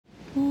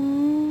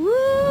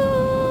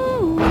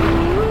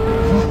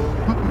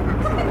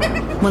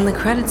When the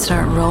credits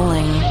start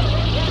rolling,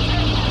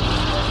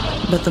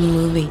 but the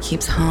movie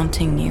keeps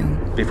haunting you.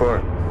 Before,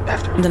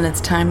 after. Then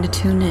it's time to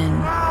tune in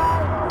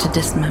to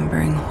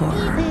Dismembering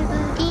Horror.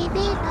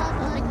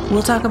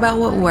 We'll talk about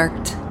what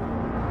worked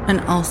and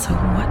also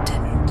what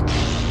didn't.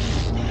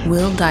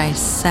 We'll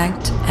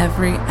dissect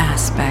every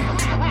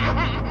aspect.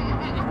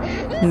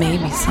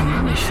 Maybe some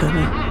of we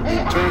shouldn't. He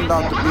turned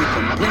out to be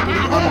completely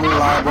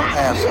unreliable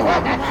asshole.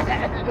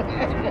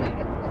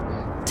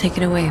 Take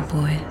it away,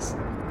 boys.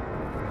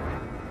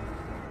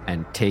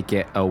 And take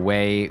it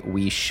away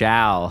we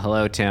shall.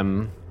 Hello,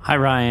 Tim. Hi,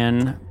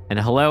 Ryan. And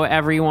hello,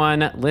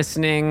 everyone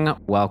listening.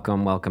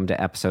 Welcome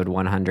to episode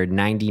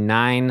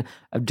 199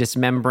 of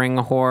Dismembering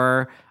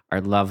Horror.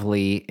 Our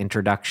lovely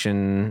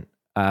introduction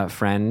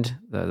friend,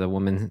 the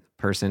woman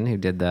person who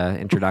did the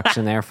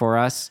introduction there for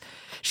us.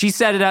 She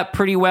set it up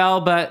pretty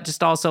well, but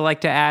just also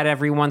like to add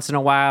every once in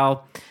a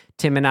while,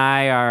 Tim and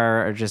I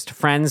are just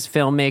friends,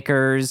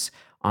 filmmakers,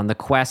 on the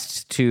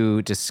quest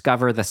to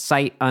discover the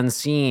sight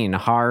unseen,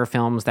 horror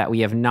films that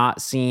we have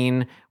not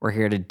seen. We're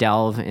here to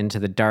delve into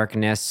the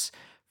darkness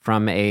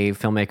from a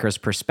filmmaker's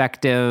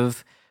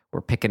perspective.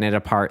 We're picking it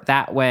apart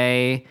that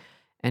way.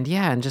 And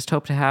just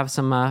hope to have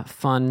some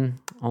fun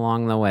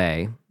along the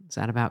way. Does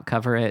that about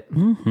cover it?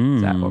 Mm-hmm.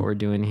 Is that what we're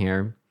doing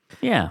here?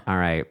 Yeah. All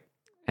right.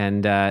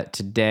 And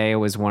today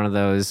was one of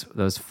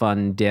those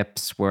fun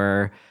dips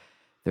where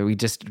we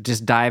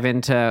just dive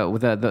into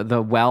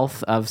the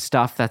wealth of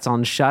stuff that's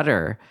on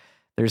Shudder.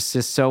 There's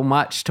just so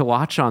much to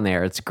watch on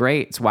there. It's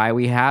great. It's why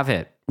we have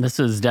it. This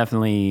is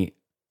definitely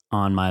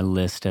on my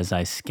list as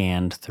I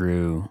scanned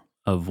through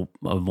of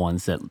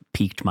ones that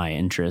piqued my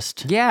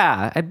interest.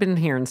 Yeah, I'd been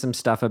hearing some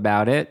stuff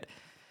about it.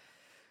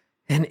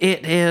 And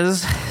it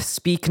is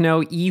Speak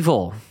No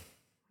Evil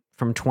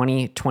from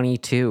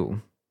 2022.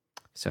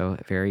 So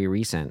very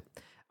recent.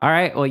 All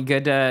right, well, you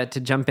good to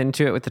jump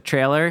into it with the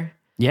trailer?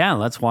 Yeah,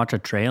 let's watch a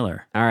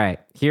trailer. All right,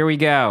 here we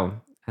go.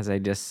 As I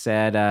just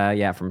said,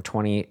 from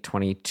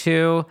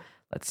 2022.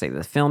 Let's say the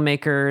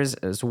filmmakers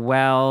as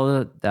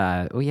well.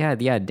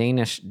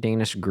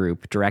 Danish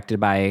group, directed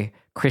by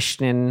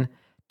Christian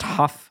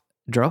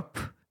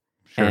Tofdrup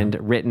and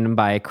written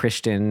by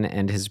Christian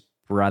and his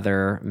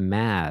brother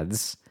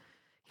Mads.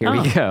 Here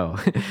we go.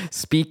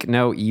 Speak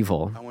No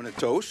Evil. I want to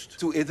toast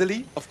to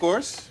Italy, of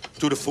course,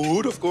 to the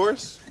food, of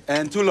course,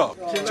 and to love.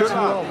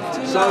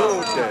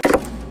 Salute.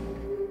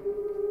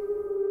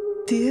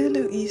 Dear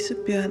Louise,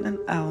 Bjørn, and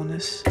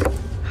Agnes,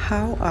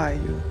 how are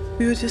you?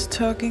 We were just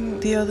talking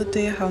the other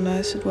day how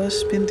nice it was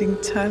spending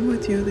time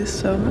with you this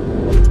summer.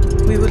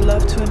 We would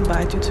love to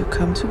invite you to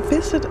come to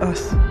visit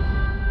us.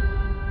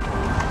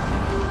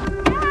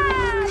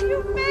 Yeah,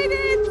 you made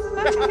it!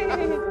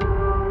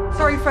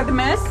 Sorry for the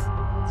mess.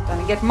 It's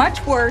gonna get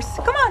much worse.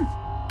 Come on.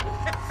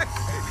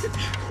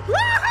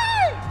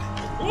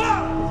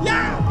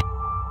 Yeah!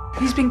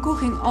 He's been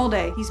cooking all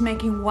day. He's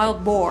making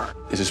wild boar.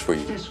 This is for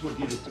you.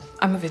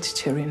 I'm a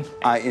vegetarian.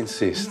 I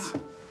insist.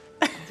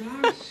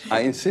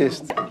 I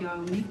insist.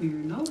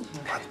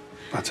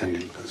 Wat zijn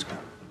jullie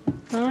kunstkamer?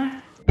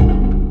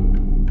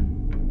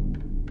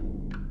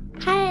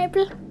 Hi,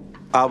 Abel.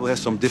 Abel has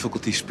some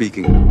difficulty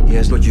speaking. He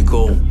has what you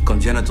call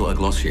congenital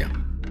aglossia,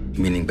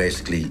 meaning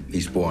basically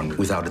he's born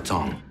without a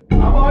tongue.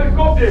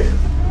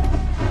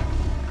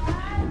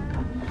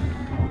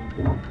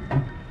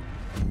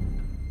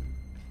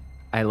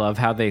 I love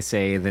how they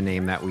say the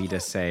name that we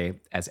just say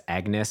as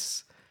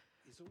Agnes.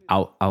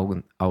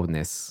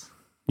 Agnes.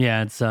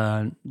 Yeah, it's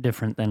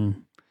different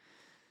than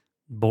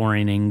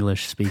boring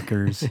English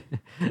speakers.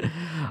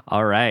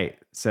 All right.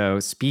 So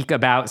Speak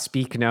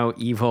No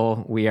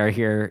Evil we are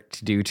here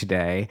to do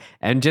today.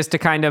 And just to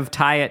kind of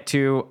tie it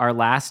to our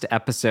last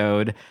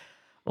episode,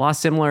 a lot of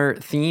similar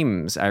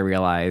themes, I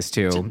realized,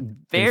 too.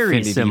 Very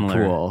Infinity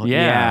similar. Pool.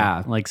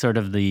 Yeah. Like sort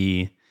of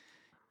the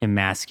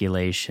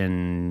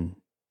emasculation,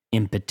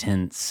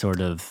 impotence sort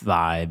of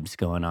vibes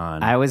going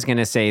on. I was going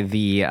to say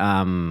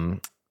we'll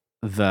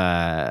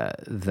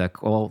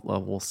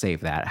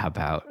save that. How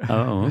about?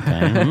 Oh,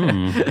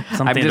 okay.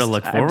 Something to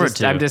look forward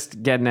to. I'm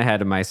just getting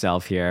ahead of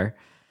myself here.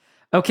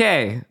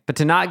 Okay, but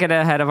to not get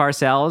ahead of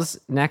ourselves,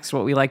 next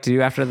what we like to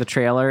do after the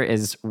trailer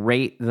is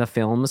rate the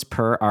films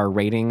per our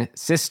rating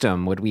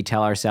system. Would we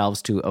tell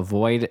ourselves to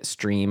avoid,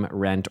 stream,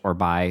 rent, or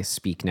buy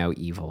Speak No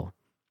Evil?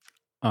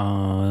 I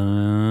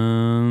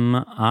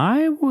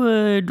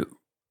would.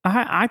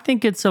 I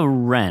think it's a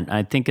rent.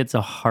 I think it's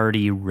a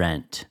hearty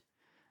rent.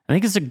 I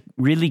think it's a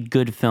really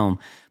good film,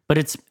 but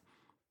it's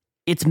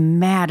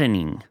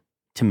maddening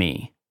to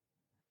me,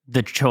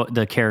 the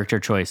character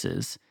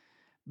choices.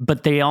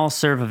 But they all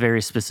serve a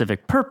very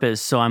specific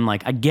purpose, so I'm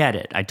like, I get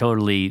it. I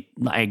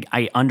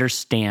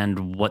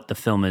understand what the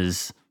film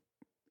is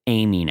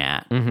aiming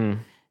at. Mm-hmm.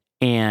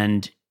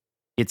 And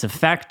it's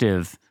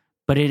effective,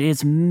 but it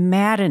is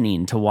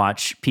maddening to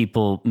watch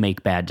people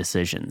make bad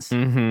decisions.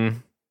 Mm-hmm.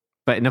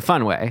 But in a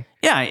fun way.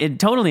 Yeah,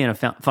 totally in a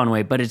fun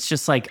way, but it's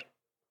just like,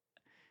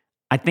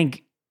 I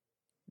think,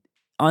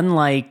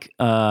 unlike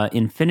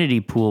Infinity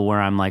Pool, where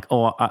I'm like,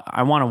 oh,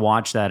 I want to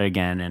watch that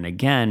again and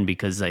again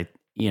because I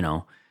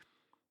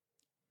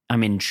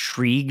I'm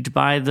intrigued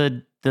by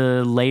the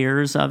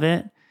layers of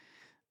it.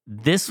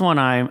 This one,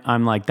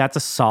 I'm like, that's a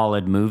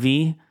solid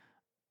movie,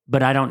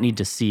 but I don't need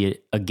to see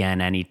it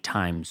again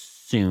anytime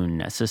soon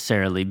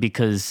necessarily,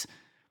 because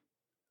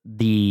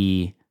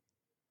the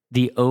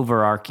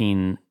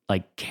overarching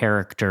like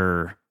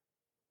character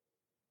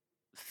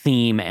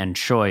theme and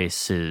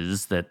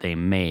choices that they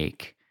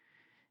make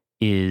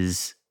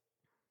is,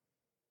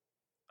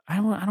 I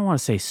don't want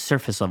to say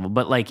surface level,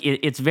 but like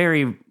it's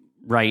very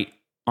right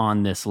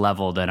on this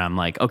level that I'm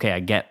like, okay, I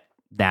get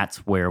that's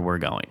where we're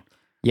going.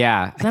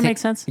 Yeah. Does that make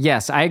sense?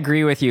 Yes, I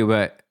agree with you,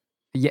 but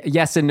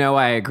yes and no,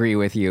 I agree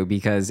with you,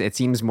 because it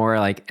seems more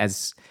like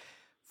as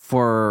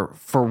for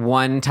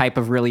one type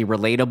of really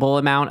relatable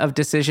amount of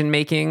decision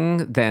making,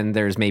 then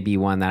there's maybe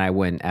one that I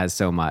wouldn't as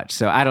so much.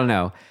 So I don't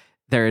know.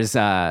 There's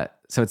so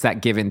it's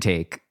that give and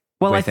take.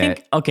 Well, I with think,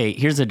 it. okay,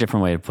 here's a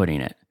different way of putting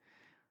it.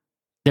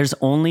 There's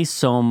only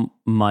so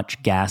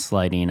much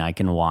gaslighting I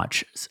can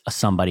watch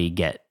somebody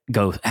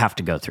have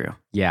to go through.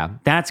 Yeah.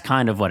 That's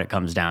kind of what it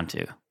comes down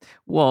to.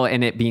 Well,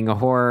 and it being a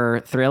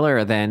horror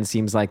thriller then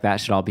seems like that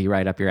should all be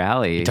right up your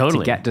alley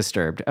Totally. to get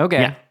disturbed.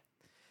 Okay. Yeah.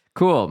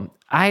 Cool.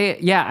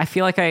 I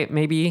feel like I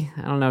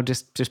don't know,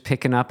 just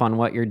picking up on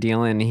what you're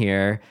dealing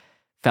here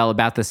felt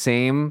about the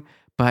same,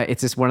 but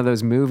it's just one of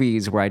those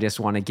movies where I just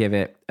want to give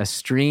it a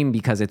stream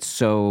because it's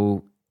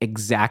so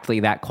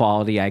exactly that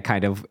quality I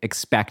kind of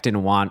expect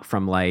and want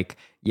from, like,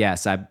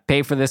 yes, I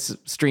pay for this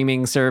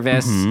streaming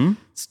service,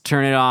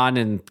 turn it on,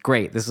 and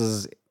great. This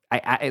is,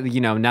 I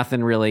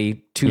nothing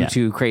really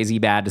too crazy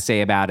bad to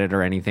say about it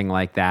or anything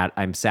like that.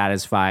 I'm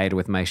satisfied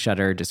with my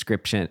Shudder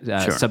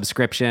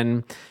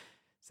subscription.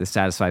 This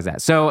satisfies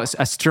that. So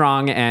a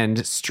strong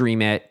end,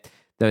 stream it,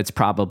 though it's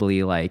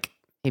probably like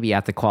maybe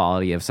at the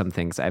quality of some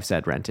things I've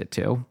said rent it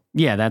to.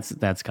 Yeah,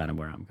 that's kind of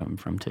where I'm coming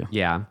from too.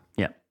 Yeah.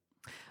 Yeah.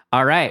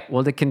 All right.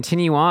 Well, to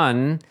continue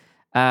on,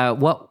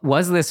 what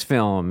was this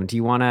film? Do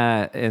you want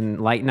to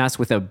enlighten us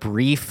with a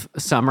brief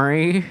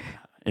summary?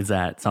 Is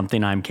that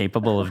something I'm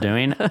capable of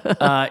doing?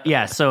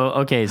 Yeah.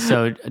 So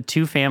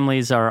two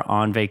families are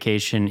on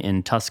vacation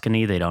in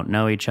Tuscany. They don't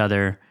know each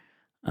other,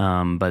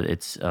 but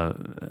it's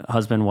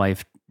husband,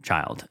 wife,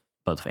 child,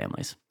 both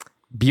families.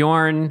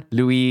 Bjorn,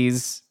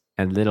 Louise,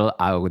 and little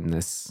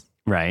Agnes.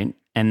 Right.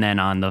 And then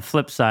on the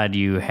flip side,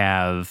 you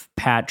have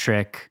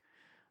Patrick,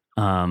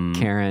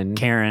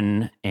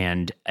 Karen,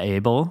 and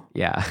Abel.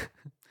 Yeah.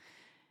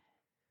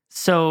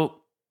 So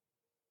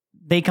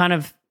they kind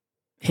of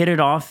hit it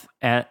off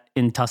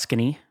in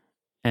Tuscany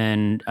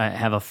and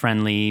have a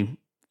friendly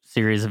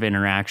series of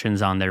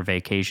interactions on their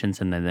vacations,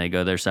 and then they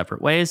go their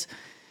separate ways.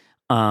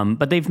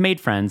 But they've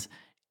made friends,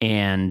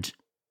 and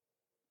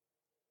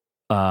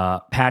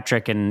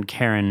Patrick and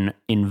Karen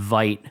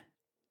invite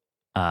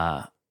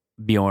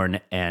Bjorn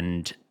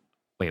and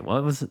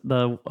what was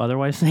the other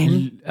wife's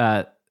name?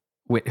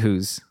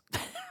 Who's?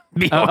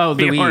 Bjorn,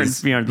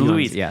 Louise.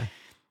 Louise. Yeah.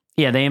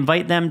 Yeah, they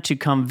invite them to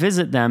come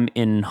visit them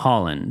in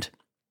Holland.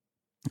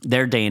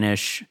 They're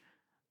Danish.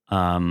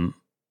 Bjorn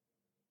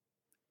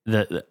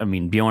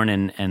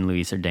and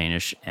Louise are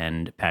Danish,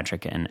 and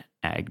Patrick and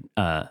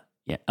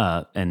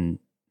and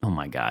oh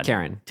my God,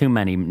 Karen. Too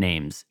many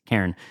names.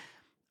 Karen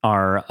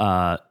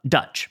are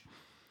Dutch,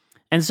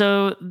 and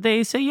so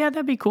they say, yeah,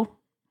 that'd be cool,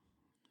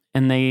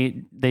 and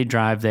they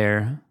drive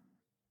there,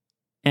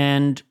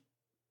 and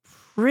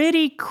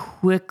pretty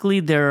quickly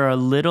there are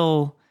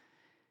little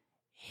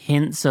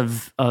hints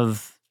of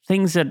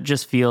things that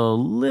just feel a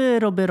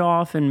little bit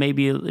off, and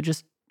maybe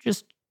just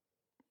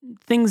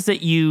things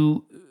that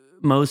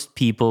most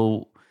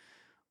people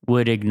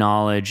would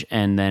acknowledge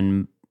and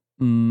then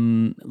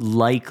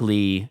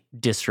likely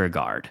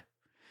disregard.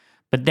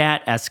 But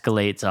that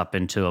escalates up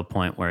into a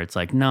point where it's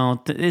like,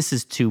 no, this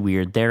is too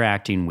weird. They're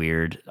acting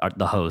weird.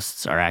 The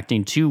hosts are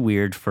acting too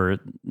weird for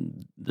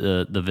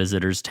the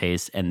visitors'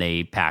 taste, and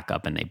they pack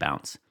up and they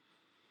bounce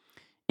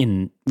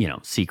in,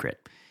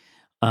 secret.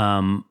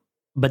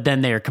 But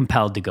then they are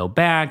compelled to go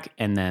back,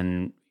 and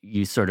then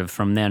you sort of,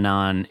 from then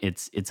on,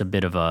 it's a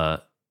bit of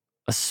a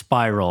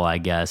spiral, I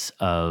guess,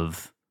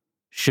 of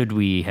should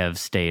we have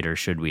stayed or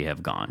should we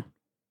have gone?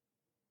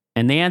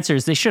 And the answer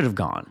is they should have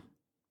gone.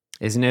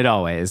 Isn't it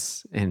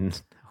always in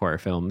horror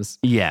films?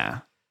 Yeah.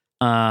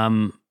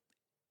 And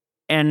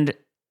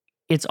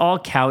it's all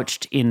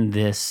couched in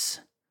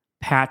this,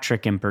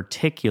 Patrick in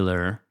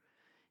particular,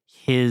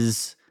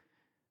 his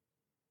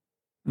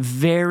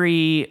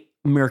very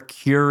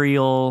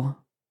mercurial,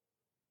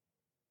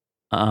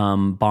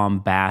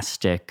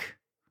 bombastic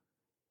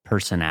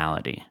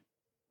personality,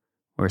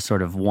 where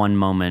sort of one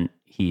moment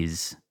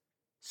he's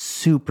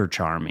super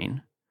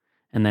charming,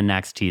 and the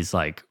next he's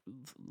like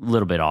a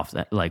little bit off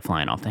that, like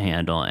flying off the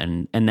handle,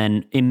 and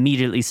then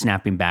immediately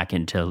snapping back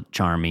into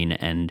charming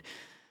and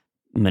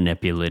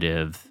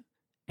manipulative.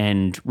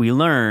 And we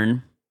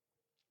learn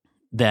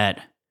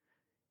that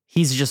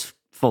he's just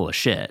full of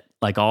shit.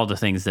 Like, all the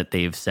things that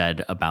they've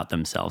said about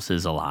themselves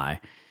is a lie,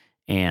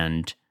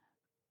 and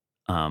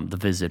the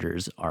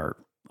visitors are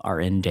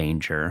in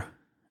danger.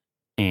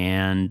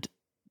 And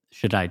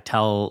should I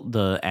tell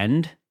the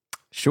end?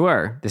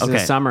 Sure. This is a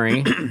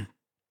summary.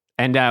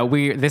 And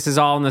this is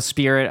all in the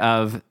spirit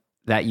of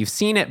that you've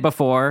seen it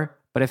before,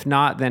 but if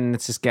not, then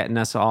it's just getting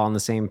us all on the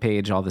same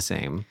page, all the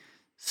same.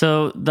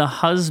 So the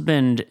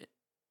husband,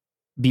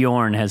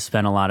 Bjorn, has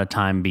spent a lot of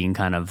time being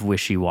kind of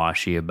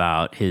wishy-washy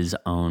about his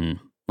own,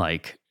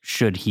 like,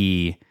 should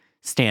he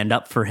stand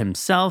up for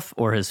himself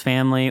or his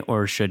family,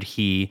 or should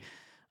he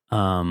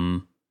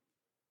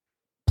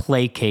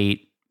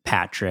placate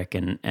Patrick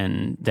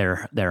and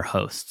their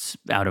hosts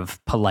out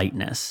of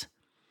politeness?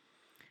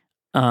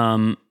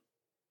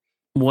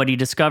 What he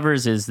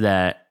discovers is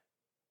that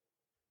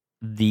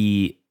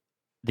the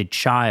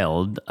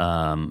child,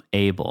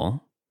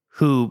 Abel,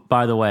 who,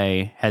 by the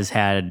way, has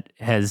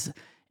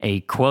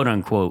a quote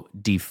unquote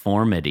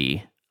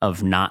deformity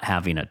of not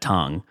having a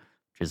tongue,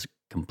 which is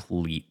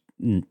complete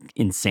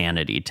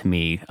insanity to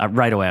me.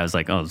 Right away, I was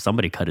like, oh,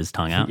 somebody cut his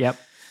tongue out. Yep.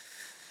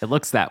 It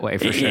looks that way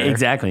for sure.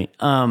 Exactly.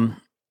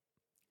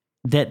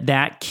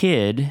 That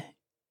kid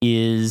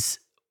is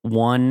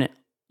one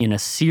in a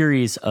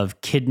series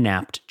of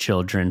kidnapped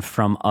children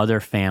from other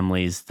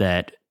families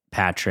that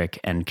Patrick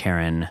and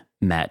Karen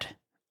met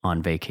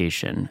on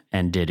vacation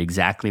and did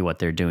exactly what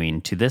they're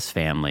doing to this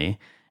family.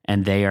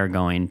 And they are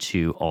going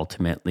to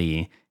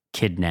ultimately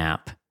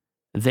kidnap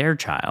their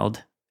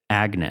child,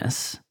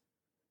 Agnes,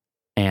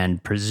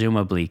 and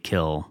presumably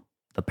kill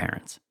the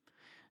parents.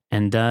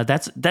 And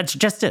that's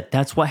just it.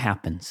 That's what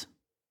happens.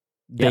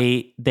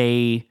 Yep.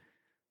 They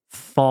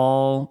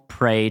fall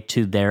prey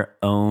to their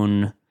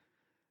own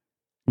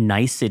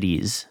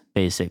niceties,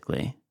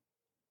 basically,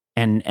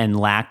 and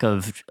lack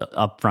of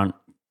upfront,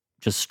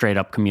 just straight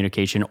up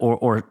communication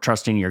or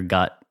trusting your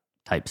gut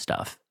type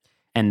stuff.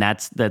 And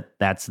that's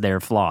their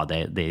flaw.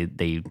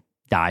 They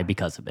die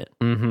because of it.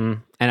 Mm-hmm.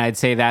 And I'd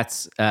say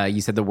that's,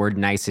 you said the word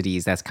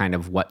niceties. That's kind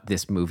of what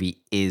this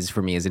movie is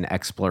for me, as an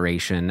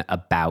exploration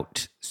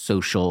about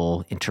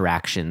social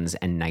interactions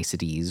and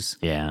niceties.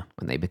 Yeah.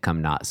 When they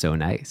become not so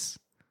nice.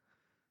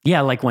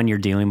 Yeah. Like when you're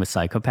dealing with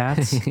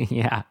psychopaths.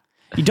 Yeah.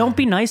 You don't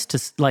be nice to,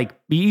 like,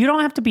 you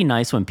don't have to be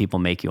nice when people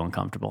make you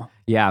uncomfortable.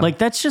 Yeah. Like,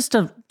 that's just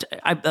a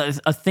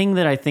thing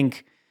that I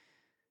think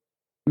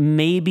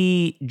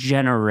maybe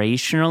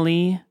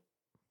generationally,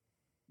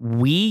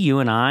 you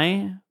and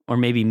I, or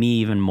maybe me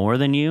even more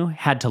than you,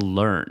 had to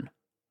learn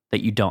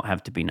that you don't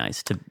have to be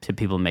nice to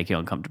people who make you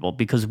uncomfortable,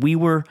 because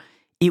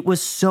it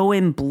was so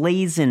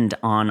emblazoned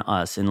on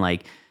us and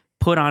like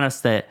put on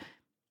us that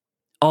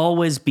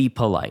always be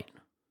polite,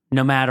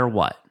 no matter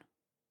what.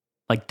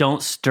 Like,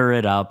 don't stir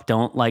it up.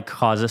 Don't like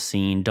cause a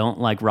scene. Don't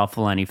like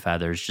ruffle any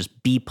feathers.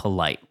 Just be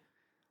polite.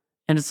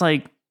 And it's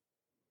like,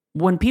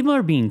 when people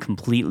are being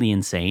completely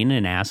insane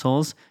and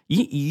assholes,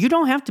 you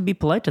don't have to be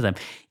polite to them,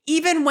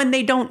 even when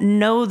they don't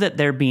know that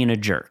they're being a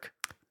jerk.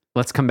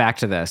 Let's come back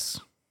to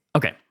this.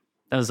 Okay.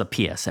 That was a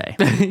PSA.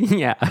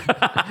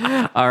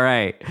 Yeah. All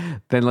right.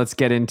 Then let's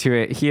get into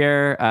it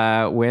here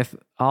with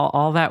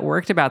all that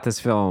worked about this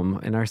film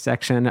in our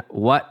section,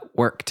 What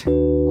Worked?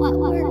 What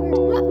worked?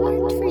 What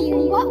worked for you?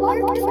 What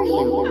worked for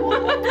you?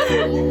 What worked for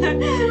you?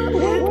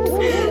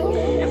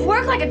 It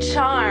worked like a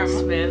charm.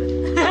 What worked?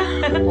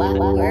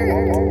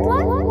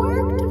 What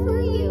worked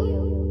for you?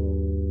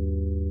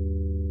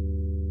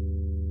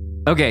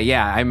 Okay,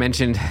 yeah, I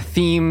mentioned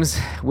themes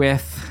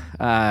with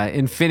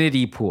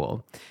Infinity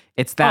Pool.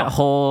 It's that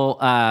whole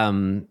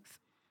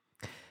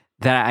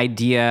that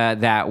idea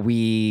that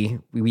we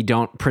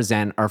don't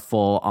present our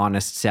full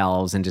honest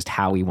selves and just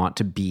how we want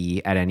to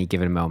be at any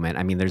given moment.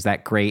 I mean, there's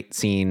that great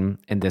scene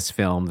in this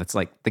film that's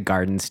like the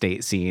Garden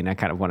State scene, I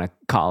kind of want to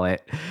call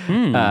it.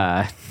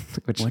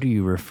 Which, what are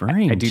you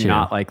referring to? I do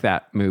not like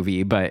that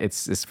movie, but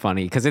it's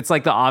funny because it's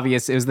like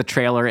it was the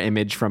trailer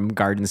image from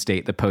Garden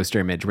State, the poster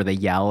image where they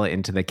yell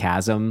into the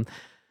chasm.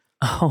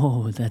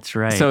 Oh, that's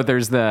right. So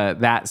there's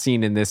that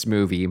scene in this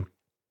movie.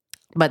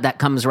 But that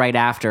comes right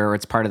after, or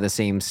it's part of the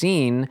same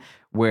scene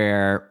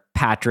where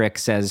Patrick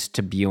says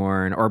to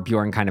Bjorn, or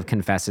Bjorn kind of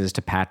confesses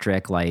to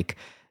Patrick, like,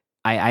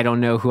 I don't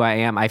know who I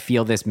am. I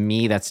feel this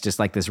me that's just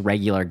like this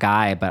regular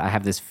guy, but I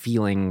have this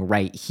feeling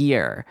right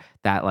here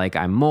that like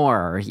I'm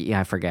more.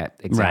 I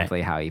forget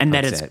exactly how he puts it. And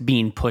that it's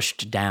being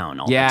pushed down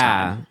all the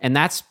time. Yeah. And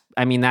that's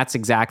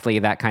exactly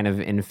that kind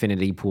of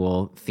Infinity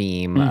Pool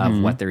theme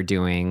of what they're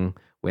doing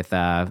with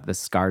the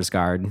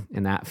Skarsgård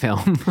in that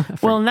film.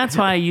 Well, and that's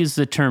why I use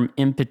the term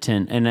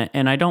impotent,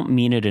 and I don't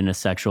mean it in a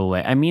sexual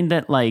way. I mean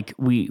that like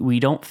we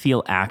don't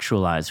feel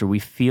actualized, or we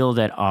feel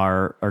that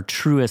our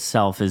truest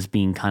self is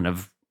being kind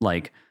of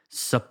like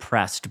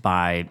suppressed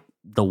by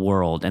the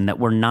world, and that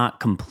we're not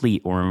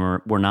complete,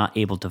 or we're not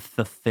able to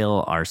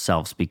fulfill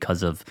ourselves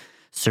because of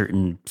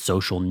certain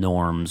social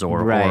norms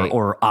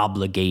or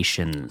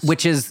obligations.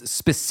 Which is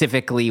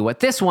specifically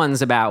what this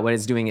one's about. What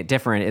is doing it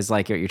different is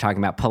like you're talking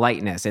about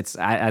politeness. It's,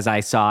 as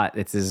I saw it,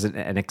 it's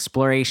an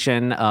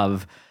exploration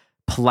of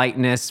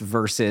politeness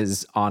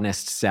versus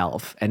honest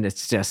self. And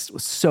it's just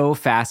so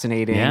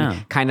fascinating. Yeah.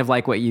 Kind of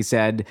like what you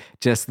said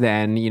just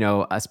then,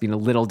 us being a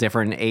little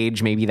different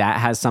age, maybe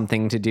that has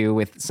something to do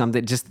with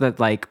something, just that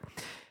like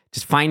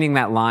just finding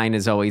that line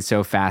is always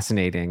so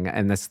fascinating.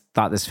 And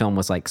thought this film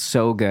was like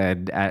so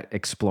good at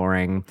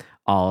exploring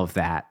all of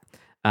that.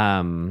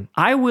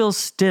 I will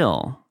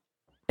still,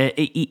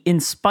 in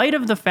spite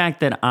of the fact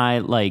that I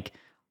like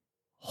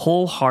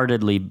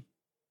wholeheartedly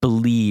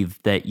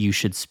believe that you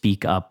should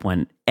speak up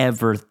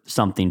whenever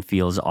something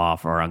feels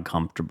off or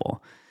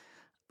uncomfortable,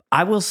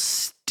 I will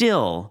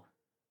still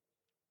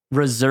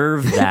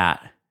reserve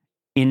that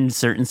in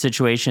certain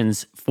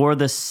situations for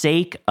the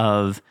sake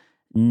of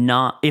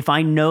not, if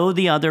I know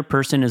the other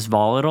person is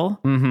volatile,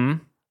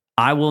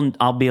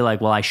 I'll be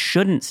like, well, I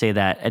shouldn't say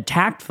that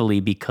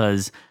tactfully,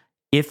 because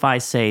if I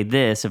say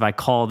this, if I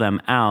call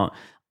them out,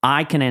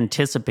 I can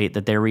anticipate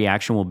that their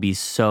reaction will be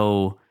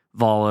so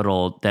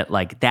volatile that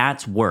like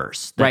that's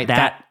worse.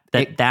 That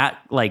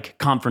like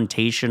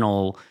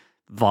confrontational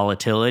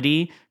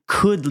volatility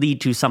could lead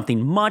to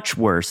something much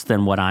worse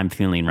than what I'm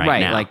feeling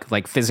right now.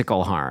 Like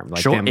physical harm.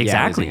 Like sure,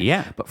 exactly,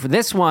 yeah. But for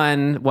this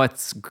one,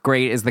 what's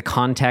great is the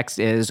context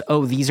is,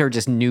 these are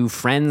just new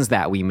friends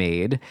that we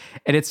made.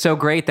 And it's so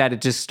great that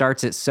it just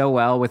starts it so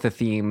well with the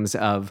themes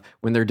of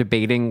when they're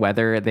debating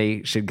whether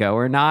they should go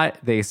or not,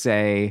 they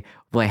say,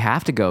 well, I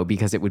have to go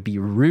because it would be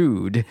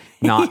rude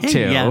not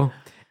to. Yeah.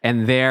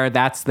 And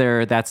that's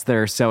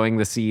their sowing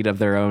the seed of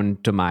their own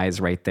demise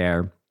right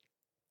there.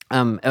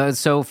 It was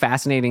so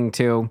fascinating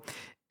too.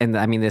 And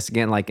I mean, this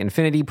again, like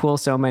Infinity Pool,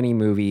 so many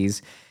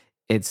movies,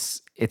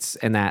 it's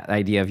in that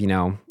idea of,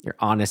 your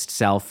honest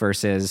self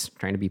versus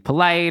trying to be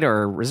polite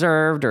or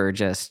reserved or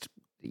just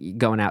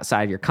going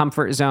outside your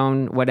comfort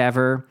zone,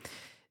 whatever.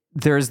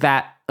 There's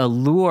that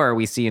allure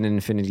we see in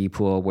Infinity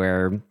Pool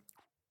where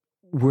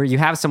you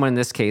have someone, in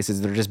this case,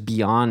 is they're just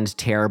beyond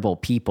terrible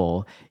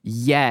people,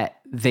 yet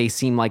they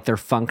seem like they're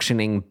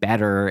functioning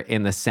better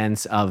in the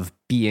sense of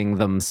being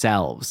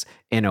themselves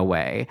in a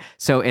way.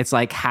 So it's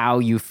like how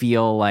you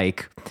feel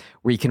like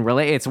where you can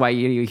relate. It's why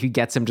you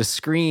get them to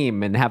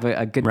scream and have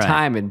a good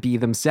time and be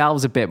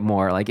themselves a bit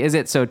more. Like, is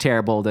it so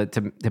terrible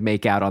to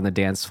make out on the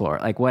dance floor?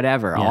 Like,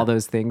 whatever, all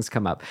those things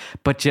come up.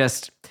 But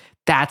just...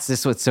 that's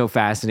just what's so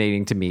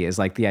fascinating to me is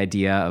like the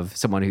idea of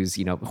someone who's,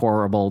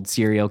 horrible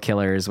serial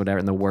killers, whatever,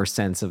 in the worst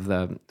sense of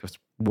the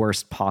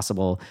worst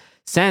possible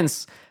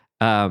sense,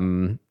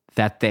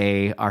 that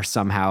they are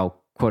somehow,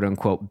 quote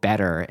unquote,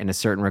 better in a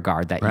certain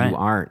regard that you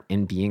aren't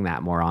in being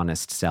that more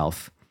honest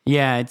self.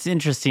 Yeah, it's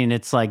interesting.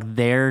 It's like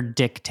they're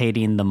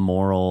dictating the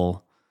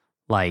moral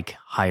like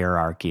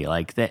hierarchy,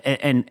 like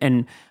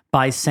and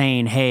by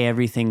saying, hey,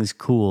 everything's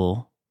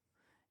cool.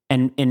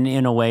 And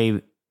in a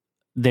way,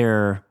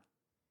 they're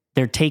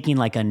taking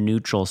like a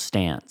neutral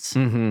stance.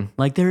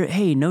 Like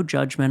hey, no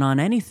judgment on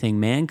anything,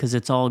 man, because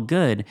it's all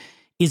good,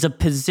 is a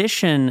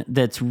position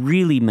that's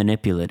really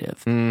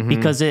manipulative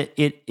because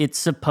it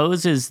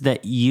supposes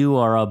that you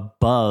are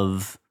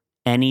above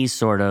any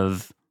sort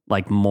of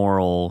like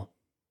moral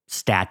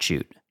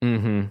statute,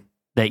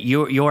 that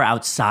you're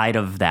outside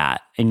of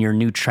that, and your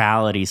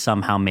neutrality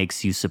somehow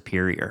makes you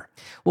superior.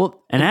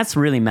 Well, and that's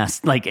really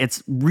like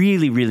it's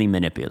really, really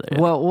manipulative.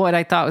 Well, what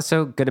I thought was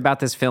so good about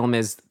this film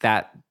is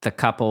that the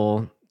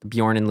couple,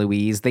 Bjorn and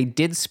Louise, they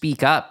did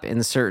speak up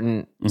in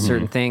certain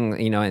thing,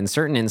 in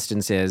certain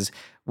instances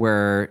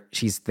where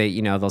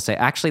they'll say,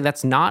 actually,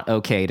 that's not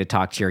okay to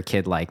talk to your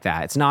kid like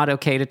that. It's not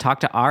okay to talk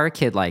to our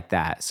kid like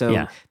that.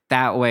 So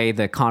that way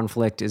the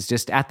conflict is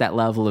just at that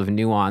level of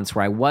nuance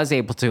where I was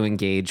able to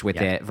engage with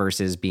it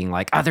versus being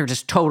like, they're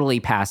just totally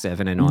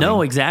passive and annoying.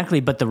 No, exactly.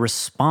 But the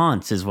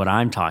response is what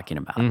I'm talking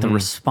about. The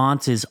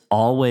response is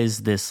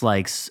always this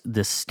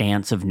this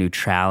stance of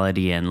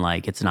neutrality and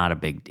like, it's not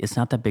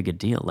that big a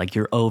deal. Like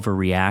you're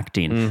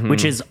overreacting,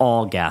 which is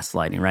all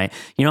gaslighting, right?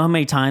 You know how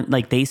many times,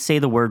 like they say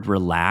the word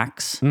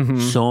relax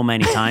so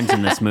many times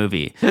in this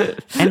movie.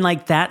 And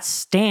like that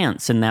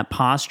stance and that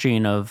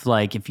posturing of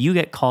like, if you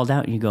get called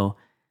out and you go,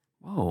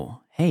 whoa,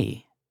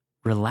 hey,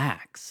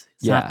 relax.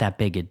 It's not that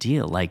big a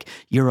deal. Like,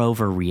 you're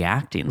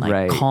overreacting.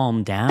 Like,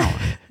 calm down.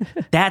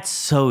 That's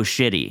so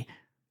shitty,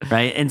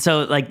 right? And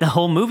so, like, the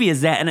whole movie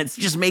is that, and it's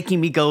just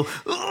making me go,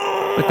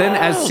 oh! But then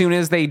as soon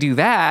as they do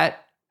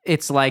that,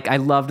 it's like, I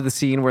loved the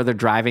scene where they're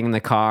driving in the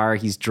car,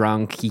 he's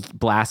drunk, he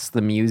blasts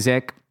the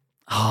music.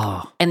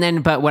 Oh. And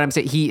then, but what I'm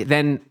saying, he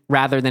then,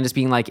 rather than just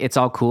being like, it's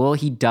all cool,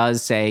 he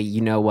does say, you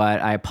know what,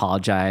 I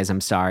apologize,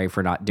 I'm sorry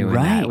for not doing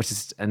that, which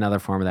is another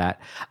form of that.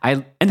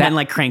 Then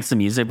like cranks the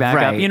music back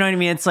up. You know what I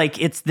mean? It's like,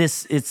 it's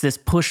this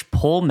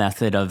push-pull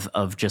method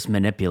of just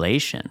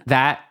manipulation.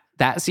 That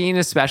scene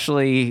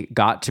especially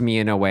got to me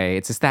in a way.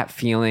 It's just that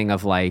feeling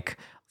of like,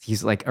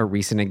 he's like a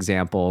recent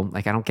example.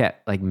 Like, I don't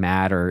get like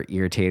mad or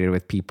irritated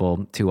with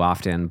people too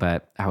often,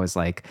 but I was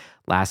like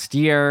last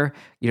year,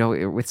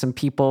 with some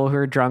people who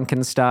are drunk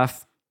and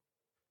stuff,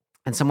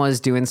 and someone was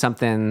doing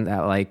something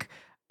that like,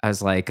 I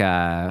was like,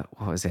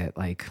 what was it?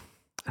 Like,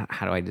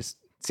 how do I just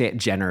say it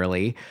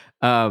generally?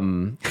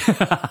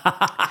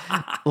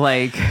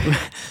 Like,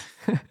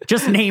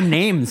 just name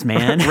names,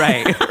 man.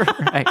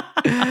 Right.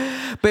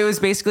 But it was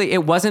basically,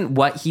 it wasn't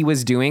what he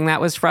was doing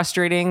that was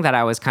frustrating, that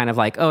I was kind of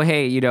like, oh,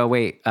 hey,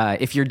 wait,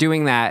 if you're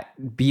doing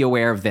that, be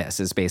aware of this,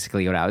 is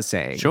basically what I was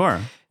saying. Sure.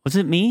 Was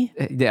it me?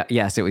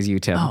 Yes, it was you,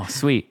 Tim. Oh,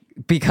 sweet.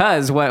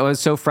 Because what I was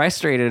so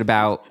frustrated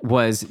about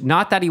was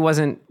not that he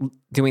wasn't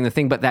doing the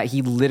thing, but that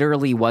he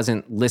literally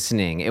wasn't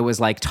listening. It was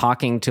like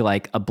talking to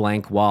like a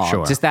blank wall.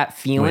 Sure. Just that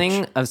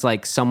feeling of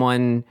like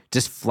someone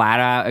just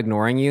flat out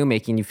ignoring you,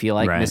 making you feel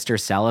like Right. Mr.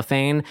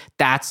 Cellophane.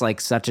 That's like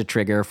such a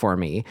trigger for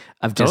me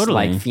of just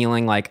Totally. like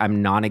feeling like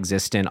I'm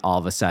non-existent all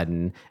of a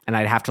sudden. And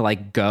I'd have to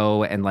like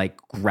go and like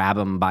grab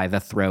him by the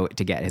throat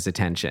to get his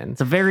attention.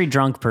 It's a very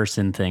drunk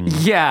person thing.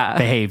 Yeah.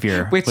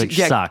 Behavior, which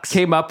sucks.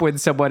 Came up when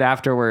someone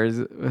afterwards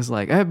was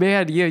like, oh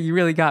man, you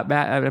really got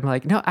mad. I'm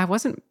like, no, I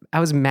wasn't. I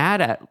was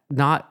mad at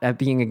not at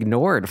being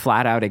ignored,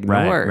 flat out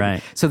ignored.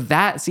 Right. So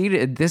that,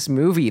 this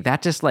movie,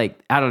 that just like,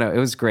 I don't know, it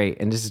was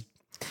great. And just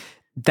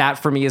that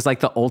for me is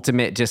like the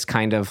ultimate, just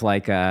kind of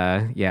like,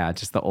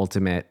 just the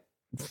ultimate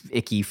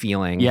icky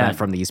feeling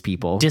from these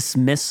people.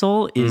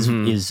 Dismissal is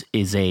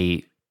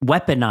a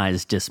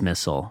weaponized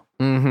dismissal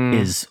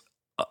is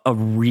a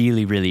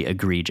really, really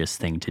egregious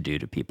thing to do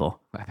to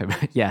people.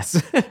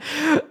 Yes.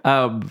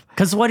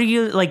 Because what do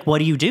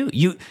you do?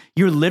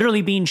 You're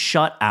literally being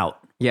shut out.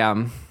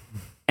 Yeah.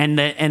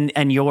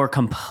 And you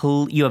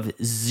have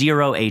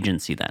zero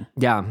agency then.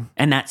 Yeah.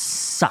 And that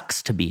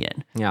sucks to be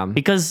in. Yeah.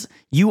 Because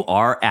you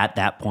are at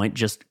that point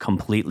just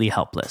completely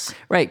helpless.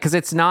 Right. Because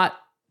it's not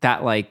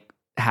that like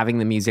having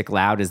the music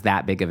loud is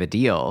that big of a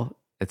deal.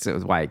 It's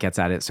why it gets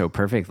at it so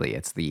perfectly.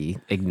 It's the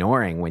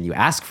ignoring when you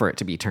ask for it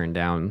to be turned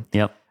down.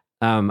 Yep.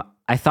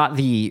 I thought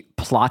the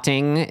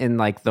plotting in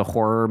like the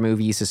horror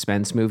movie,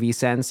 suspense movie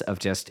sense of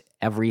just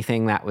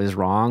everything that was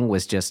wrong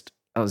was just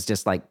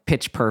like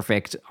pitch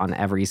perfect on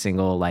every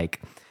single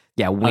like,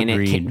 when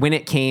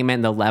it came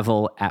and the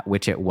level at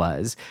which it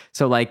was.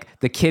 So like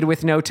the kid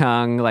with no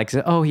tongue, like,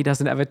 oh, he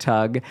doesn't have a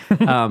tug.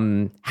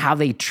 How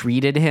they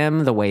treated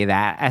him, the way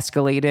that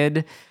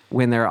escalated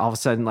when they're all of a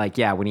sudden like,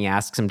 when he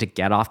asks him to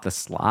get off the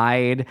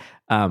slide,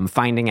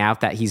 finding out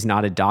that he's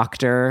not a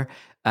doctor,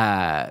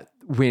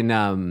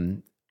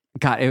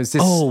 God, it was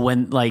just... Oh,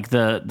 when like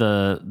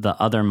the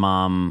other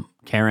mom,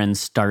 Karen,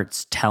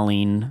 starts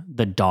telling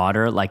the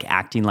daughter, like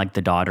acting like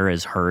the daughter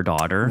is her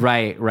daughter.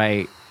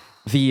 Right.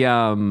 The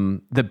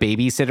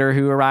babysitter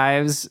who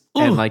arrives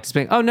and like just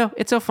being, oh no,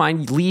 it's so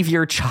fine. Leave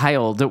your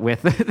child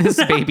with this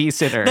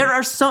babysitter.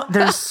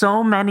 There's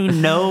so many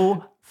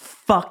no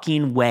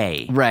fucking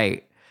way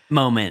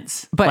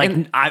moments.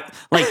 But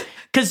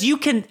because you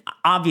can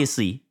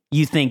obviously.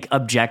 You think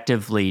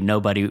objectively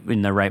nobody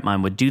in their right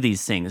mind would do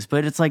these things,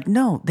 but it's like,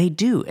 no, they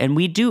do. And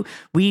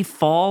we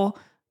fall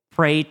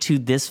prey to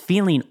this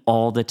feeling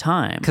all the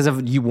time. Because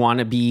of you want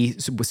to be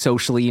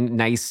socially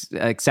nice,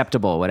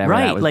 acceptable, whatever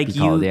that would like be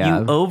called.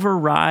 You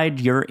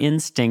override your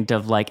instinct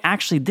of like,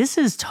 actually, this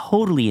is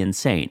totally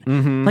insane.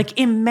 Mm-hmm. Like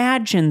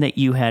imagine that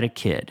you had a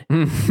kid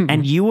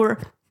and you were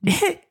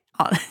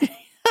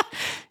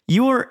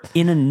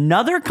in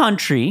another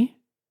country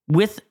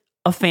with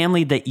a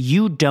family that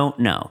you don't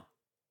know.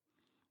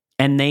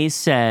 And they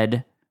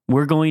said,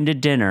 we're going to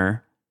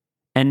dinner,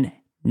 and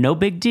no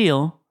big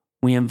deal.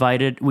 We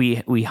hired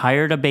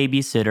a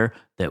babysitter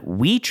that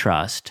we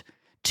trust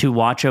to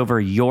watch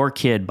over your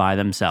kid by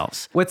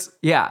themselves.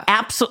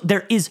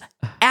 There is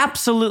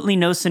absolutely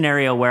no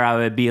scenario where I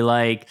would be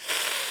like,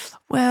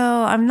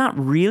 well, I'm not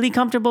really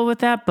comfortable with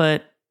that,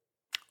 but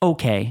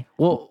okay.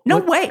 Well, no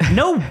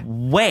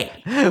way.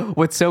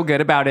 What's so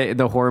good about it in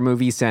the horror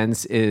movie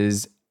sense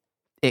is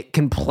it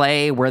can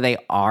play where they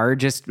are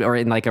or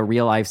in like a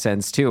real life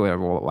sense too,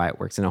 or why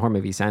it works in a horror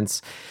movie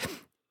sense.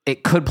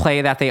 It could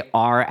play that they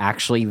are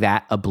actually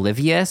that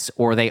oblivious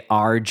or they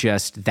are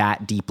just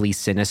that deeply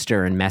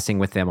sinister and messing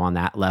with them on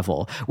that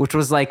level, which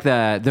was like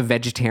the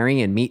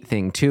vegetarian meat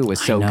thing too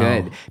was so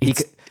good.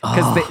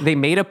 Because they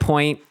made a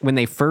point when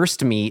they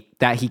first meet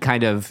that he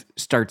kind of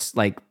starts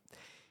like,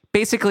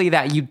 basically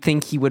that you'd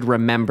think he would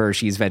remember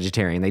she's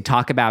vegetarian. They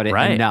talk about it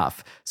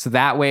enough. So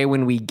that way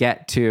when we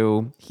get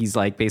to, he's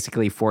like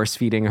basically force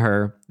feeding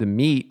her the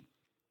meat,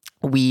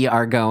 we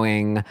are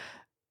going,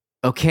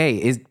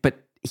 okay,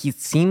 but he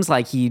seems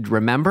like he'd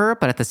remember,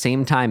 but at the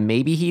same time,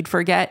 maybe he'd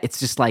forget. It's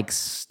just like,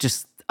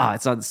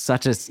 it's on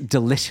such a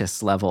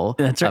delicious level.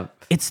 That's right.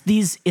 It's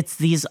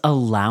these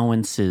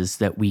allowances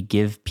that we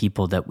give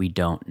people that we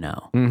don't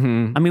know.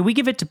 Mm-hmm. I mean, we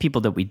give it to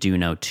people that we do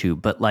know too,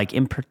 but like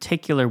in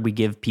particular, we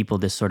give people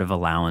this sort of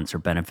allowance or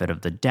benefit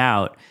of the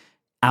doubt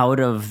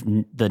out of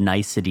the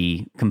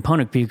nicety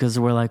component because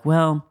we're like,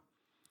 well,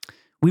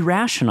 we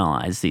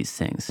rationalize these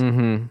things.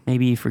 Mm-hmm.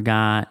 Maybe he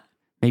forgot.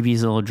 Maybe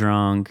he's a little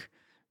drunk.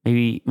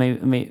 Maybe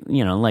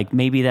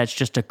maybe that's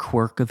just a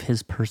quirk of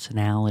his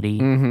personality.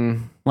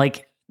 Mm-hmm.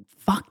 Like,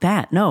 fuck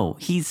that. No,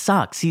 he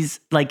sucks. He's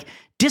like,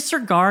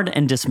 disregard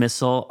and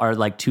dismissal are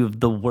like two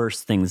of the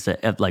worst things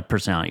of like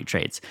personality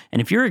traits.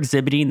 And if you're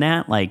exhibiting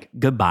that, like,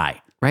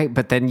 goodbye. Right.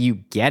 But then you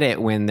get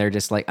it when they're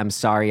just like, I'm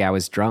sorry, I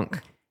was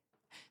drunk.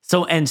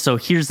 So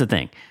here's the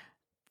thing.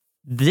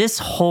 This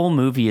whole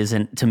movie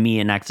isn't, to me,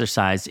 an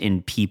exercise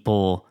in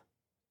people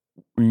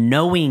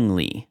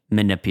knowingly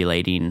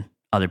manipulating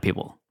other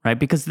people, right?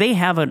 Because they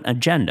have an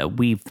agenda.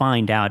 We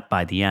find out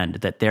by the end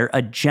that their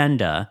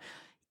agenda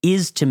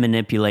is to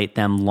manipulate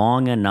them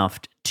long enough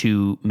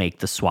to make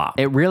the swap.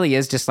 It really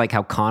is just like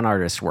how con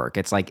artists work.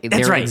 It's like That's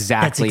they're right.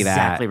 exactly That's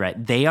exactly that.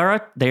 right. They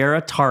are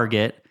a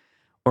target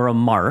or a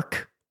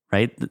mark,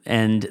 right?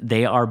 And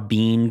they are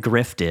being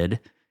grifted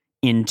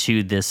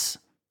into this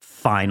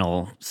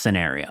final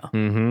scenario,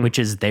 which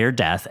is their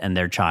death and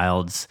their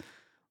child's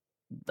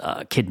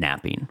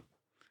kidnapping.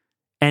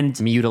 And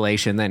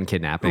Mutilation, then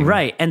kidnapping.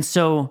 right. And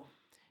so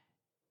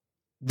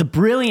the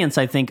brilliance,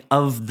 I think,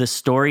 of the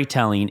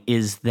storytelling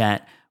is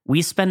that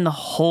we spend the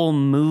whole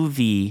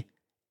movie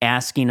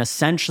asking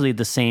essentially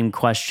the same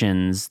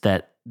questions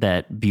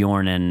that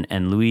Bjorn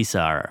and Louisa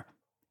are,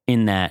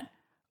 in that,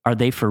 are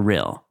they for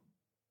real?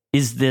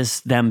 Is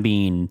this them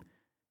being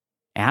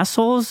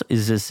assholes?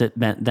 Is this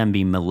them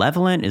being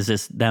malevolent? Is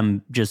this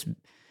them just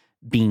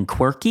being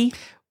quirky?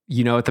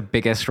 You know what the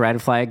biggest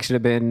red flag should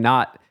have been?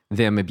 Not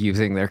them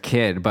abusing their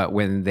kid, but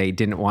when they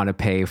didn't want to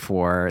pay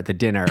for the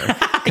dinner.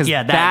 Because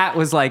that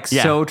was like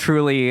so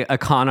truly a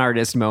con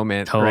artist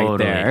moment right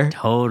there.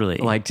 Totally.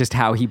 Like just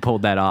how he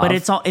pulled that off. But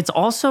it's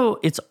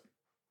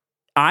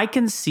I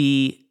can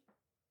see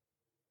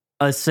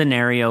a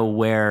scenario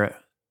where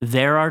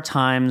there are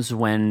times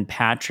when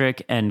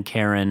Patrick and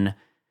Karen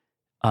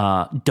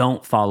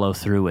don't follow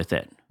through with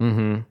it.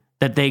 Mm-hmm.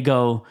 That they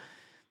go,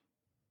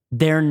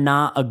 they're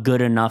not a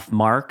good enough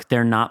mark.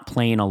 They're not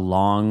playing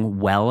along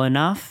well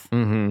enough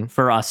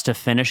for us to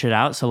finish it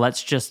out. So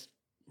let's just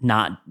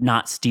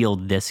not steal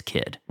this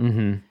kid.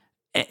 Mm-hmm.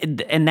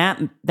 And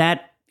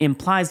that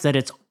implies that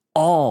it's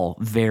all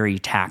very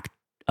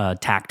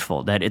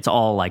tactful, that it's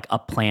all like a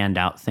planned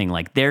out thing.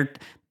 Like they're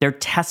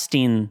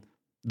testing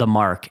the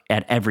mark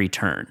at every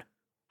turn.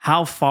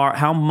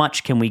 How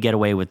much can we get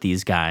away with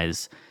these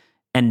guys?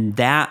 And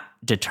that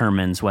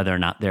determines whether or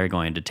not they're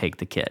going to take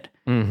the kid.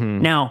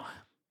 Mm-hmm. Now,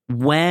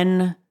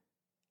 when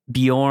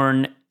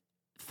Bjorn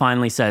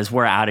finally says,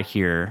 we're out of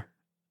here,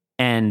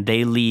 and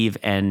they leave,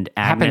 and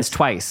Agnes... Happens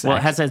twice. Well,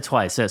 it has said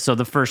twice. So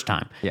the first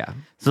time. Yeah.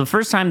 So the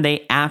first time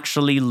they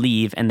actually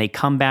leave, and they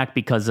come back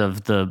because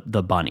of the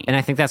bunny. And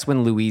I think that's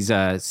when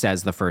Louisa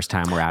says the first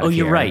time we're out of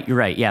here. You're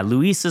right. Yeah,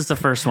 Louisa's the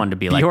first one to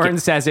be like... Bjorn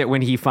says it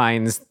when he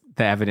finds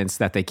the evidence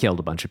that they killed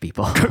a bunch of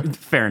people.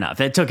 Fair enough.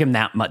 It took him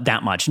that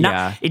much.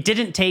 It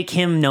didn't take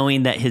him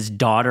knowing that his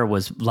daughter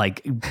was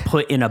like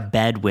put in a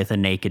bed with a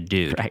naked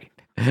dude.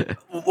 Right.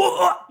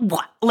 What?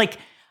 Like,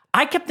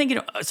 I kept thinking,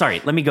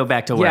 sorry, let me go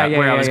back to where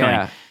I was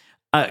going.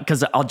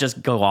 Because I'll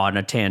just go on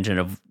a tangent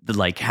of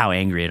like how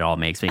angry it all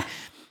makes me.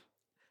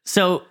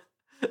 So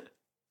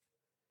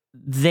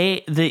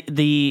the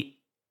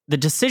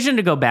decision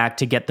to go back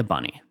to get the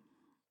bunny,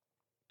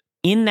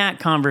 in that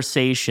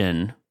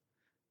conversation,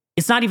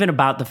 it's not even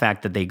about the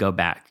fact that they go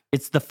back.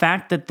 It's the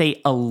fact that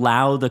they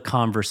allow the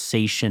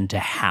conversation to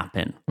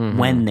happen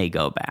when they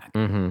go back.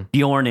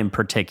 Bjorn in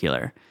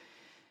particular.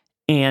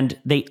 And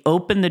they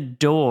open the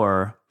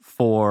door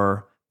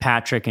for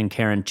Patrick and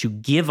Karen to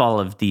give all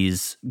of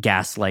these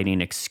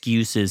gaslighting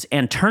excuses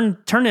and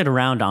turn it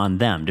around on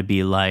them to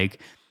be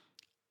like,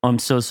 I'm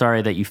so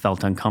sorry that you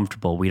felt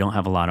uncomfortable. We don't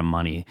have a lot of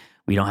money.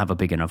 We don't have a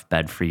big enough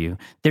bed for you.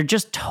 They're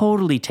just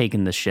totally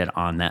taking the shit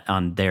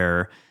on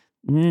their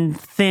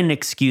thin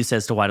excuse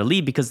as to why to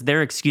leave, because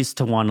their excuse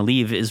to want to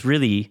leave is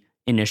really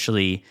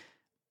initially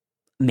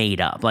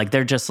made up. Like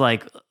they're just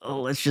like,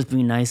 oh, let's just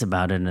be nice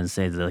about it and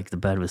say that like the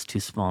bed was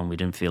too small and we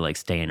didn't feel like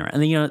staying around.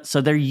 And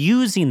so they're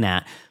using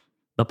that.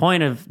 The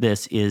point of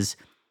this is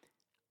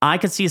I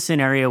could see a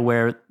scenario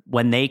where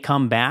when they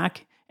come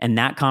back and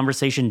that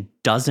conversation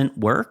doesn't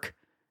work,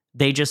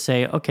 they just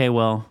say, okay,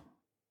 well,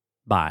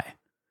 bye.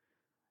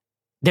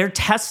 They're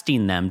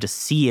testing them to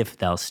see if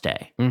they'll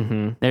stay.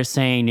 They're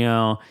saying,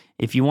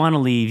 if you want to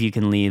leave, you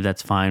can leave.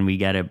 That's fine. We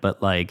get it.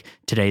 But like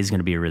today's going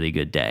to be a really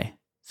good day.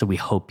 So we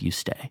hope you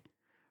stay.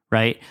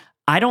 Right.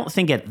 I don't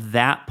think at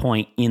that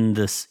point in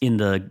the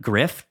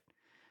grift,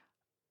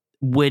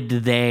 would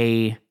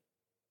they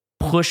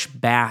push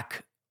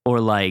back or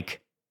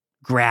like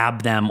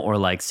grab them or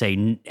like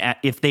say,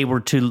 if they were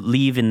to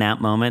leave in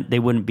that moment, they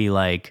wouldn't be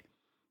like,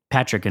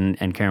 Patrick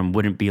and Karen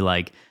wouldn't be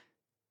like,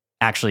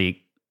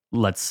 actually,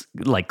 let's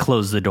like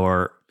close the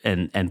door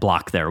and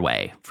block their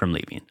way from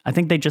leaving. I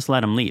think they just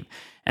let them leave.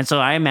 And so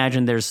I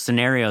imagine there's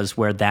scenarios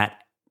where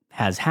that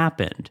has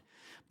happened,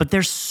 but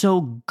they're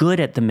so good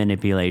at the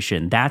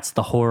manipulation. That's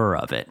the horror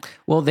of it.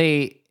 Well,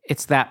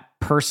 it's that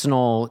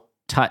personal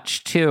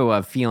touch too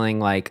of feeling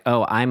like,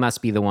 oh, I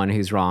must be the one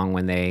who's wrong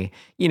when they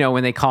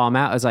call him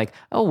out. It's like,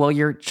 oh, well,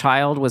 your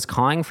child was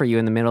calling for you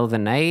in the middle of the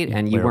night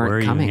and you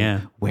weren't coming.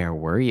 Yeah. Where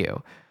were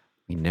you?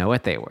 We know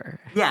what they were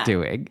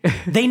doing.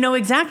 They know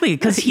exactly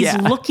because he's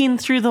looking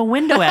through the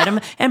window at him,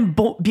 and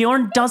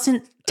Bjorn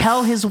doesn't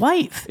tell his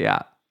wife.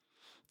 Yeah.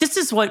 This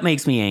is what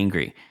makes me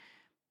angry.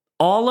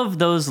 All of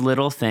those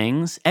little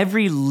things,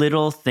 every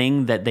little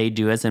thing that they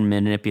do as a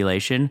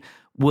manipulation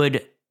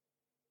would...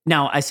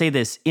 Now, I say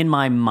this in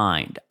my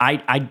mind.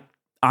 I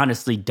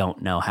honestly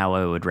don't know how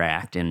I would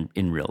react in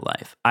real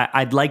life.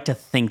 I'd like to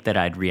think that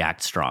I'd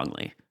react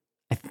strongly.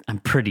 I'm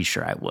pretty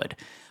sure I would.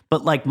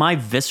 But like my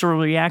visceral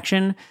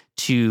reaction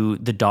to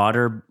the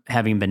daughter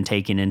having been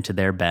taken into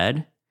their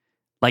bed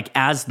Like,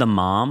 as the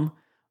mom,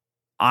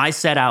 I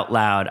said out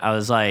loud, I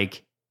was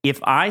like, if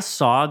I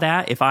saw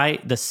that,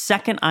 the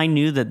second I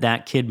knew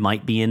that kid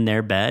might be in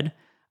their bed,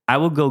 I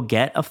would go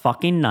get a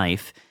fucking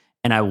knife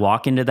and I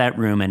walk into that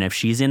room. And if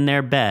she's in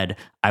their bed,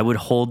 I would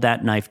hold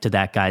that knife to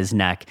that guy's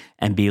neck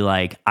and be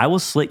like, I will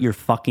slit your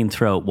fucking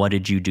throat. What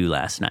did you do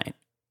last night?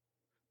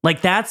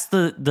 Like, that's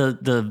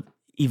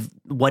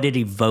what it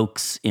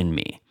evokes in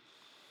me.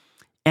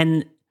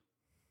 And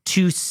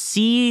to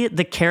see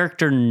the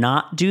character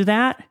not do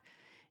that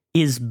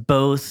is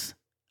both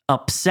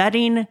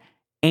upsetting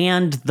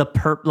and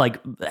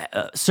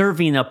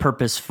serving a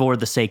purpose for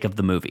the sake of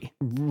the movie.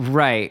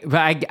 Right.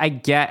 But I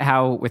get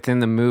how within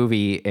the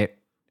movie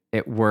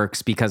it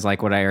works because,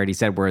 like what I already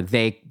said, where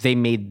they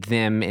made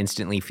them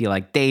instantly feel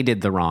like they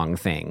did the wrong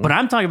thing. But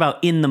I'm talking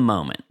about in the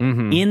moment,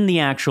 in the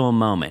actual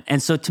moment.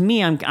 And so to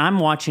me, I'm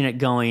watching it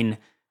going,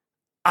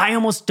 I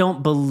almost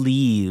don't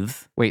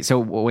believe. Wait,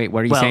 what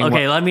are you saying?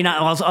 Okay,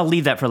 I'll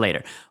leave that for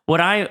later.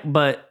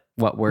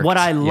 What works? What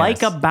I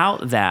like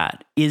about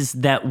that is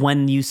that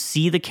when you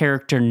see the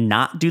character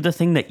not do the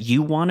thing that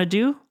you want to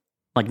do,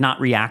 like not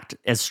react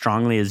as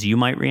strongly as you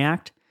might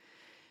react,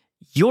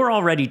 you're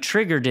already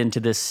triggered into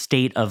this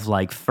state of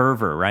like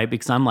fervor, right?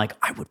 Because I'm like,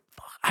 I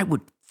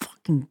would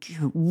fucking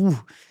ooh.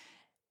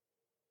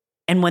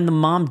 And when the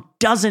mom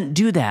doesn't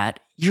do that,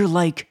 you're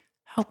like,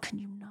 how can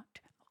you not?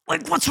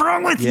 Like, what's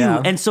wrong with you?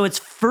 And so it's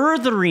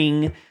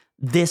furthering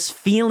this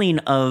feeling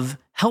of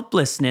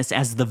helplessness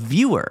as the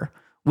viewer,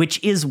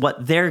 which is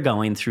what they're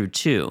going through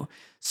too.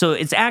 So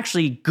it's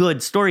actually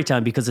good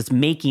storytelling because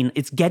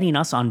it's getting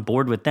us on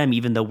board with them,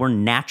 even though we're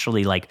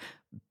naturally like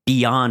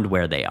beyond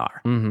where they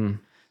are. Mm-hmm.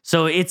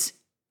 So it's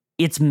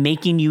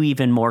making you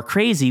even more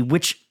crazy,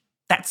 which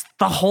that's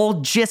the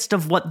whole gist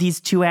of what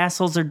these two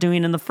assholes are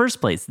doing in the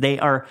first place. They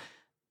are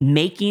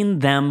making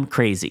them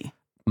crazy.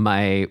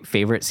 My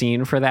favorite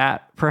scene for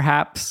that,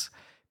 perhaps,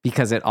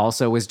 because it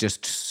also was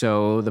just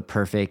so the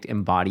perfect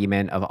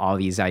embodiment of all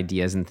these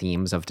ideas and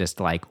themes of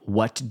just like,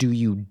 what do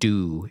you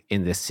do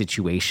in this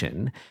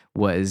situation,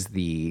 was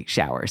the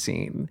shower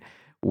scene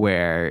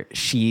where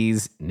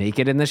she's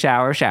naked in the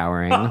shower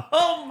showering.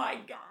 Oh my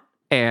God.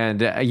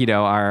 And,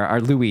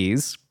 our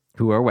Louise,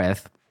 who we're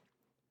with,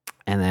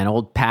 and then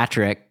old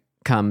Patrick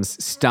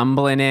comes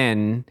stumbling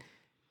in,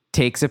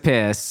 takes a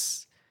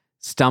piss,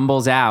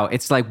 stumbles out.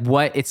 It's like,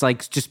 what? It's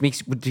like, just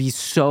makes, he's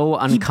so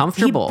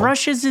uncomfortable. He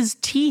brushes his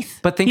teeth.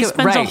 But he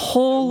spends a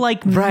whole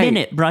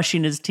minute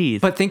brushing his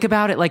teeth. But think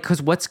about it, like,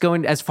 because what's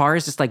going, as far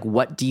as just like,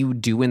 what do you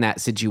do in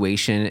that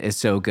situation is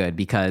so good,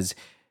 because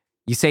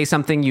you say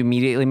something, you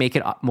immediately make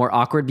it more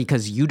awkward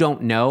because you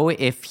don't know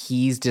if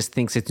he's just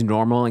thinks it's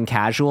normal and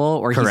casual,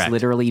 or Correct. He's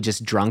literally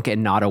just drunk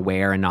and not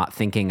aware and not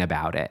thinking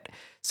about it.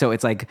 So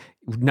it's like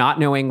not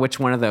knowing which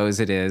one of those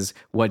it is.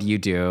 What do you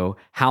do?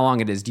 How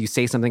long it is? Do you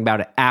say something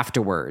about it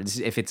afterwards?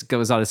 If it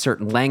goes on a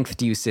certain length,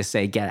 do you just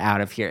say, get out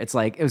of here? It's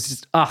like, it was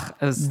just,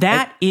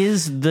 That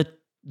is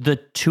the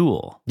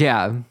tool.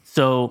 Yeah.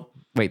 So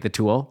wait, the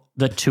tool?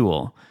 The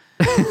tool.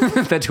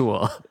 The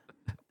tool.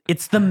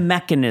 It's the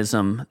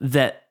mechanism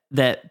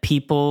that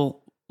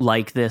people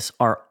like this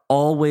are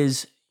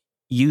always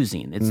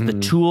using. It's the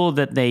tool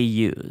that they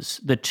use.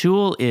 The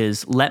tool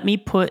is, let me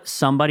put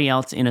somebody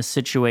else in a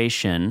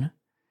situation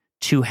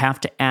to have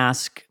to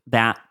ask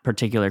that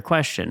particular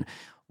question.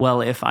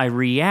 Well, if I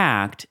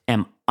react,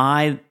 am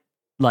I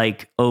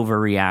like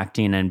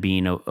overreacting and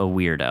being a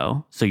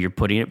weirdo? So you're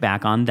putting it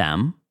back on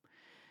them.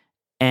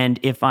 And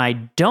if I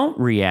don't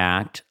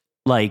react,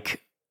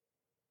 like,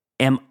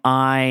 am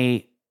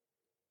I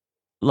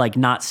like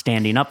not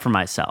standing up for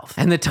myself?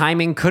 And the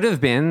timing could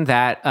have been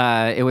that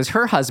it was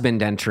her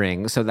husband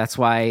entering. So that's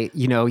why,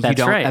 you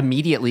don't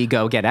immediately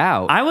go get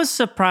out. I was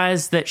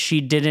surprised that she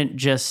didn't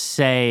just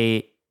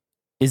say,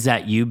 is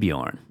that you,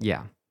 Bjorn?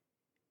 Yeah.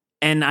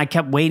 And I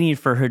kept waiting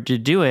for her to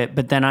do it.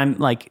 But then I'm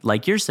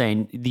like you're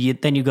saying,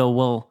 then you go,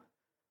 well,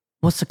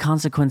 what's the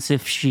consequence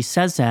if she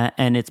says that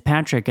and it's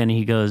Patrick? And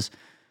he goes,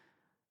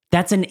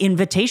 that's an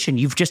invitation.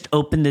 You've just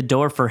opened the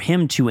door for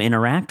him to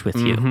interact with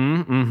you.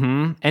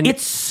 And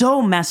it's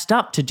so messed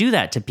up to do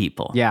that to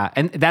people. Yeah.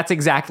 And that's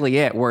exactly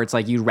it, where it's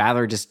like, you'd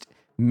rather just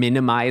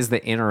minimize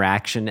the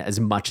interaction as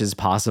much as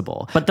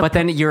possible. But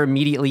then you're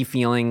immediately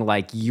feeling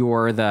like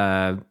you're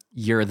the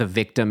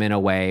victim in a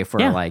way for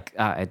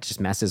it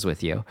just messes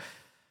with you.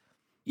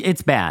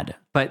 It's bad.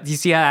 But you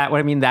see what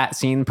I mean? That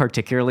scene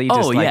particularly,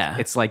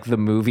 it's like the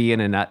movie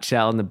in a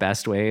nutshell in the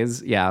best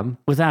ways. Yeah.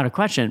 Without a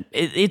question.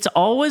 It's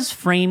always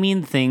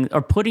framing things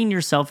or putting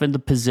yourself in the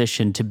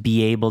position to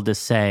be able to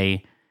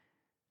say,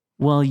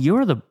 well,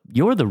 you're the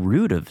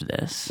root of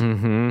this.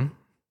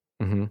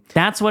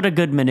 That's what a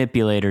good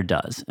manipulator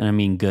does. And I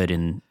mean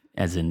good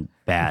as in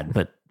bad,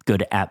 but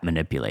good at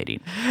manipulating.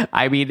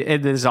 I mean,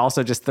 and there's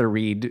also just the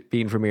Reed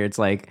being from here. It's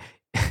like,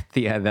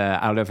 the I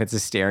don't know if it's a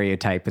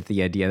stereotype, but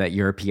the idea that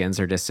Europeans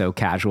are just so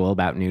casual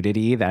about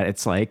nudity that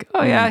it's like,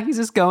 oh yeah, he's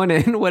just going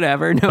in,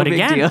 whatever, no big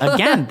deal.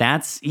 Again,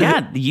 that's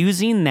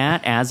using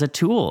that as a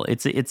tool.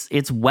 It's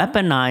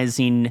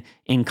weaponizing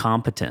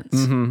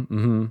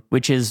incompetence,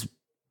 which is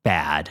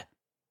bad.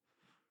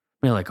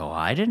 You're like, oh,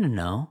 I didn't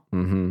know.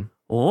 Mm-hmm.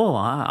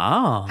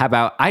 Oh. How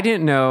about, I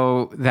didn't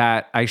know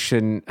that I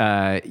shouldn't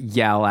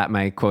yell at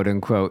my quote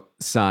unquote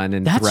son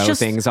and throw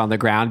things on the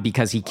ground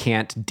because he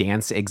can't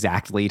dance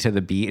exactly to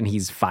the beat and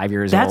he's 5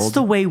 years old. That's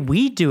the way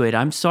we do it.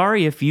 I'm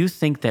sorry if you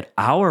think that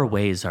our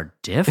ways are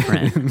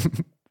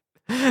different.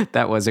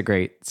 That was a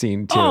great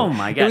scene too. Oh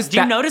my God. Did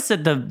you notice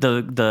that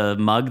the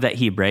mug that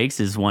he breaks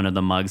is one of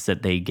the mugs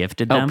that they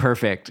gifted them? Oh,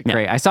 perfect. Yeah.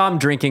 Great. I saw him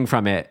drinking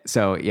from it.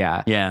 So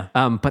yeah. Yeah.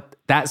 But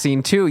that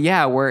scene too,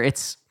 yeah, where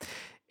it's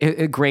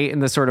great in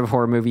the sort of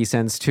horror movie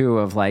sense too,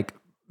 of like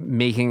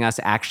making us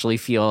actually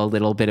feel a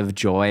little bit of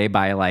joy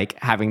by like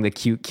having the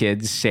cute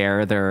kids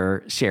share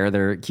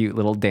their cute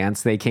little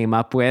dance they came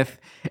up with,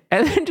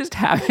 and then just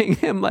having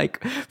him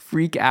like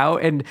freak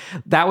out. And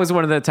that was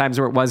one of the times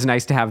where it was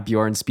nice to have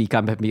Bjorn speak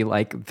up and be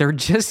like, they're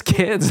just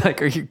kids.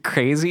 Like, are you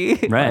crazy?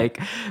 Right.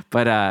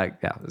 Yeah,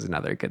 it was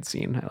another good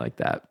scene. I like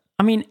that.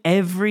 I mean,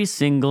 every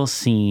single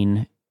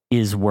scene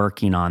is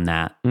working on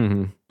that,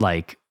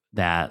 like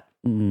that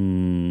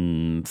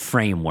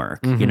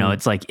framework. You know,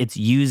 it's like it's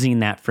using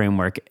that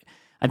framework.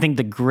 I think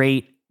the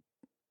great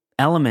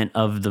element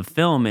of the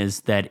film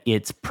is that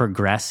it's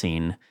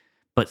progressing,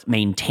 but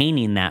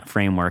maintaining that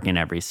framework in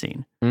every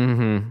scene.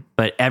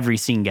 But every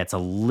scene gets a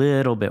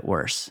little bit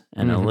worse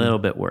and a little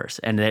bit worse.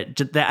 And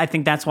that I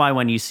think that's why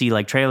when you see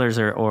like trailers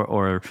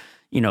or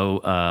you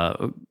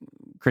know,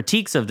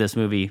 critiques of this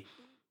movie,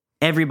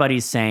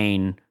 everybody's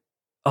saying,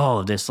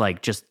 oh, this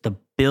like just the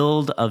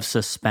build of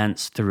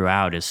suspense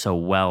throughout is so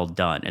well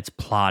done. It's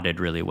plotted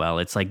really well.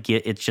 It's like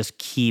it just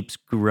keeps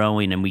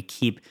growing, and we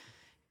keep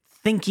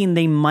thinking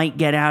they might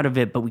get out of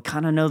it, but we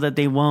kind of know that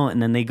they won't.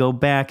 And then they go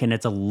back, and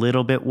it's a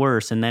little bit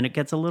worse, and then it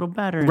gets a little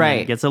better. And then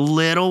it gets a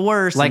little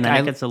worse, like, and then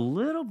it gets a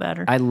little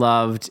better. I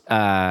loved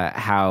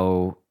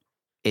how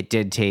it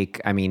did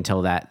take, I mean,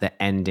 till the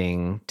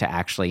ending to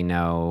actually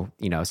know,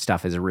 you know,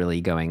 stuff is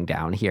really going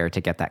down here, to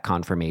get that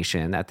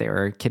confirmation that they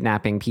were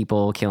kidnapping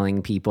people,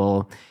 killing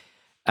people.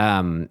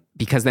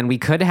 Because then we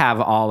could have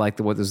all like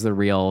what was the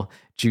real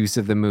juice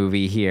of the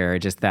movie here,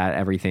 just that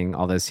everything,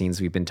 all those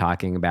scenes we've been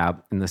talking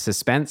about in the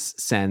suspense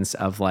sense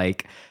of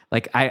like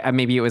I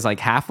maybe it was like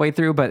halfway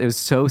through, but it was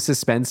so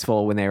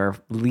suspenseful when they were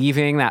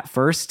leaving that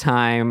first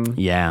time.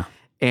 Yeah.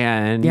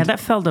 And yeah, that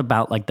felt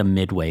about like the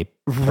midway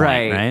point,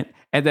 right?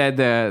 And then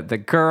the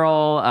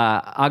girl,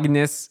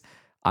 Agnes,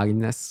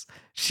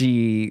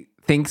 she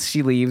thinks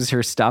she leaves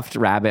her stuffed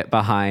rabbit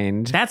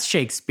behind. That's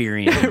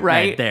Shakespearean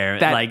right there.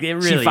 Like it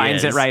really she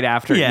finds is. It right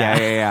after.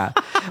 Yeah.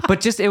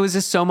 But it was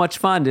just so much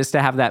fun just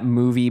to have that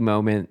movie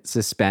moment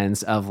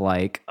suspense of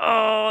like,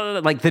 oh,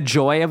 like the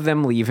joy of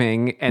them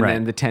leaving, and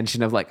then the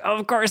tension of like, oh,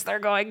 of course they're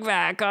going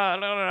back. Oh,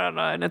 no.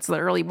 And it's the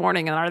early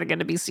morning, and are they going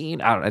to be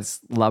seen? I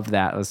just loved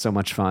that. It was so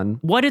much fun.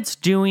 What it's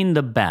doing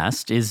the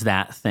best is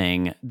that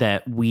thing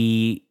that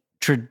we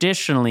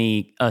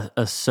traditionally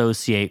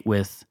associate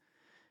with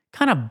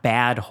kind of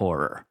bad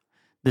horror,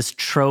 this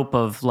trope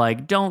of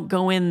like, don't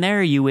go in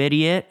there, you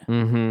idiot.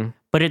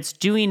 But it's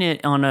doing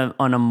it on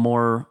a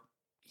more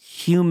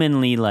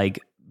humanly like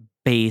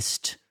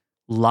based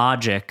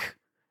logic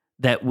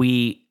that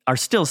we are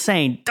still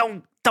saying,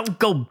 don't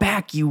go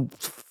back, you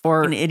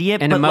fucking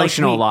idiot. An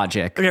emotional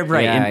logic.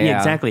 Right.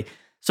 Exactly.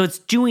 So it's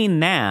doing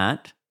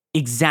that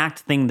exact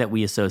thing that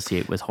we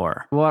associate with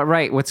horror. Well,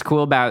 right. What's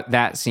cool about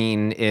that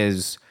scene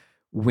is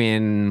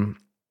when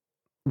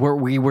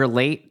we were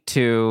late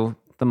to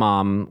the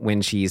mom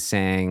when she's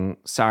saying,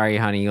 sorry,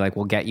 honey, like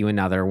we'll get you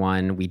another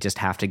one. We just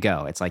have to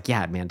go. It's like,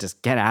 yeah, man,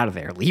 just get out of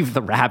there. Leave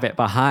the rabbit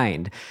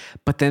behind.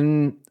 But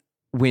then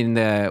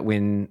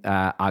when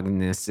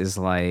Agnes is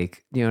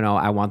like, you know,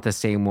 I want the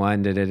same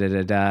one, you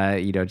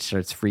know,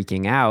 starts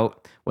freaking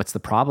out. What's the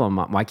problem?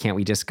 Why can't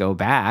we just go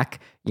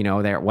back? You know,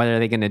 what are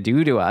they going to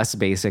do to us?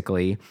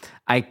 Basically,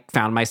 I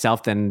found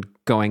myself then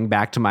going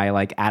back to my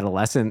like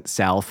adolescent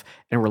self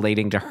and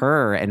relating to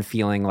her and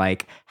feeling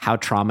like how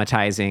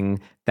traumatizing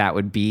that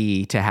would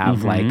be to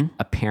have like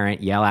a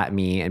parent yell at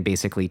me and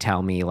basically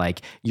tell me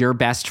like, your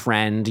best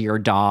friend, your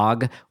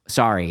dog,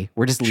 sorry,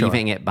 we're just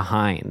leaving it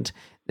behind.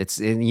 It's,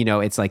 you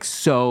know, it's like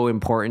so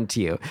important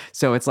to you.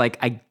 So it's like,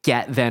 I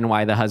get then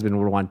why the husband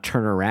would want to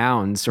turn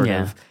around sort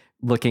of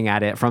looking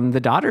at it from the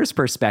daughter's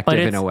perspective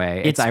in a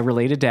way. I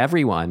related to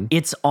everyone.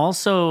 It's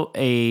also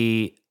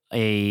a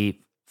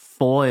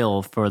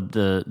foil for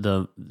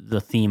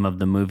the theme of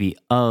the movie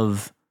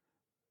of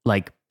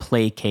like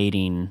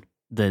placating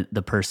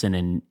the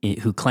person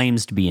who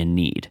claims to be in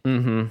need,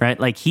 right?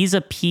 Like he's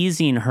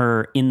appeasing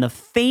her in the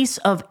face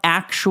of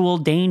actual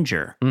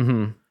danger.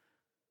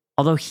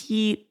 Although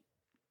he,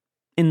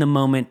 in the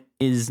moment,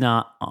 is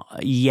not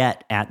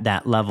yet at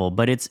that level,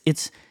 but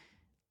it's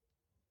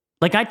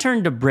like I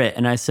turned to Britt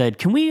and I said,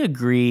 can we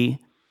agree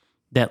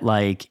that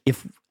like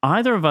if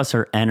either of us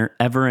are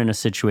ever in a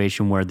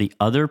situation where the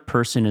other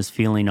person is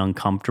feeling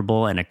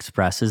uncomfortable and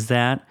expresses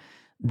that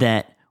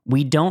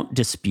we don't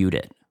dispute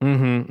it.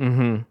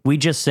 We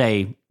just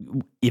say,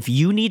 if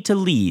you need to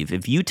leave,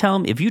 if you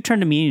turn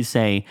to me and you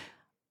say,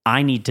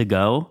 I need to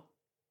go,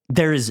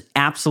 there is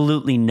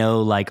absolutely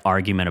no like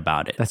argument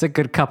about it. That's a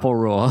good couple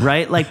rule.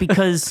 Right? Like,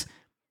 because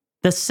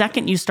the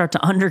second you start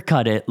to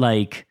undercut it,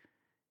 like,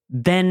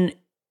 then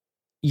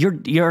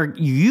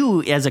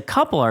you as a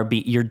couple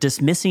you're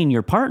dismissing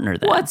your partner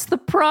then. What's the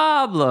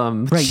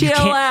problem? Right, Chill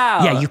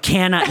out. Yeah, you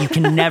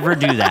can never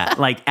do that.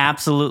 Like,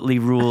 absolutely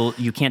rule,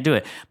 you can't do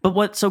it. But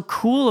what's so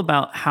cool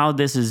about how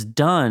this is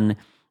done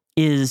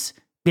is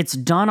it's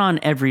done on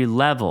every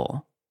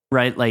level,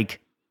 right? Like,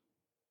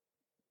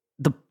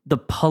 the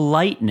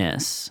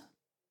politeness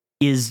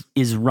is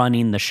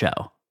running the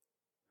show.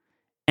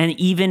 And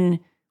even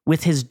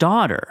with his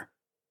daughter,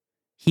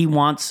 he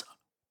wants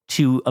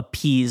to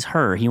appease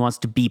her. He wants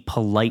to be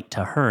polite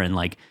to her and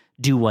like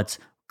do what's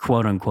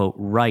quote unquote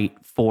right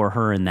for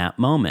her in that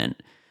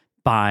moment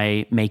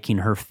by making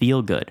her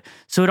feel good.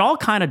 So it all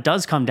kind of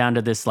does come down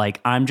to this,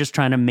 like, I'm just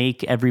trying to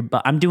make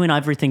I'm doing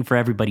everything for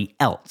everybody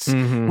else,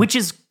 which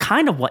is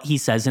kind of what he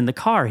says in the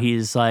car.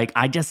 He's like,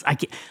 I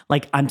can't,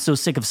 like, I'm so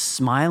sick of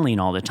smiling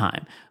all the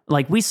time.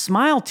 Like, we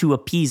smile to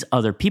appease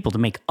other people, to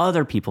make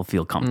other people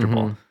feel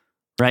comfortable.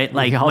 Right?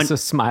 Like, he also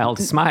smile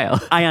to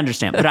smile. I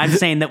understand, but I'm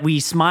saying that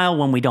we smile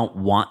when we don't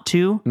want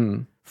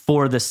to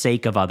for the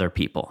sake of other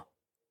people.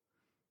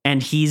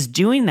 And he's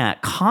doing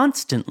that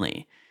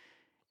constantly.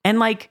 And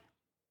like,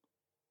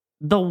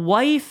 the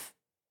wife,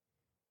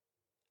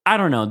 I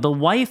don't know, the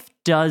wife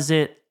does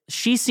it.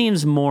 She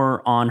seems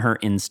more on her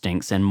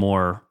instincts and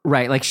more...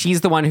 Right, like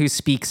she's the one who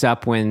speaks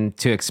up to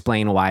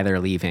explain why they're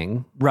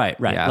leaving. Right.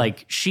 Yeah.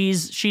 Like,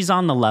 she's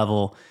on the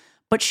level,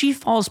 but she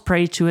falls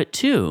prey to it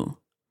too.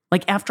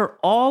 Like, after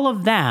all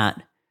of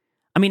that,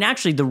 I mean,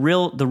 actually,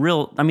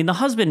 the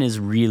husband is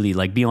really,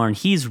 like, Bjorn,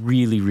 he's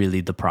really,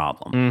 really the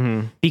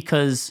problem.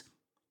 Because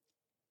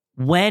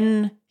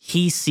when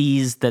he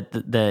sees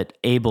that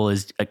Abel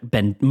has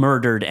been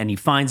murdered and he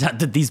finds out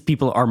that these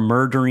people are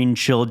murdering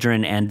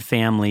children and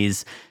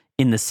families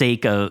for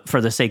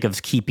the sake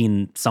of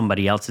keeping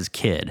somebody else's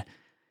kid,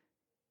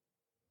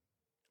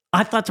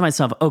 I thought to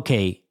myself,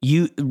 okay,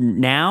 it's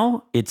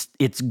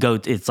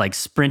like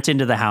sprint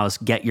into the house,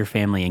 get your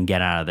family and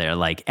get out of there,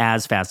 like,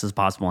 as fast as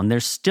possible. And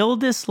there's still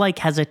this like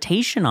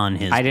hesitation on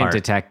his part. I didn't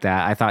detect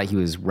that. I thought he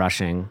was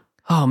rushing.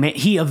 Oh man,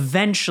 he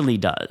eventually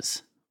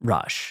does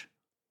rush.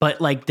 But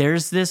like,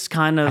 there's this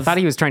kind of... I thought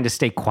he was trying to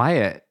stay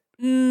quiet.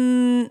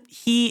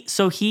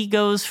 He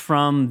goes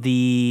from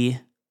the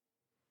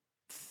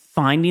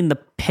finding the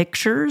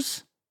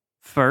pictures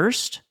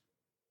first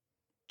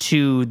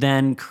to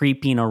then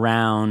creeping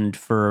around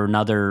for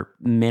another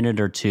minute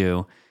or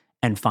two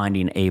and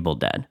finding Abel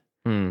dead.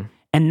 And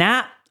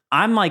that,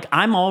 I'm like,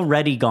 I'm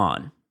already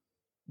gone.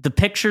 The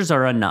pictures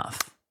are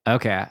enough.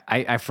 Okay,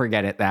 I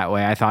forget it that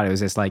way. I thought it was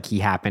just like he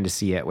happened to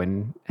see it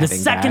when the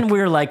second we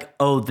were like,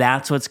 oh,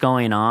 that's what's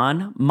going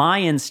on,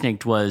 my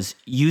instinct was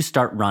you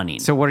start running.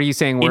 So what are you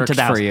saying worked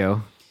for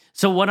you?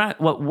 So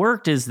what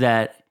worked is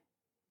that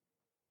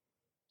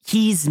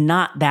he's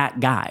not that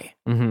guy.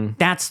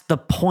 That's the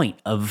point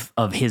of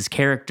his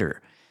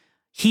character.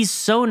 He's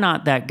so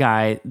not that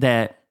guy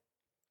that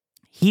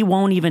he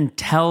won't even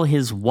tell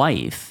his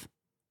wife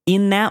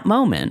in that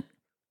moment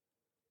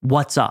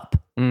what's up.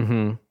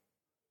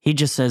 He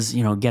just says,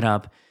 get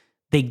up.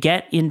 They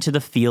get into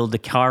the field. The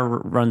car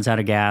runs out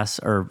of gas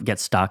or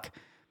gets stuck.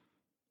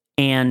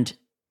 And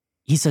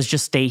he says,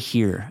 just stay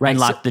here and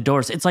lock the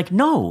doors. It's like,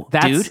 no,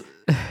 dude.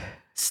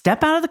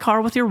 Step out of the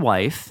car with your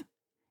wife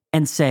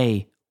and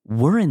say,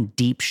 we're in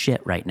deep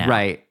shit right now.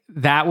 Right.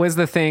 That was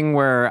the thing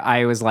where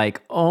I was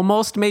like,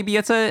 almost maybe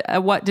it's a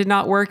what did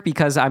not work,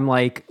 because I'm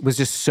like, was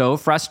just so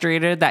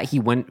frustrated that he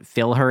wouldn't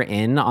fill her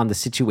in on the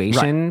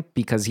situation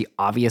because he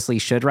obviously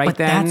should then.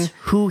 That's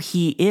who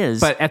he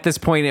is. But at this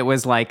point, it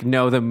was like,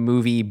 no, the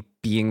movie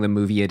being the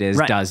movie it is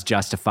does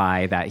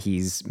justify that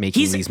he's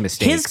making these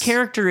mistakes. His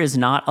character is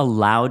not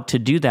allowed to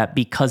do that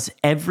because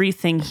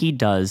everything he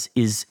does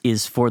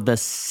is for the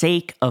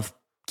sake of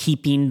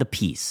keeping the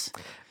peace.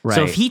 Right.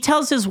 So if he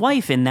tells his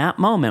wife in that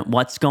moment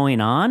what's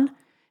going on,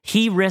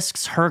 he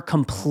risks her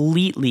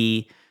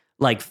completely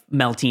like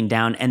melting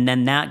down, and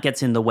then that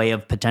gets in the way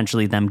of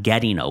potentially them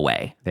getting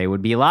away. They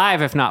would be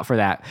alive if not for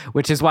that,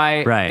 which is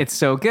why it's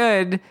so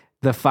good.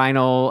 The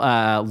final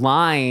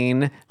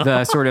line,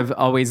 the sort of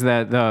always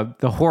the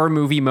horror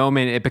movie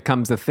moment, it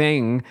becomes a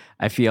thing.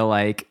 I feel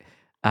like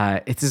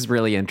it's just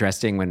really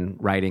interesting when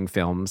writing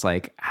films,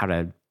 like how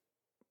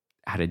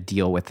to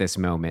deal with this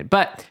moment.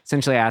 But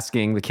essentially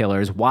asking the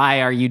killers,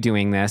 why are you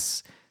doing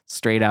this?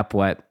 Straight up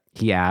what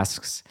he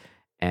asks.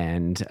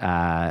 And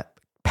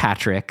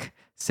Patrick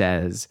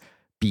says,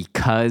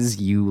 because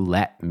you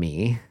let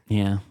me.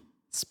 Yeah.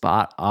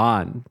 Spot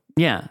on.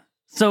 Yeah.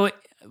 So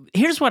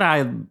here's what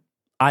I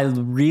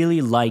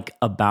really like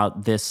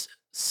about this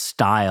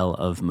style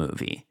of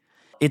movie.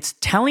 It's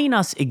telling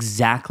us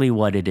exactly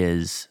what it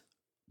is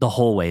the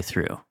whole way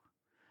through,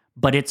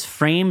 but it's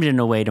framed in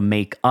a way to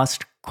make us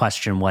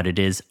question what it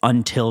is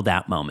until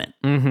that moment.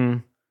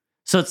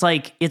 So it's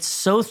like, it's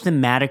so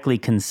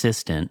thematically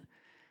consistent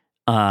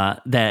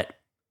that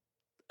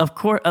of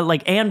course,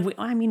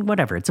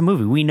 whatever. It's a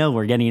movie. We know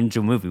we're getting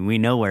into a movie. We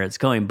know where it's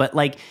going. But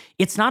like,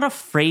 it's not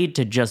afraid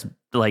to just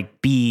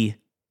like be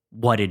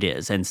what it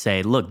is and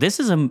say, look, this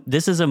is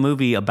a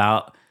movie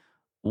about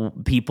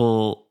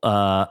people,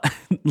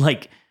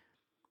 like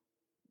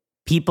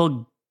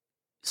people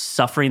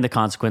suffering the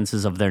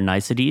consequences of their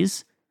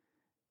niceties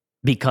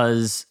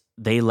because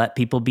they let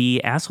people be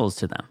assholes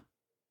to them.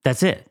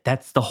 That's it.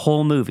 That's the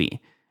whole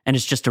movie. And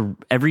it's just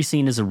every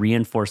scene is a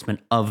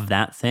reinforcement of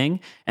that thing.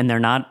 And they're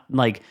not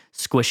like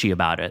squishy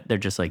about it. They're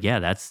just like, yeah,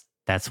 that's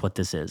what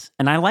this is.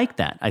 And I like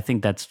that. I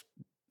think that's,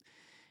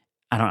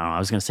 I don't know, I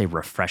was going to say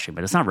refreshing,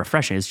 but it's not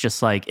refreshing. It's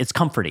just like, it's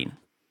comforting.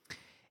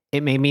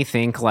 It made me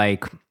think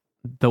like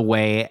the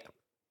way,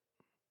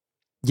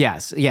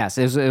 yes,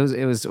 it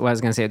was what I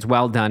was going to say. It's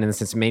well done in the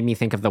sense it made me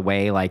think of the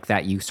way like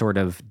that you sort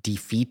of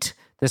defeat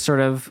this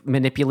sort of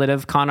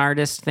manipulative con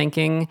artist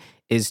thinking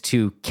is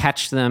to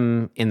catch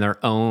them in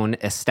their own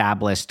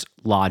established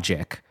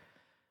logic.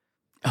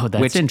 Oh,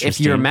 that's which,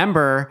 interesting. If you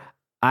remember,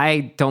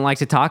 I don't like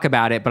to talk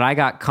about it, but I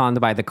got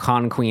conned by the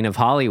con queen of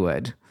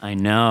Hollywood. I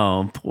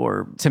know,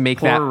 poor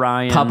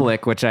Ryan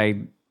public, which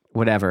I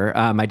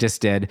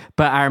just did.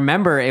 But I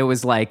remember it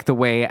was like the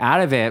way out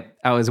of it,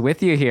 I was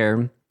with you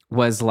here,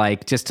 was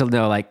like just to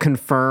know, like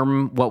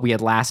confirm what we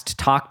had last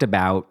talked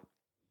about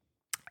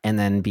and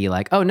then be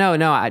like, oh, no,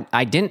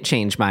 I didn't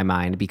change my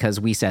mind because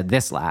we said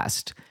this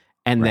last.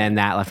 And then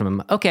that left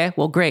him, okay,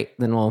 well, great.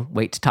 Then we'll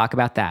wait to talk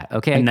about that.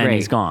 Okay, and then great.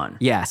 He's gone.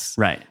 Yes.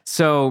 Right.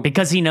 So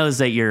because he knows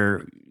that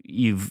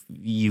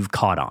you've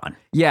caught on.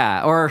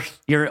 Yeah. Or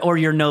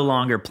you're no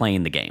longer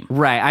playing the game.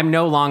 Right. I'm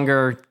no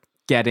longer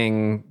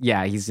getting,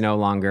 he's no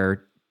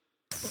longer,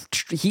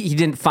 he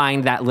didn't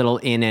find that little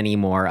in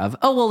anymore of,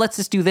 oh, well, let's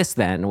just do this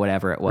then,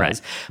 whatever it was.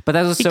 Right. But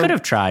that was he could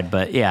have tried,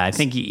 but yeah, I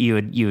think you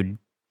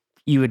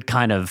would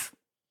kind of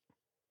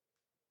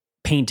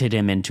painted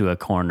him into a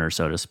corner,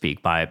 so to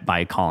speak,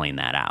 by calling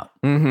that out.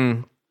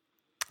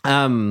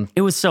 Mm-hmm.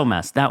 It was so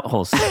messed. That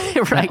whole right.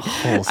 That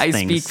whole I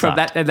thing speak sucked. from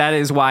that. And that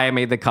is why I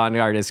made the con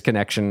artist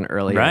connection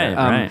earlier.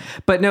 Right.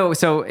 But no.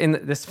 So in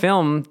this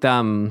film,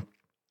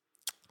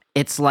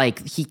 it's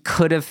like he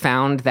could have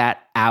found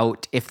that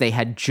out if they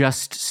had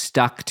just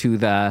stuck to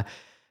the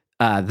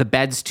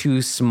bed's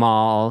too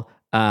small.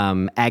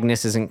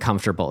 Agnes isn't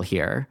comfortable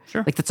here.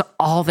 Sure. Like that's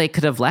all they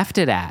could have left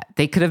it at.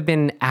 They could have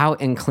been out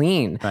and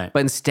clean, right. But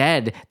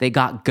instead they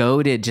got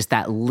goaded just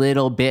that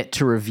little bit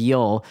to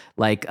reveal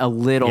like a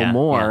little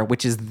more,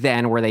 which is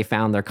then where they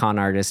found their con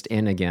artist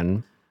in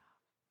again.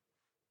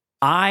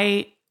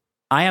 I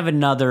have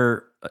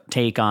another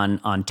take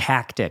on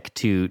tactic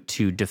to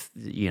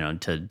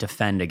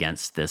defend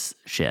against this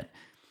shit.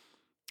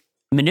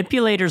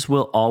 Manipulators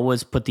will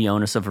always put the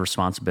onus of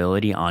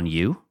responsibility on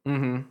you.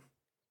 Mm-hmm.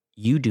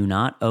 You do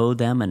not owe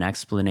them an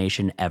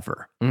explanation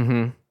ever.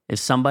 Mm-hmm. If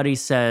somebody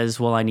says,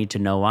 well, I need to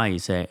know why, you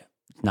say,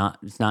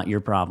 it's not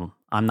your problem.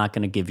 I'm not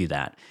going to give you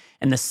that.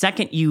 And the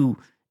second you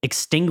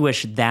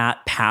extinguish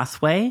that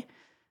pathway,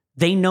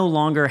 they no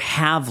longer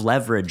have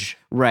leverage.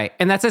 Right.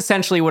 And that's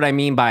essentially what I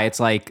mean by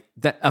it's like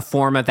a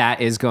form of that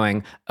is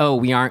going, oh,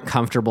 we aren't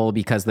comfortable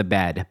because the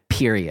bed,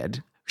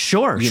 period.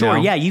 Sure. know?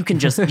 Yeah, you could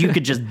just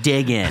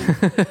dig in.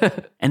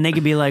 And they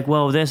could be like,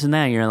 well, this and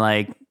that. And you're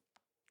like,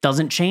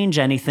 doesn't change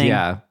anything.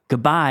 Yeah.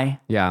 Goodbye.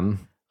 Yeah.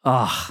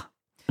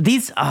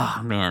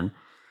 Man.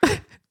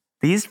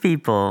 These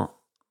people,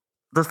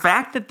 the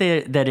fact that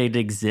it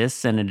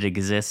exists and it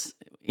exists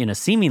in a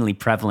seemingly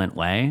prevalent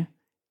way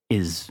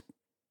is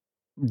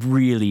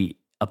really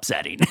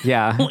upsetting.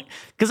 Yeah.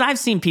 Because I've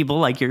seen people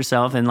like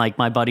yourself and like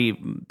my buddy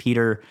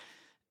Peter,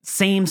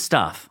 same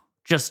stuff.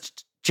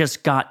 Just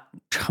got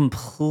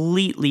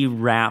completely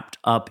wrapped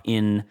up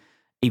in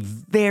a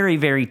very,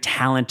 very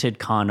talented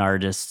con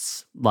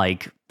artist's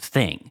like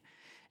thing.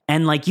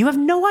 And like, you have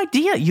no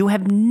idea. You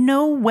have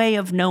no way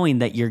of knowing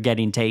that you're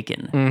getting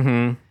taken.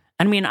 Mm-hmm.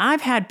 I mean,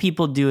 I've had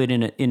people do it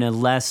in a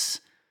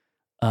less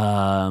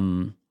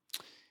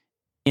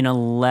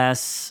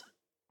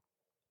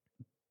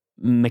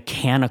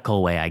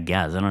mechanical way, I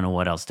guess. I don't know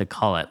what else to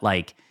call it.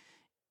 Like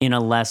in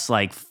a less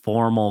like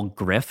formal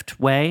grift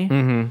way,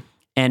 mm-hmm.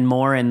 and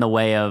more in the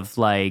way of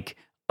like,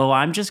 oh,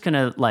 I'm just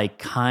gonna like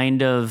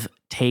kind of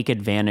take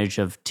advantage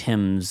of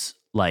Tim's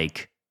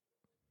like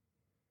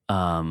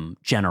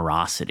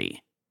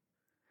generosity.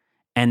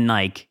 And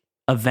like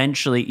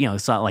eventually,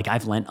 it's not like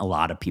I've lent a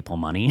lot of people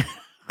money,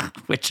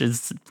 which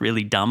is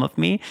really dumb of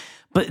me.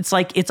 But it's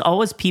like, it's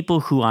always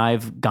people who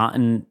I've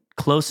gotten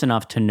close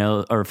enough to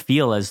know or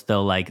feel as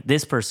though like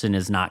this person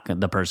is not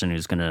the person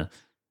who's going to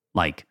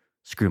like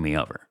screw me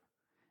over.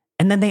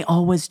 And then they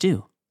always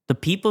do. The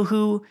people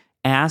who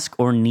ask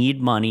or need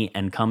money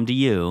and come to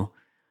you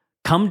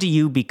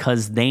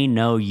because they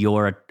know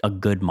you're a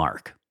good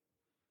mark.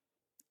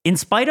 In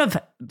spite of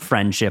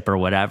friendship or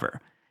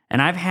whatever.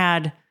 And I've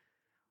had,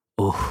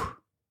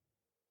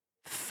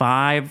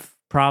 5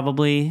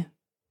 probably.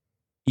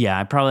 Yeah,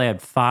 I probably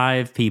had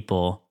 5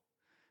 people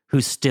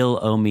who still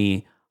owe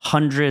me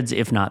hundreds,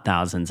 if not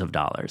thousands of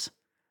dollars,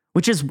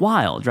 which is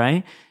wild,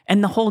 right?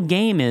 And the whole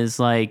game is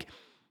like,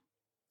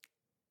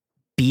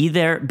 be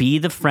there, be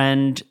the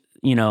friend,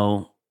 you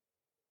know,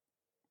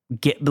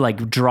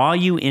 draw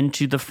you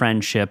into the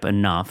friendship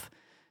enough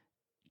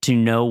to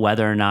know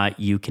whether or not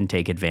you can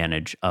take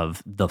advantage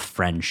of the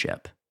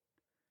friendship.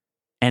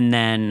 And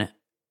then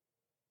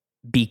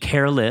be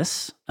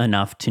careless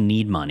enough to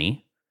need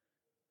money.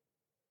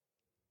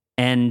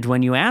 And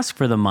when you ask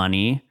for the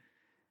money,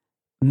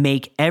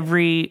 make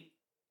every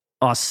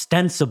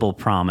ostensible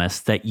promise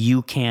that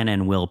you can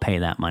and will pay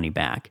that money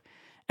back.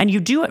 And you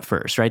do it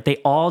first, right? They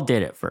all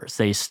did it first.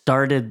 They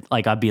started,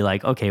 like, I'd be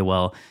like, okay,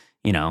 well,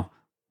 you know,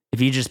 if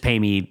you just pay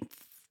me,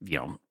 you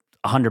know,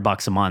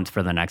 $100 a month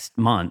for the next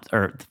month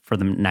or for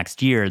the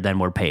next year, then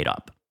we're paid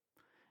up.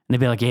 And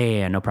they'd be like,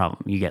 yeah, no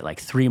problem. You get like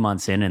 3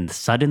 months in and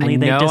suddenly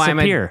they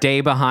disappear. I'm a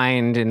day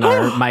behind in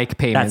our mic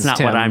payments.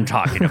 That's not what I'm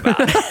talking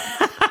about.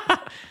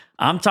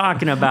 I'm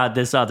talking about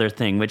this other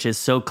thing, which is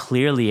so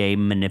clearly a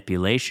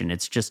manipulation.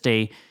 It's just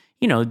a,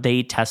 you know,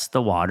 they test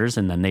the waters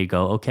and then they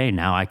go, okay,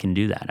 now I can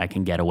do that. I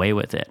can get away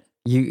with it.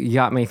 You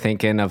got me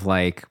thinking of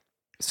like,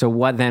 so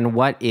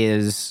what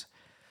is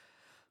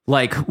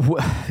like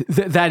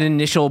that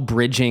initial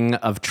bridging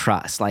of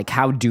trust? Like,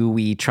 how do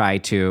we try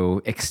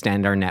to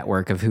extend our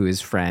network of who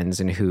is friends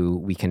and who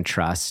we can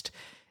trust?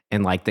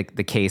 And like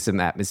the case in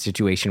that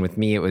situation with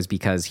me, it was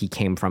because he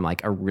came from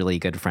like a really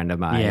good friend of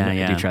mine.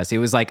 I do trust. It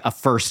was like a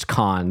first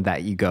con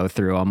that you go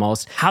through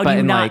almost. How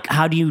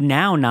do you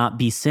now not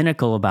be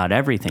cynical about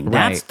everything? Right.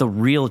 That's the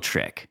real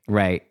trick.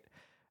 Right.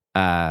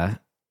 Well,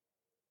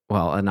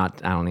 I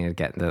don't need to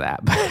get into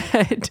that,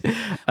 but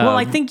well,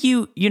 I think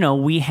you know,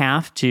 we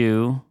have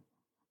to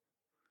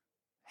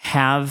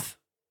have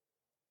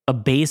a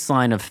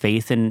baseline of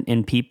faith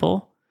in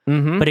people.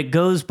 Mm-hmm. But it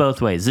goes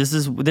both ways. This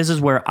is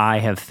where I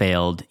have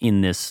failed in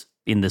this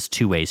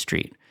two-way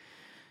street.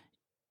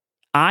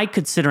 I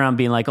could sit around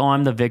being like, "Oh,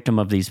 I'm the victim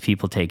of these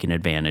people taking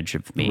advantage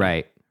of me."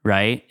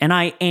 Right? And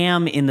I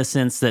am, in the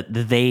sense that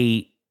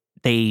they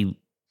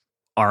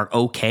are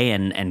okay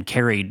and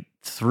carried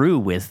through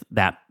with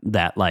that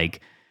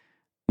like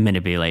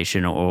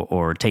manipulation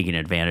or taking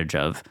advantage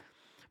of.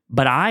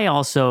 But I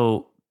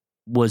also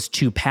was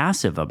too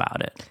passive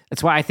about it.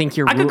 That's why I think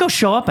I could go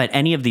show up at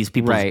any of these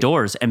people's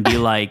doors and be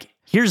like,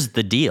 here's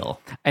the deal.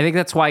 I think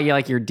that's why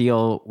your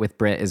deal with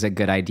Brit is a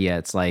good idea.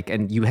 It's like,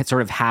 and you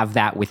sort of have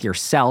that with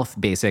yourself,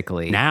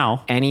 basically.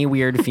 Now. Any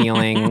weird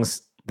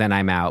feelings, then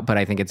I'm out. But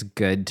I think it's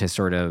good to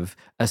sort of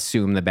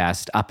assume the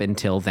best up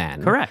until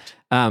then. Correct.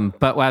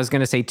 But what I was going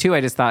to say too, I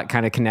just thought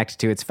kind of connected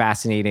to, it's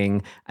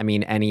fascinating. I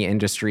mean, any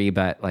industry,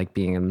 but like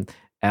being in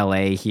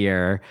LA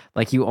here,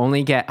 like you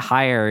only get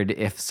hired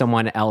if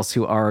someone else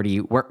who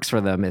already works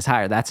for them is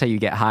hired. That's how you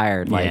get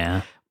hired.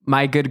 Like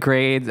my good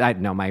grades,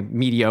 my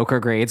mediocre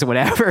grades,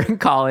 whatever in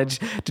college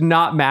did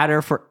not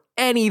matter for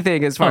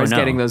anything as far as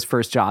getting those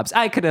first jobs.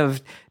 I could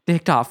have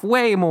dicked off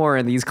way more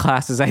in these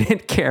classes I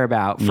didn't care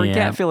about.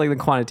 Forget filling the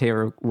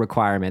quantitative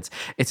requirements.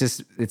 It's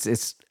just,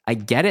 it's I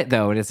get it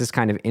though. And it's just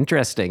kind of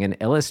interesting and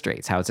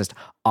illustrates how it's just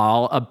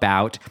all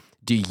about,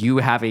 do you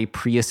have a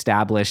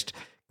pre-established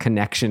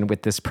connection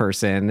with this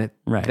person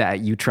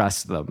that you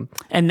trust them,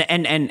 and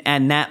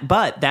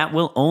that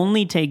will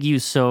only take you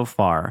so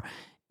far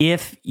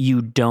if you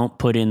don't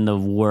put in the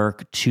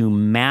work to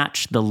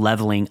match the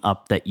leveling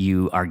up that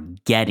you are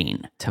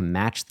getting. To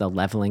match the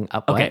leveling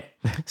up. Okay,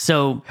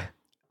 so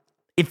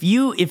if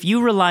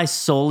you rely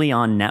solely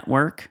on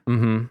network,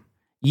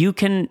 you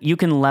can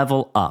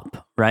level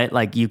up, right?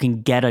 Like you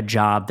can get a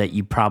job that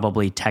you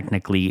probably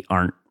technically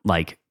aren't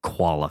like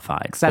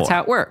qualified. That's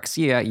how it works.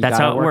 Yeah, that's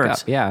how it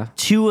works. Up. Yeah,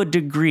 to a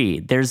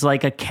degree, there's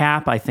like a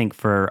cap, I think,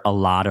 for a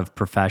lot of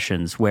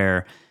professions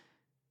where,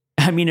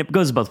 I mean, it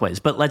goes both ways.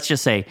 But let's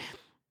just say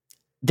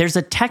there's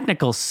a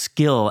technical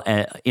skill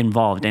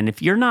involved, and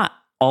if you're not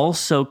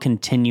also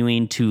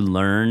continuing to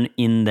learn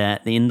in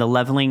the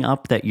leveling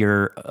up that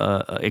you're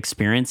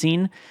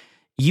experiencing,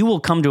 you will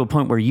come to a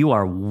point where you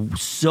are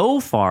so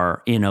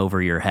far in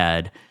over your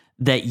head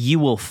that you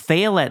will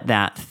fail at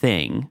that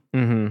thing.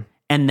 Mm-hmm.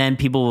 And then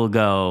people will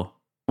go,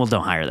 well,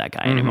 don't hire that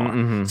guy anymore.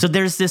 Mm-hmm. So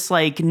there's this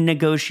like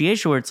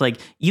negotiation where it's like,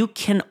 you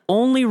can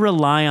only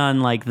rely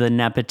on like the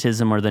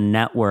nepotism or the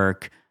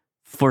network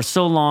for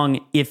so long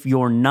if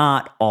you're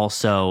not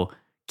also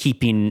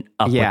keeping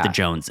up with the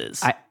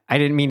Joneses. I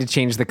didn't mean to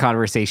change the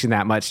conversation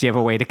that much. Do you have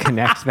a way to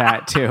connect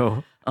that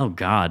too? Oh,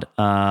 God.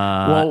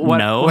 No.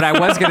 What I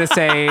was going to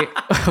say,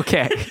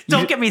 okay.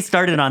 Don't get me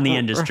started on the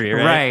industry,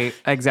 right? Right,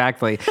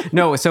 exactly.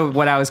 No, so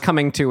what I was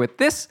coming to with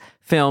this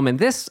film and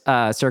this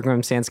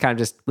circumstance, kind of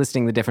just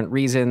listing the different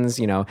reasons,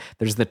 you know,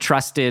 there's the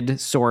trusted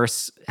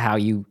source, how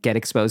you get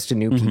exposed to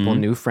new people,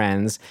 new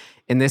friends.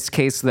 In this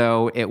case,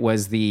 though, it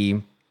was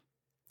the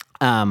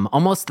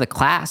almost the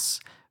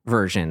class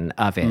version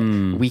of it.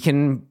 We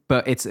can,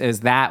 but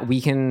we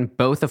can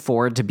both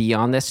afford to be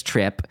on this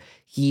trip.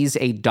 He's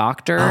a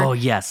doctor. Oh,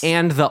 yes.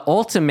 And the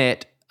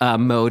ultimate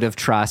mode of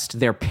trust,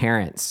 their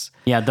parents.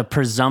 Yeah, the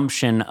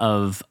presumption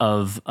of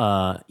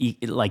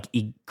like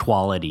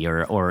equality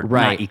or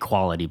right. not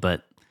equality,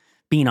 but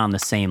being on the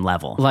same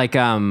level. Like,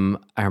 I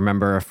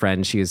remember a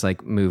friend, she was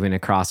like moving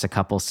across a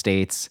couple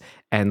states,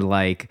 and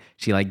like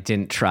she like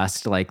didn't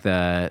trust like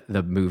the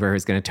mover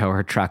who's going to tow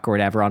her truck or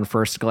whatever on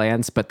first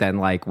glance, but then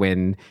like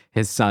when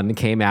his son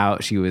came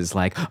out, she was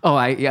like, oh,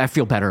 I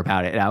feel better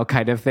about it now,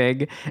 kind of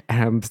thing.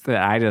 And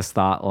I just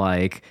thought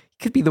like,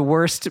 could be the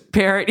worst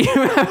parent you've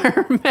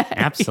ever met.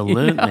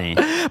 Absolutely. You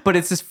know? But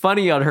it's just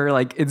funny on her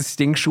like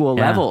instinctual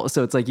level.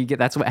 So it's like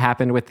that's what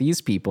happened with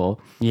these people.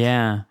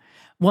 Yeah.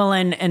 Well,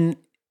 and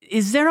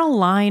is there a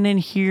line in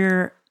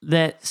here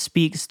that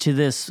speaks to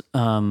this?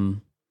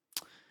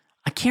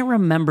 I can't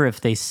remember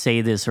if they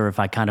say this or if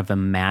I kind of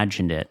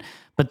imagined it,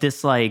 but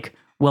this like,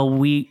 well,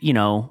 we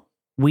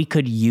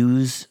could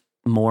use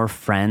more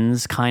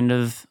friends kind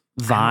of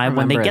vibe.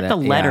 When they get the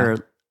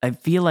letter, I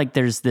feel like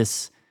there's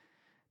this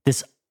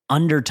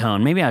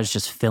undertone. Maybe I was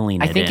just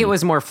filling it I think in. it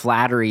was more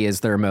flattery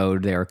is their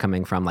mode they were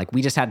coming from. Like,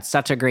 we just had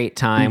such a great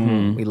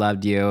time. We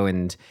loved you.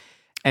 And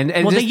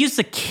well, just, they use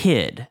the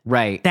kid.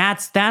 Right.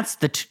 That's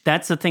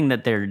the thing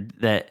that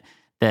the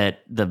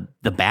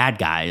bad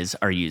guys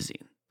are using.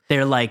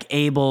 They're like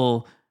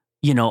Abel,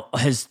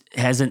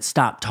 hasn't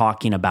stopped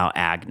talking about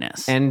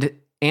Agnes. And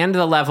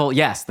the level,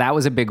 yes, that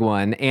was a big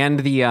one.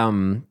 And the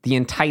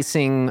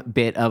enticing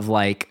bit of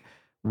like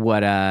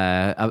what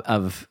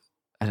of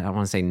I don't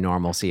want to say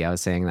normalcy. I was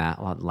saying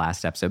that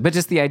last episode, but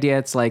just the idea.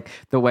 It's like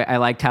the way I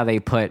liked how they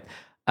put,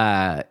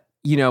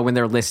 when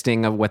they're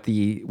listing of what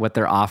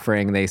they're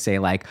offering, they say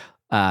like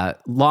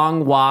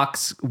long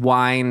walks,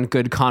 wine,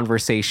 good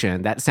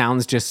conversation. That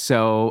sounds just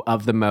so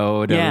of the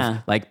mode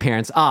of like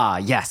parents.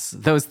 Yes,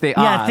 those things.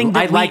 Yeah,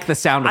 I like the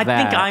sound of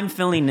that. I think I'm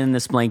filling in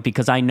this blank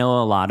because I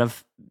know a lot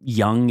of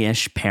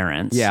youngish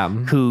parents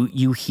who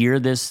you hear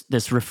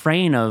this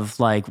refrain of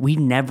like, we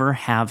never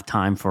have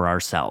time for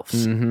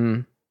ourselves.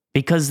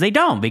 Because they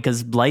don't,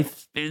 because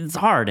life is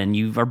hard and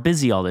you are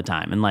busy all the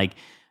time. And like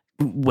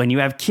when you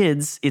have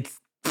kids, it's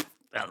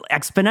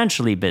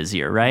exponentially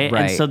busier, right?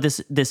 And so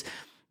the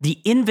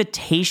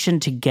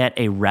invitation to get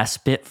a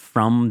respite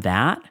from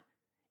that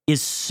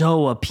is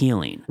so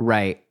appealing.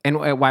 Right. And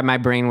why my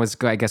brain was,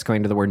 I guess,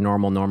 going to the word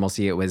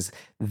normalcy, it was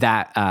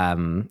that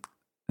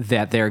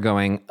that they're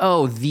going,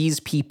 oh, these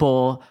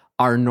people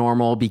are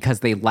normal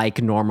because they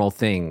like normal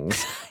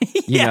things.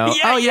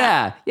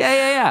 Yeah.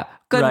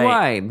 Good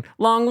wine,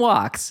 long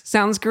walks.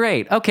 Sounds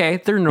great. Okay,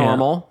 they're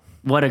normal.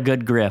 Yeah. What a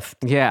good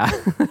grift. Yeah.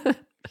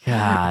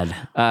 God.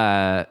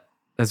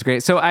 That's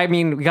great. So, I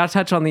mean, we got to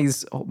touch on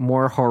these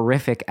more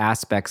horrific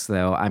aspects,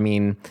 though. I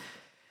mean,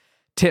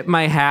 tip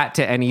my hat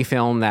to any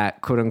film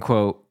that quote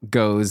unquote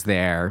goes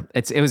there.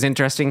 It was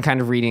interesting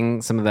kind of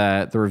reading some of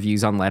the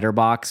reviews on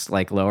Letterboxd,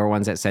 like lower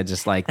ones that said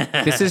just like,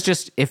 this is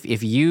just,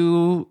 if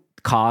you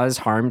cause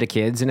harm to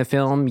kids in a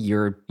film,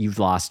 you've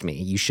lost me.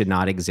 You should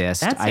not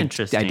exist. That's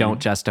interesting. I don't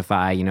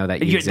justify,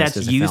 that you exist that's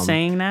as a you film.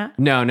 saying that?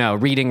 No,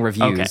 reading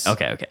reviews.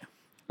 Okay.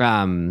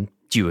 Do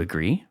you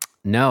agree?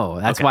 No,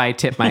 that's why I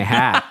tip my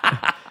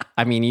hat.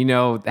 I mean,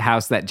 the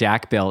house that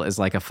Jack built is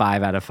like a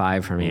 5 out of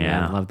 5 for me.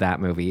 Yeah. Man. I love that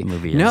movie.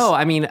 No,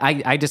 I mean,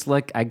 I just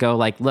look,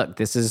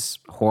 this is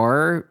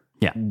horror.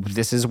 Yeah.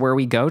 This is where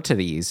we go to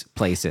these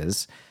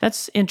places.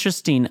 That's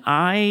interesting.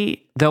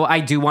 Though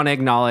I do want to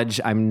acknowledge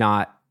I'm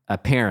not a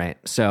parent.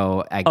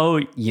 So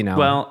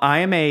well, I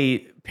am a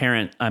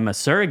parent. I'm a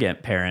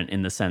surrogate parent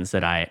in the sense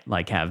that I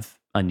like have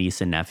a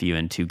niece and nephew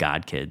and 2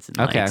 godkids. And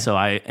okay. So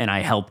I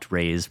helped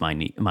raise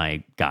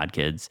my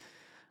godkids.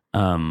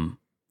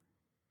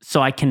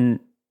 So I can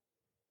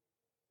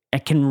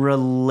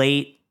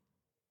relate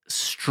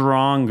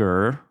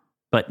stronger,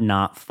 but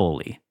not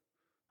fully,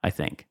 I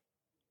think.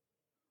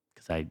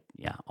 Because I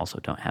also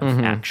don't have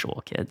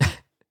actual kids.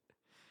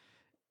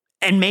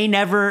 And may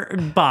never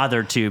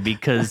bother to,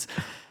 because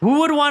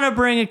who would want to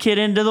bring a kid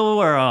into the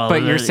world?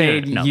 But you're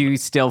saying you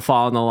still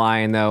fall in the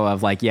line, though,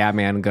 of like, yeah,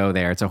 man, go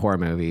there. It's a horror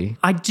movie.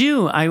 I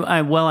do.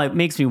 Well, it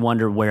makes me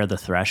wonder where the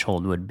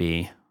threshold would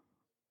be.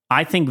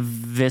 I think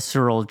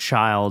visceral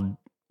child,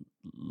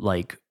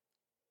 like,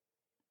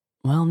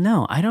 well,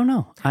 no, I don't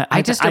know.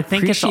 I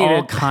think it's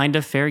all kind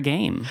of fair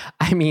game.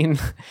 I mean,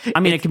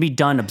 it can be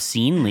done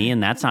obscenely,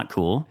 and that's not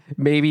cool.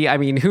 Maybe. I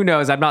mean, who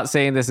knows? I'm not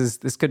saying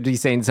this could be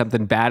saying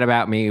something bad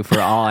about me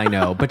for all I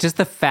know, but just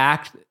the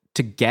fact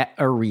to get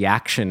a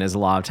reaction is a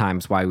lot of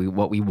times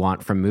what we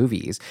want from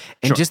movies.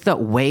 And just the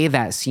way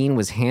that scene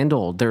was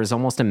handled, there's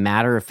almost a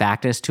matter of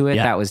factness to it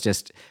that was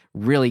just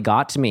really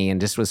got to me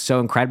and just was so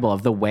incredible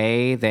of the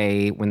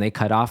way when they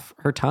cut off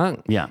her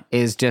tongue. Yeah.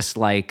 Is just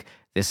like,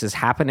 this is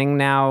happening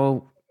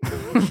now.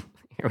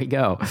 Here we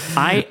go.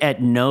 I,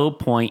 at no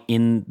point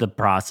in the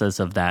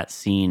process of that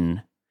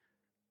scene,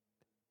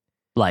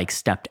 like,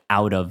 stepped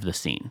out of the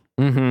scene.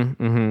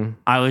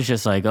 I was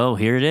just like, oh,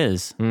 here it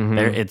is.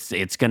 There,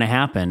 it's going to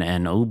happen.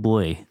 And oh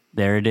boy,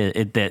 there it is.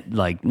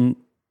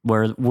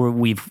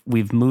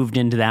 We've moved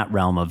into that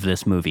realm of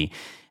this movie.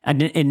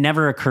 And it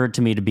never occurred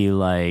to me to be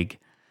like,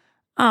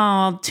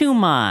 oh, too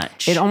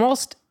much. It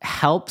almost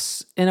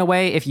helps in a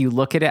way if you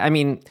look at it. I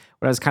mean,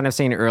 what I was kind of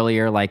saying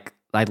earlier, like,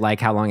 I like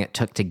how long it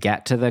took to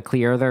get to the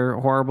clear they're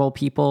horrible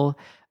people.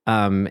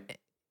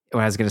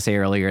 what I was going to say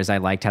earlier is I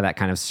liked how that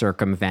kind of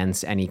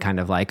circumvents any kind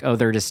of like, oh,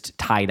 they're just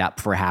tied up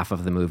for half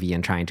of the movie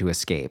and trying to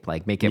escape.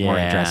 Like, make it more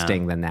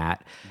interesting than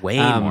that. Way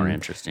more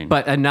interesting.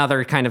 But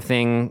another kind of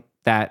thing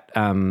that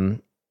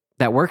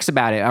that works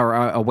about it,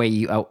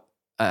 or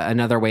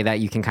another way that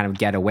you can kind of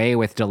get away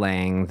with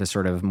delaying the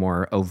sort of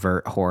more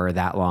overt horror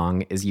that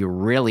long, is you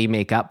really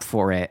make up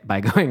for it by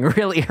going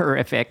really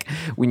horrific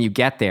when you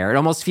get there. It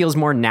almost feels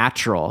more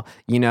natural,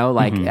 you know,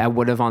 like I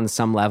would have on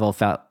some level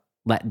felt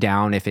let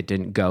down if it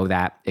didn't go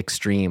that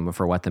extreme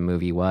for what the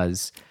movie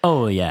was.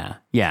 Oh yeah.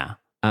 Yeah.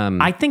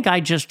 I think I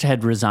just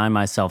had resigned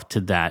myself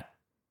to that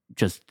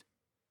just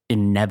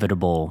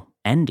inevitable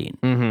ending.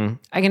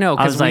 I know,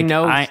 because we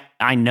know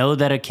I know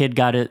that a kid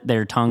got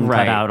their tongue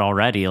cut out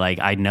already. Like,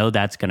 I know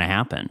that's going to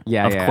happen.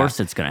 Of course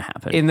it's going to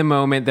happen. In the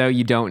moment, though,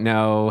 you don't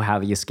know how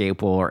the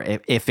escape will, or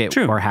if it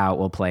or how it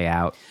will play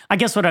out. I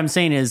guess what I'm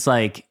saying is,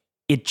 like,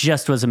 it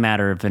just was a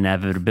matter of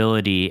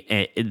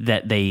inevitability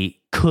that they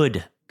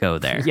could go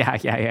there.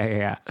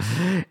 Yeah.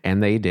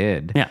 And they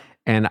did. Yeah.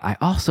 And I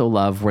also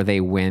love where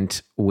they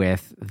went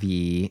with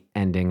the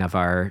ending of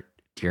our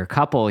dear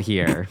couple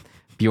here.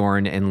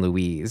 Bjorn and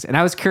Louise. And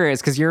I was curious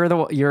because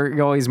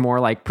you're always more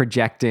like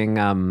projecting,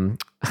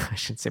 I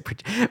should say,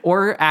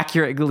 or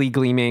accurately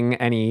gleaming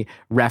any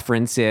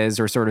references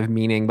or sort of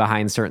meaning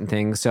behind certain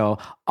things. So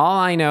all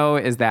I know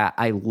is that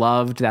I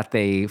loved that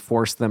they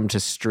forced them to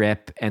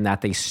strip and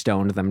that they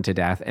stoned them to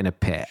death in a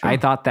pit. I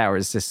thought that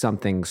was just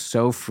something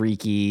so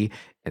freaky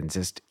and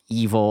just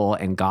evil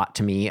and got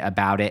to me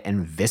about it,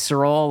 and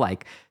visceral.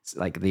 Like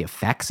the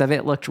effects of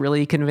it looked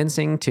really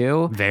convincing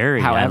too. Very.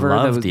 However,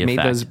 those made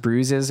those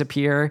bruises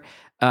appear.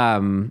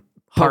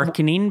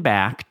 Harkening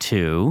back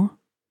to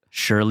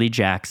Shirley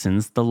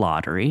Jackson's The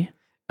Lottery.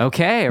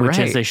 Okay, which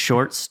is a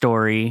short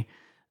story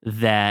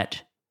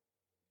that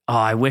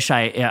I wish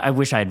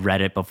I'd read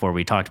it before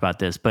we talked about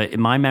this, but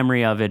my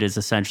memory of it is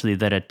essentially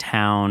that a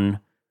town,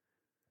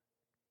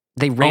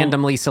 they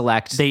randomly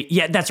select.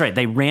 That's right.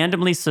 They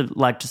randomly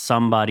select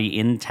somebody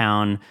in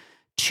town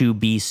to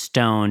be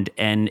stoned,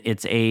 and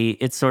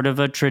it's sort of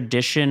a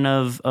tradition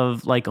of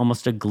like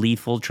almost a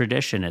gleeful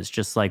tradition. It's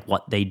just like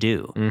what they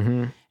do.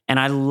 And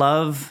I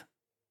love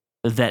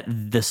that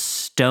the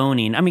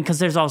stoning, I mean, because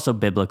there's also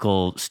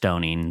biblical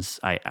stonings.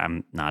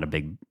 I'm not a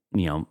big,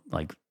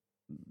 like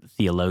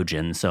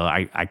theologian, so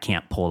I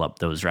can't pull up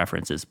those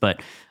references,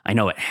 but I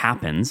know it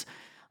happens.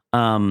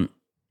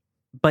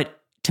 But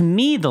to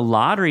me, The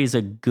Lottery is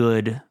a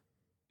good,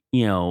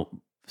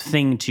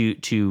 thing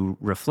to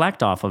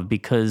reflect off of,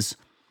 because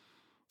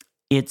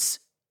it's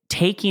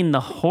taking the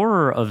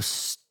horror of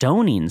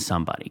stoning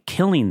somebody,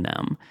 killing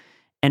them,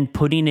 and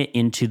putting it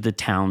into the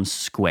town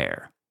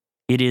square.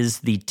 It is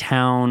the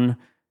town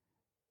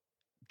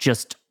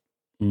just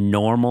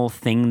normal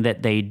thing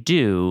that they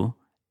do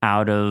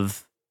out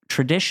of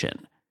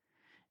tradition.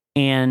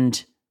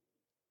 And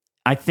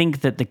I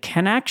think that the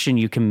connection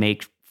you can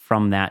make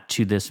from that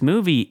to this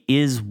movie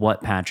is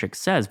what Patrick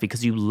says,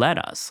 because you let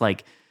us.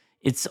 Like,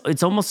 it's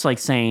almost like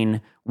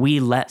saying we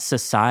let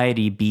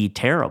society be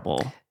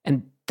terrible.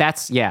 And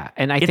that's,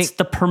 and I think it's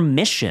the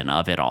permission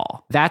of it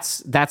all.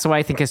 That's what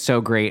I think is so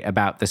great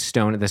about the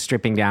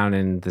stripping down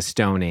and the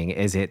stoning,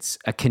 is it's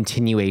a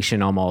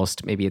continuation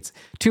almost. Maybe it's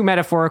too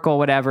metaphorical,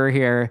 whatever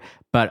here,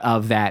 but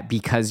of that,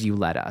 because you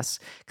let us.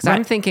 Because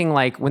I'm thinking,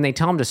 like, when they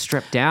tell them to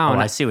strip down. Oh,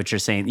 I see what you're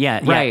saying. Yeah.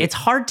 It's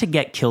hard to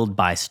get killed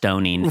by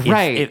stoning.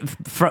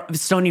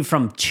 Stoning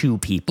from two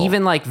people.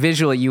 Even like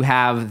visually,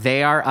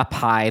 they are up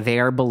high, they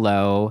are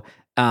below.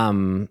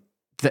 To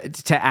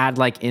add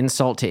like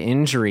insult to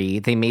injury,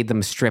 they made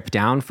them strip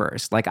down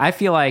first. Like, I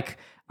feel like,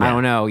 I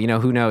don't know,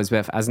 who knows, but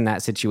if I was in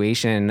that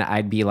situation,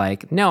 I'd be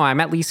like, no, I'm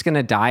at least going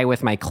to die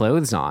with my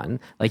clothes on.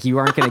 Like, you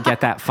aren't going to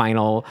get that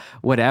final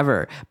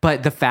whatever.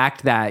 But the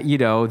fact that,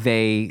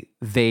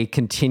 they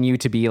continue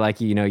to be like,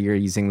 you're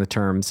using the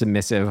term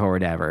submissive or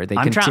whatever.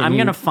 I'm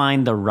going to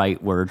find the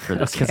right word for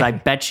this, because I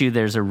bet you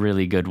there's a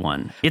really good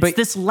one. It's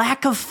this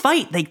lack of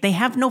fight. They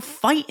have no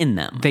fight in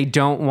them. They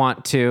don't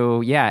want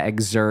to,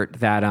 exert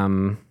that,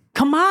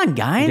 come on,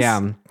 guys.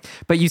 Yeah.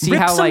 But you see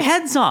rip how some like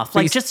heads off.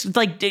 Like, just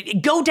like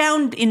go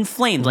down in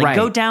flames. Like,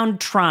 go down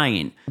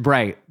trying.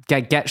 Right.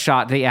 Get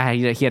shot. He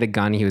had a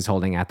gun he was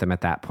holding at them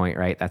at that point,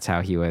 right? That's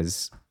how he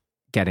was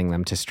getting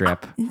them to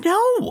strip.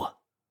 No.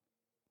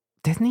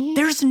 Didn't he?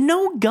 There's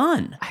no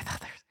gun. I thought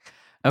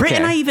there's... Britt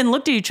and I even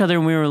looked at each other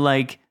and we were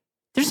like,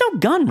 there's no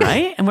gun,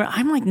 right? And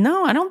I'm like,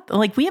 no, I don't.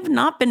 Like, we have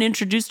not been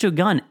introduced to a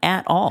gun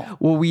at all.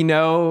 Well, we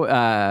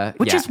know,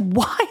 which is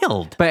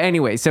wild. But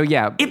anyway, so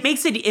it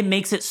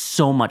makes it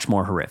so much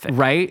more horrific,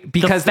 right?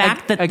 Because the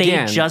fact that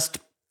they just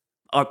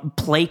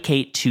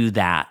placate to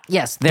that.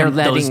 Yes, they're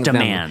letting those them,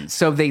 demands.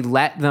 So they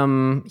let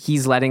them.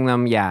 He's letting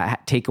them,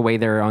 take away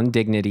their own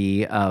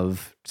dignity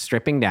of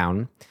stripping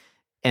down.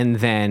 And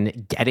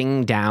then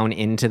getting down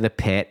into the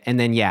pit, and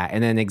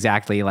then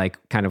exactly like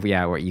kind of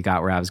what you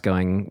got where I was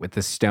going with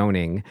the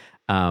stoning,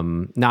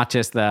 not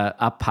just the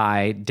up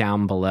high,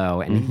 down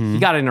below, and he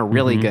got in a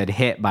really good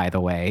hit, by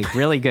the way,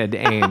 really good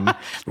aim.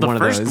 The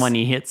first one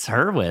he hits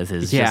her with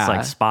is just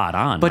like spot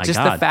on. But the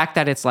fact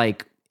that it's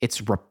like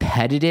it's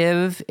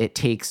repetitive. It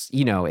takes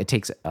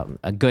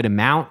a good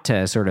amount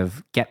to sort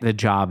of get the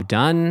job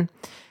done.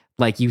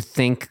 Like you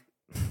think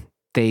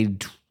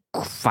they'd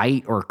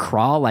fight or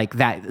crawl like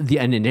that.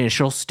 An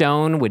initial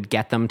stone would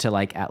get them to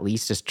like at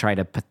least just try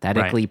to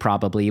pathetically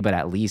probably, but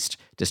at least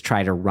just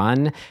try to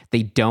run.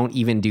 They don't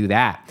even do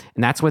that.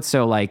 And that's what's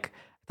so like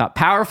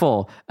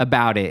powerful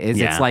about it is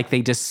it's like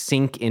they just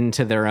sink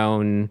into their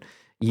own,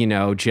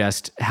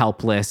 just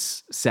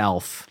helpless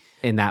self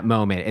in that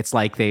moment. It's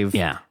like they've,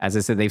 as I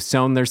said, they've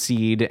sown their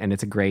seed, and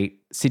it's a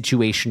great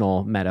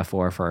situational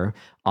metaphor for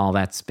all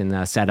that's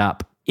been set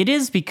up. It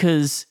is,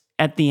 because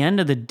at the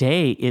end of the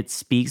day, it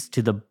speaks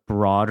to the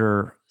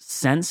broader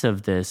sense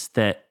of this,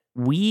 that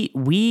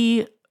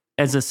we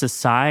as a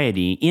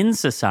society,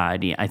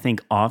 I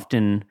think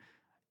often,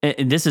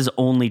 and this is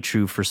only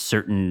true for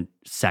certain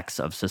sects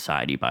of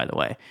society, by the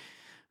way,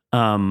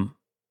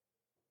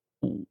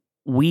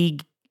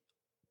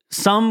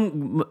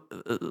 some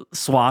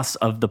swaths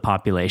of the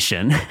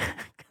population,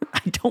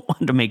 I don't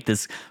want to make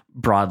this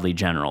broadly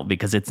general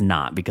because it's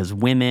not, because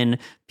women,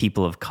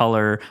 people of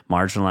color,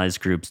 marginalized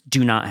groups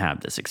do not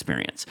have this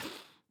experience.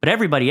 But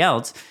everybody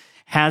else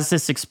has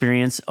this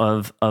experience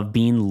of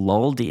being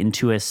lulled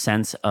into a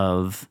sense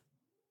of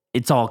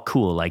it's all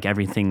cool, like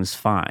everything's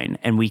fine,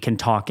 and we can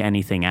talk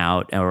anything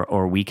out,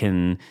 or we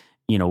can,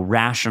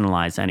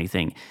 rationalize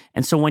anything.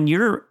 And so when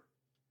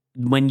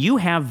you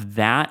have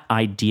that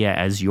idea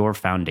as your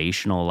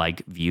foundational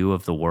like view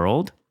of the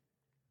world,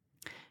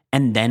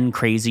 and then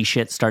crazy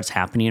shit starts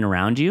happening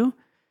around you,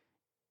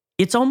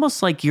 it's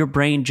almost like your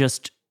brain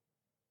just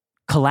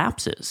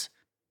collapses.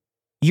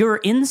 Your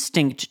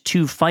instinct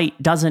to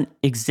fight doesn't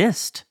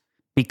exist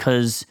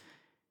because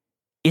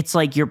it's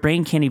like your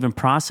brain can't even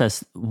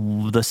process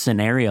the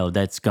scenario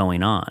that's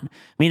going on. I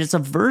mean, it's a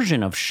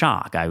version of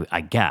shock,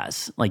 I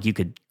guess. Like you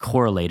could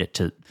correlate it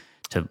to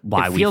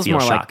why we feel more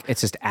shock. Like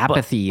it's just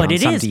apathy but on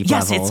it some is, deep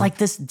yes, level. it's like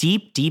this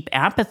deep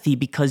apathy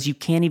because you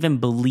can't even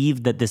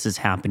believe that this is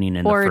happening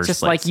in the first place. Or it's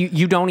just like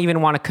you don't even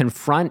want to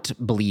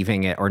confront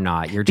believing it or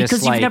not. You're just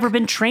because like, you've never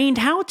been trained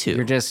how to.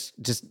 You're just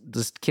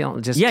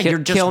kill. You're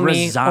just kill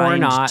me resigned or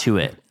not to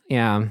it.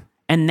 Yeah,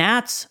 and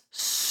that's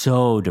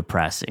so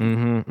depressing.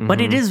 Mm-hmm.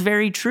 But it is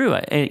very true.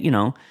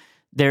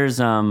 There's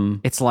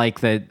It's like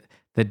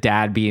the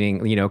dad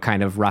being,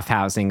 kind of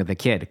roughhousing the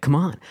kid. Come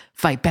on,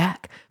 fight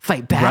back.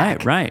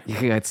 Right.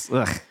 It's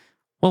ugh.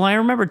 Well, I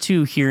remember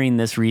too hearing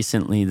this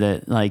recently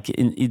that like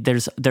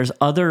there's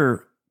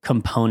other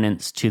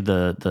components to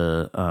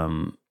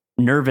the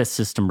nervous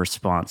system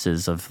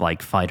responses of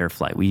like fight or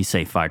flight. We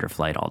say fight or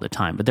flight all the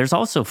time, but there's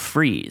also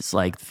freeze.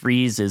 Like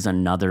freeze is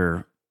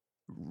another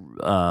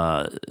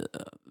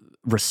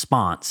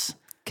response.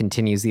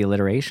 Continues the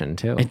alliteration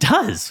too. It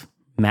does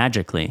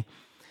magically.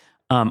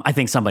 I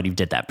think somebody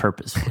did that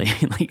purposefully.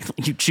 like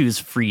you choose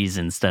freeze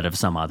instead of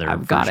some other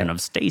version of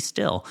stay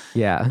still.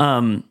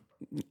 Yeah.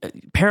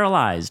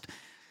 Paralyzed.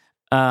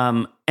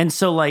 And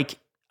so like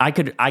I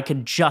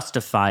could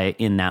justify it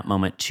in that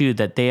moment too,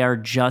 that they are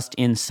just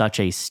in such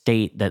a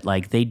state that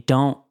like they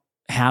don't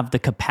have the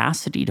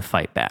capacity to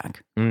fight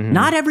back. Mm-hmm.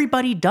 Not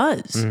everybody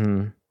does.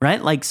 Mm-hmm.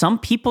 Right? Like some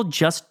people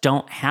just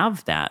don't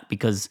have that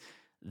because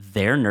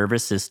their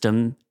nervous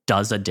system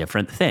does a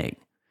different thing.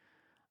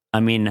 I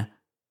mean,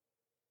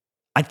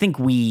 I think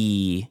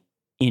we,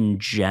 in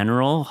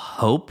general,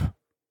 hope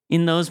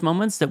in those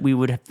moments that we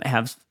would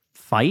have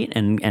fight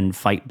and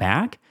fight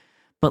back.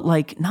 But,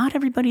 like, not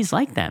everybody's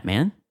like that,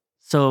 man.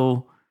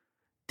 So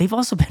they've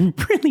also been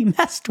really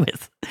messed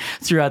with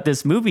throughout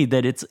this movie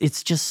that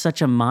it's just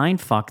such a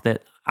mind fuck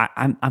that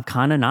I'm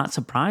kind of not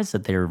surprised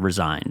that they're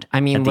resigned.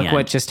 I mean, look end.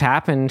 what just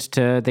happened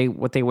to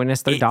what they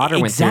witnessed their daughter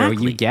went through.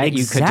 You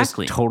could just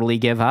totally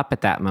give up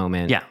at that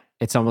moment. Yeah.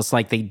 It's almost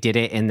like they did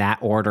it in that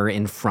order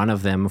in front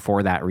of them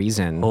for that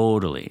reason.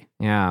 Totally.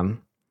 Yeah.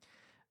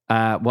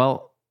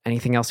 Well,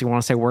 anything else you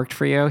want to say worked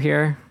for you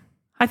here?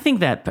 I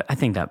think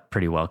that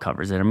pretty well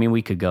covers it. I mean,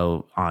 we could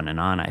go on and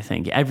on. I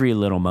think every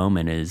little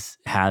moment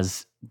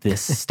has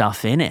this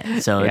stuff in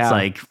it. So it's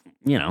like,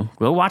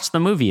 go watch the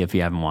movie if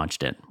you haven't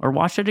watched it, or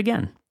watch it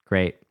again.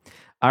 Great.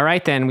 All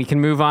right, then we can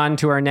move on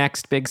to our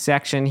next big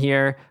section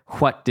here.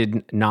 What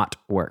did not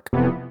work?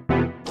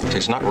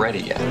 It's not ready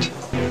yet.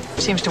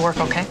 Seems to work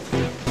okay.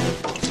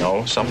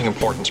 No, something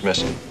important's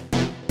missing.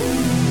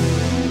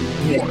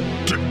 What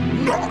did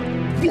not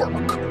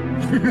work?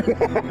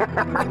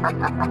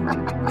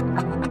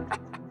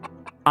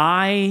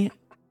 I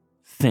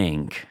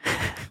think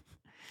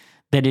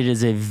that it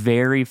is a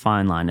very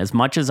fine line. As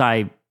much as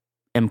I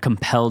am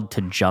compelled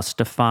to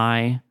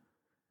justify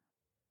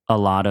a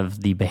lot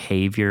of the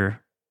behavior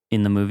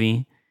in the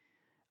movie,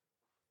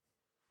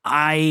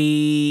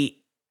 I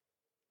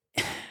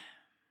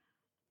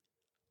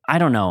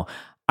don't know.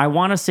 I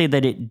want to say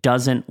that it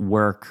doesn't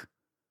work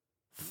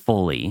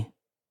fully,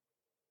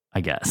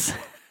 I guess,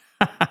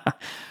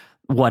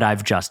 what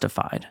I've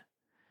justified.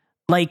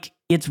 Like,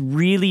 it's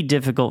really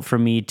difficult for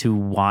me to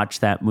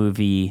watch that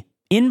movie,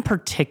 in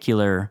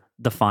particular,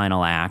 the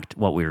final act,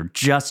 what we were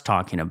just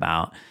talking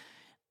about.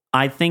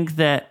 I think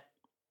that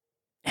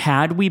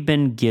had we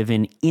been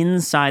given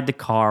inside the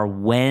car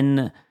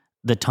when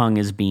the tongue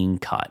is being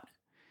cut,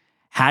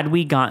 had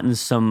we gotten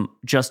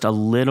just a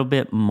little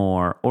bit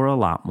more or a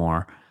lot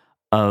more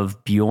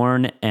of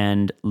Bjorn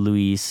and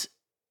Luis,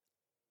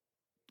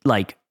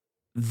 like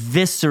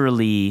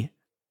viscerally,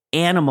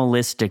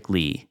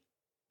 animalistically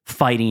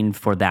fighting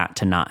for that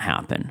to not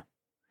happen,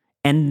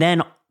 and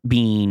then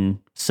being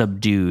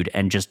subdued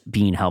and just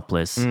being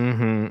helpless,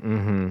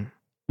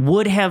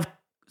 would have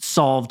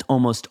solved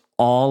almost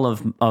all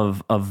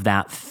of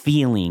that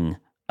feeling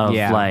of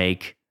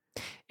like.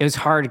 It was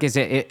hard because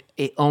it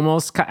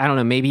almost, I don't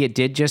know, maybe it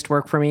did just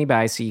work for me, but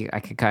I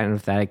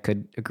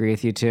could agree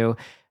with you too.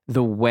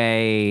 The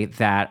way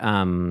that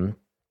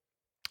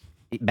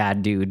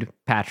bad dude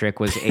Patrick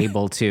was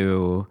able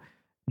to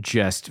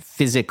just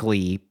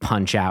physically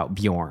punch out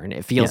Bjorn.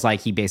 It feels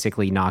like he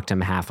basically knocked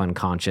him half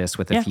unconscious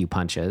with a few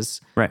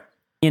punches. Right.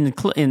 I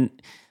mean,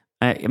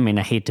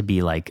 I hate to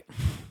be like,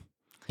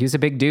 he was a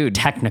big dude,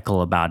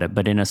 technical about it,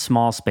 but in a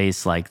small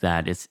space like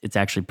that, it's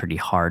actually pretty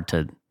hard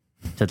to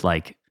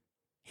like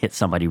hit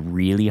somebody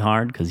really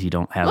hard because you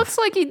don't have. Looks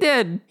like he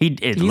did. He's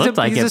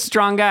a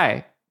strong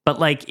guy. But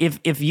like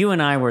if you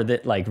and I were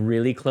like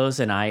really close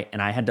and I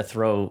had to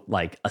throw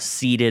like a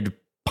seated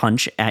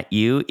punch at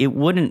you, it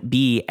wouldn't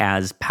be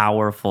as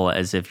powerful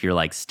as if you're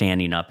like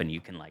standing up and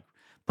you can like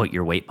put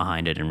your weight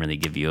behind it and really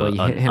give you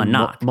a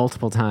knock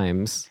multiple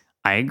times.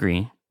 I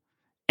agree.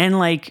 And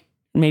like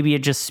maybe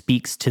it just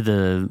speaks to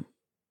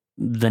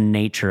the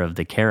nature of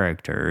the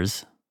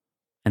characters,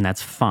 and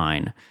that's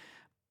fine.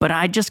 But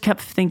I just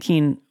kept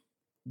thinking,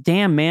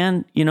 damn,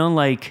 man,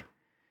 like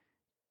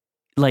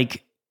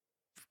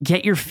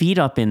get your feet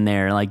up in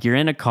there. Like you're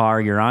in a car,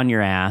 you're on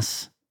your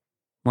ass.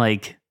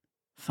 Like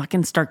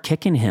fucking start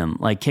kicking him.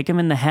 Like kick him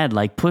in the head.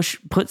 Like push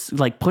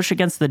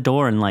against the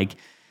door and like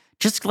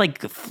just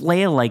like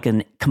flail like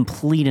a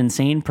complete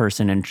insane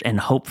person and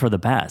hope for the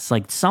best.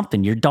 Like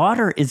something. Your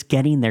daughter is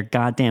getting their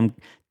goddamn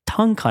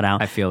tongue cut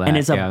out. I feel that. And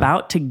is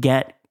about to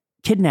get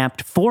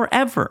kidnapped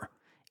forever.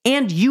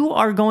 And you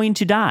are going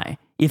to die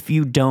if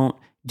you don't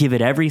give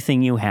it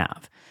everything you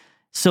have.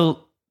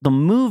 So the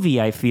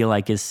movie, I feel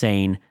like, is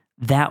saying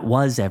that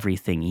was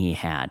everything he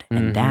had.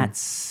 And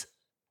that's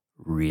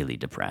really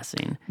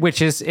depressing.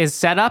 Which is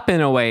set up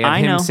in a way of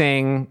him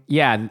saying,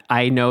 yeah,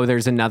 I know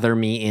there's another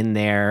me in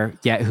there,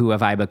 yet who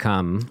have I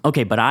become?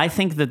 Okay, but I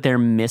think that they're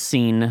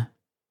missing...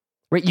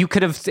 Right, you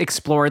could have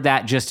explored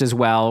that just as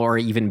well or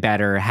even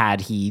better had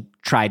he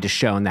tried to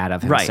show that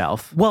of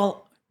himself. Right.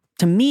 Well,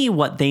 to me,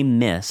 what they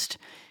missed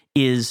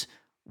is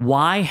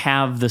why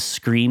have the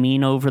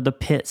screaming over the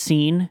pit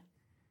scene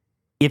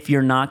if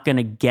you're not going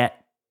to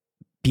get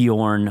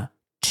Bjorn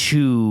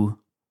to,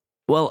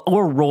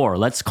 or roar.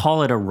 Let's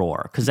call it a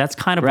roar, because that's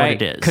kind of what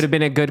it is. Could have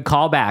been a good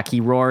callback.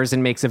 He roars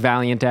and makes a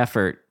valiant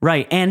effort.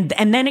 Right, and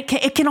then it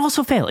can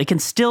also fail. It can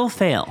still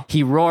fail.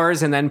 He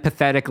roars and then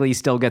pathetically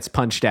still gets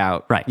punched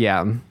out. Right.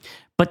 Yeah.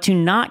 But to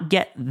not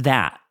get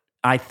that,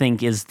 I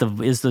think, is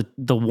the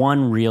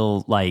one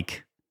real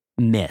like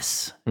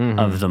miss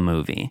of the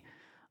movie.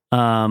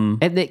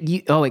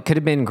 It could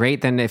have been great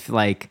then if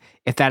that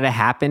had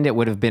happened, it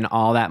would have been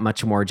all that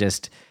much more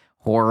just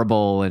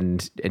horrible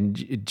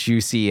and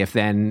juicy if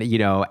then,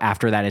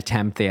 after that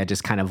attempt, they had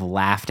just kind of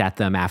laughed at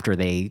them after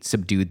they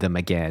subdued them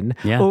again.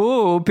 Yeah.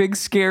 Oh, big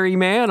scary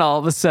man all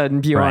of a sudden,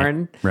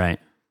 Bjorn. Right.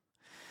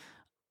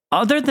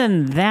 Other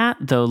than that,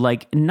 though,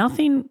 like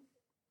nothing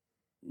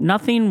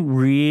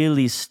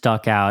really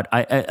stuck out.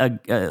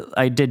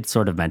 I did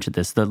sort of mention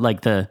this.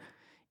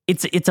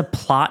 It's a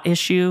plot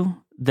issue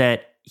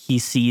that he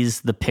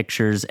sees the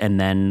pictures and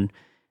then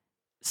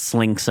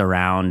slinks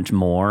around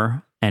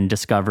more and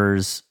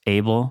discovers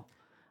Abel.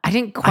 I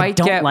didn't quite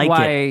get like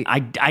why.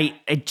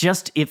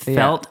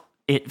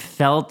 It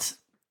felt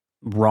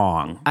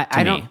wrong.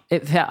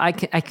 I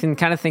can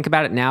kind of think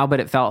about it now, but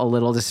it felt a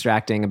little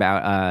distracting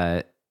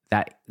about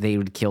that they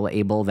would kill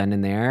Abel then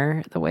and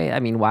there.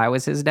 Why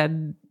was his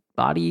dead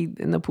body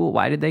in the pool?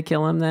 Why did they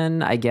kill him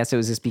then? I guess it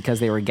was just because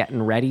they were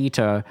getting ready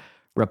to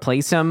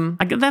replace him.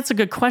 That's a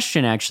good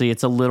question, actually.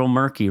 It's a little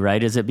murky,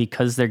 right? Is it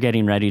because they're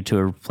getting ready to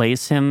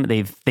replace him?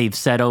 They've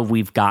said, oh,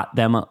 we've got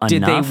them enough.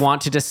 Did they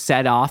want to just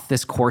set off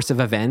this course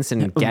of events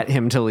and get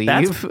him to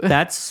leave?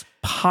 That's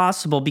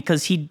possible,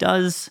 because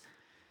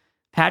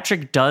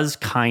Patrick does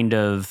kind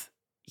of,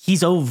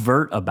 he's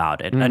overt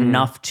about it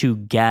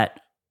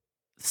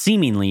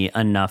seemingly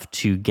enough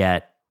to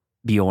get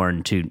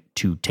Bjorn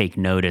to take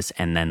notice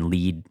and then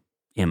lead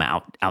him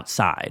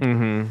outside.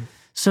 Mm-hmm.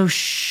 So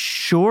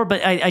sure,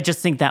 but I just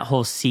think that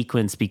whole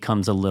sequence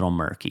becomes a little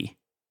murky.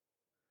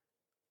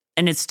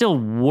 And it still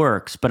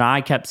works, but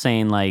I kept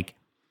saying, like,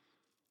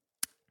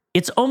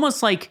 it's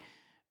almost like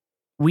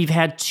we've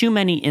had too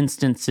many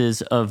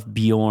instances of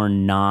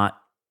Bjorn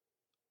not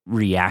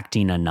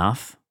reacting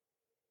enough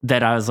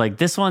that I was like,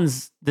 this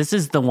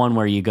is the one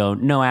where you go,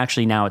 no,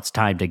 actually now it's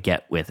time to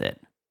get with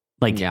it.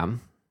 Like,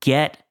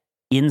 get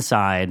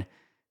inside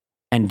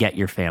and get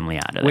your family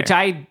out of there. Which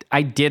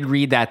I did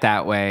read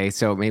that way,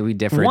 so maybe we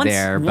differed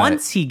there. But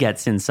Once he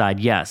gets inside,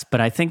 yes.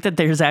 But I think that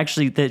there's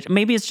actually, that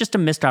maybe it's just a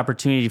missed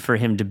opportunity for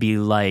him to be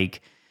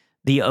like,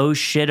 the oh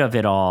shit of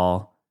it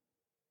all.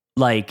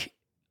 Like,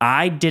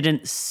 I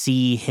didn't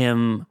see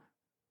him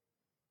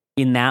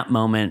in that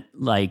moment,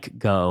 like,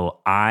 go,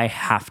 I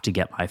have to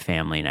get my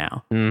family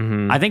now.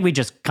 Mm-hmm. I think we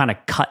just kind of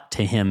cut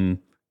to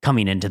him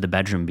coming into the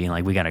bedroom being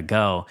like, we got to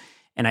go.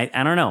 And I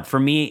don't know. For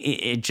me,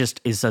 it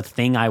just is a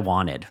thing I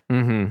wanted.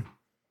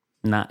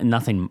 Mm-hmm.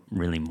 Nothing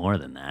really more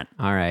than that.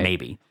 All right.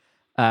 Maybe.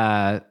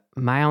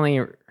 My only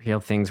real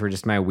things were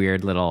just my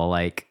weird little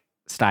like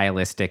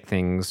stylistic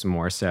things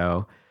more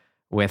so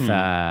with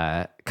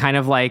kind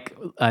of like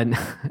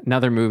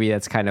another movie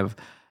that's kind of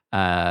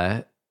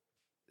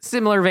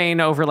similar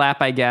vein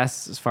overlap, I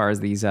guess, as far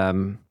as these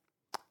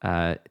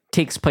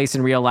takes place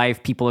in real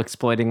life, people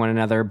exploiting one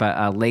another,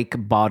 but Lake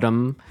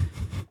Bottom.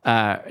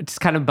 It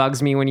just kind of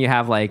bugs me when you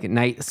have like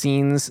night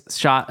scenes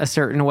shot a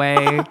certain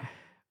way.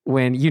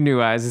 When you knew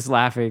I was just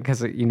laughing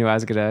because you knew I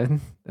was that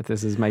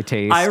this is my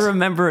taste. I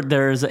remember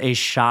there's a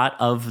shot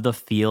of the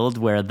field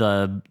where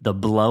the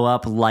blow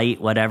up light,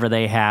 whatever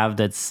they have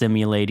that's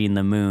simulating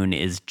the moon,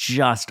 is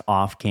just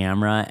off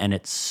camera, and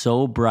it's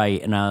so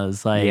bright. And I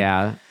was like,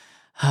 yeah.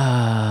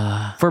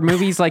 For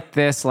movies like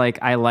this, like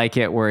I like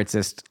it where it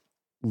just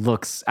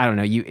looks, I don't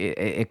know,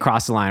 it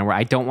crossed the line where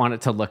I don't want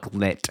it to look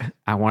lit.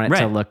 I want it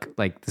to look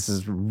like this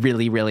is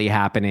really, really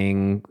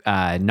happening,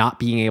 not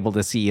being able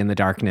to see in the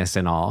darkness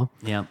and all.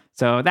 Yeah.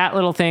 So that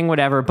little thing,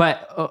 whatever.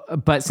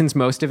 But since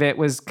most of it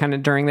was kind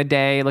of during the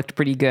day, it looked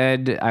pretty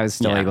good, I was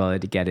still able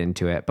to get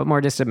into it. But more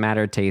just a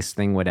matter of taste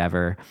thing,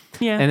 whatever.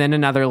 Yeah. And then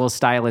another little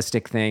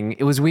stylistic thing.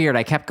 It was weird.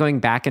 I kept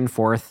going back and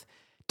forth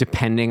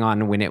depending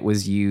on when it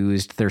was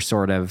used. Their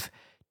sort of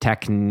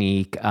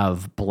technique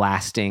of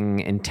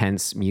blasting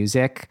intense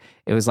music.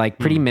 It was like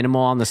pretty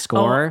minimal on the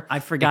score. Oh, I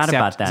forgot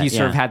about that. You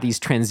sort of had these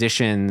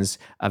transitions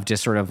of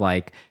just sort of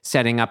like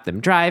setting up them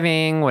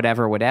driving,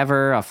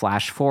 whatever. A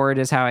flash forward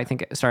is how I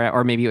think it started,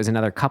 or maybe it was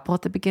another couple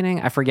at the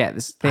beginning. I forget.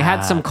 They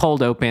had some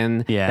cold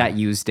open that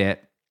used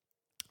it.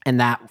 And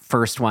that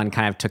first one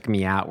kind of took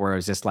me out where it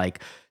was just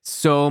like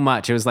so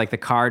much. It was like the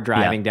car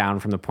driving down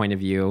from the point of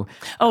view.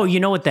 Oh, you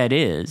know what that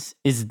is?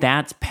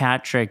 That's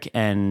Patrick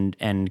and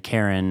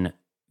Karen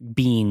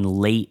being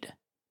late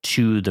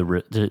to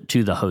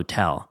the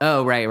hotel.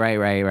 Oh,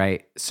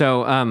 right.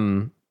 So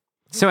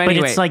anyway, but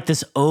it's like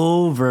this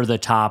over the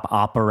top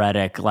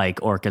operatic, like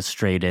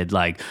orchestrated,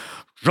 like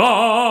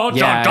dun,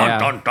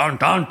 dun, dun,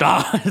 dun,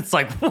 dun. It's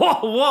like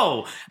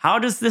whoa. How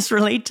does this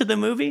relate to the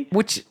movie?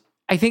 Which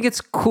I think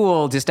it's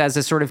cool just as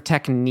a sort of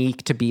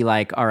technique to be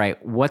like, all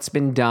right, what's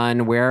been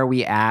done? Where are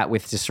we at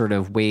with just sort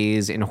of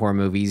ways in horror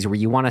movies where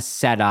you want to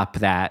set up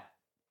that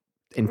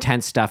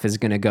intense stuff is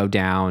going to go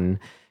down,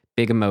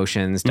 big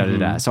emotions,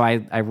 da-da-da. So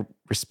I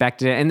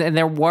respected it. And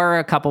there were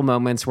a couple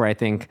moments where I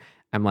think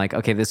I'm like,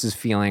 okay, this is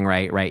feeling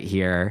right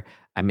here.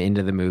 I'm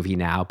into the movie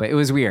now. But it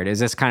was weird. It was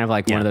just kind of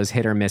like one of those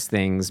hit or miss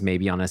things.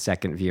 Maybe on a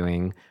second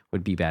viewing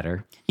would be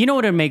better. You know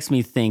what it makes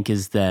me think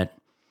is that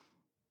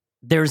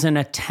there's an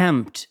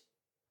attempt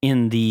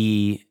in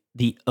the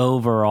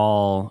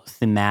overall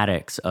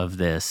thematics of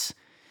this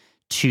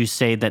to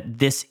say that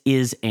this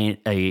is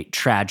a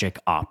tragic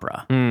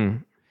opera.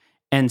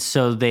 And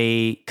so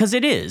because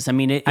it is. I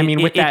mean,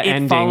 with that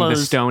ending, follows,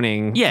 the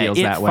stoning feels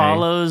that way. It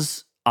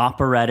follows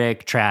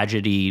operatic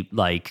tragedy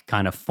like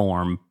kind of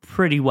form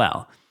pretty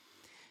well.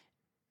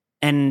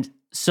 And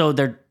so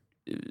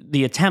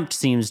the attempt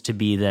seems to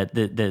be that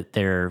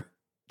they're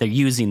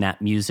using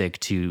that music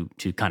to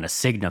kind of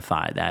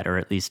signify that, or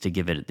at least to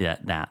give it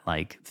that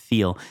like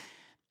feel.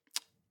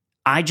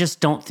 I just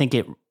don't think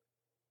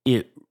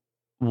it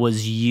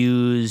was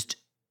used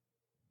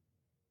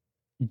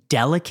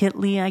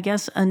delicately, I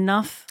guess,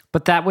 enough.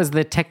 But that was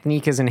the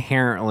technique is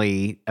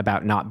inherently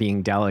about not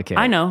being delicate.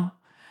 I know.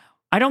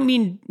 I don't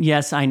mean,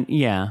 it's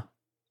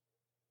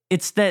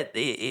that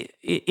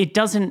it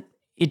doesn't,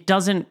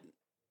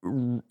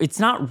 it's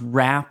not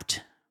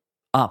wrapped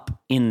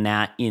up in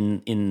that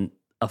in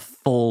a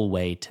full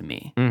way to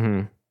me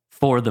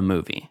for the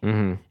movie.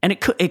 And it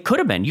could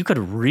have been, you could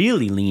have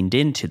really leaned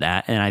into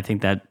that. And I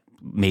think that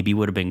maybe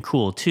would have been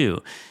cool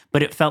too,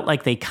 but it felt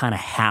like they kind of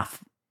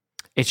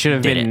it should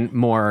have been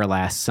more or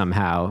less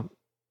somehow.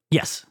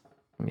 Yes.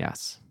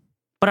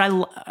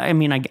 But I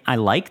mean, I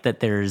like that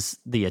there's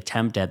the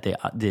attempt at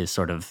the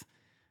sort of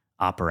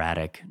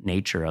operatic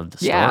nature of the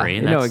story.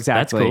 Yeah, no,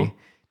 exactly. That's cool.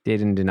 Did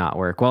and did not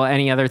work. Well,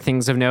 any other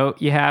things of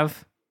note you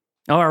have?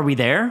 Oh, are we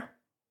there?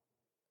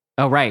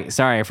 Oh, right.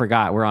 Sorry, I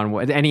forgot. We're on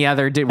what? Any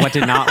other? What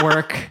did not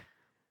work?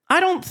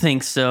 I don't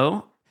think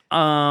so.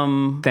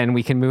 Then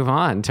we can move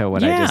on to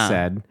what I just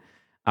said.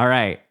 All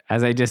right.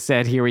 As I just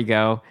said, here we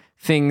go.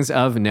 Things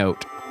of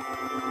note.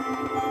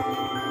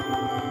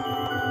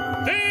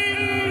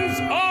 Things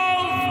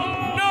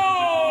of note!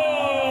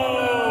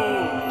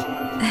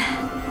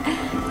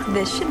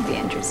 This should be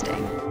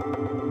interesting.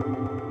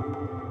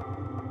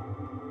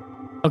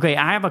 Okay,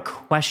 I have a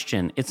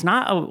question. It's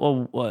not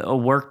a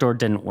worked or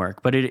didn't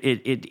work, but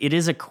it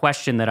is a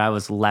question that I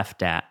was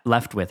left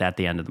with at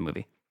the end of the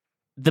movie.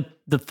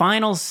 The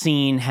final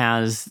scene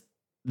has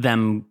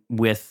them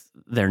with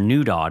their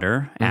new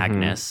daughter,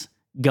 Agnes,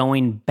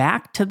 going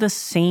back to the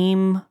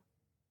same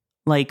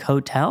like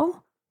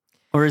hotel?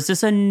 Or is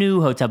this a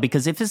new hotel?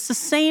 Because if it's the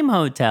same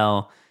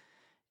hotel,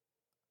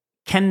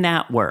 can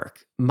that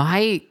work?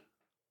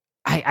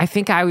 I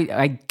think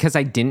because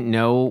I didn't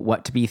know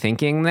what to be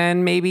thinking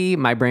then, maybe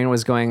my brain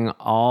was going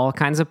all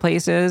kinds of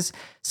places.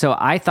 So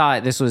I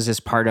thought this was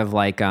just part of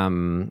like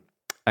a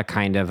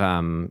kind of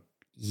a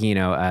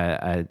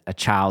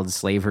child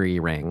slavery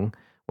ring,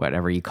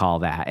 whatever you call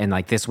that. And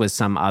like this was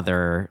some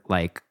other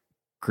like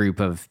group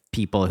of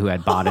people who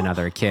had bought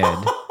another kid.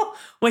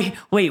 Wait.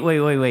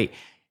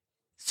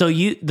 So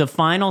the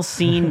final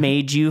scene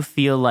made you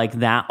feel like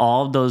that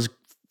all those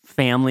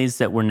families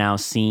that we're now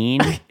seeing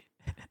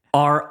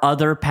are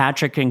other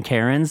Patrick and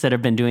Karens that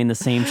have been doing the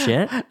same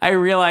shit? I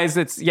realize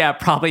it's,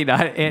 probably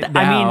not it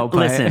now, I mean, but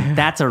listen,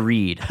 that's a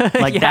read.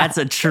 Like, that's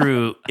a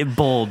true,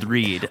 bold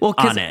read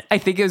on it. I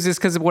think it was just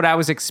because what I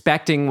was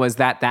expecting was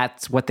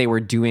that's what they were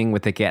doing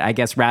with the kid. I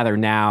guess rather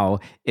now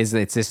is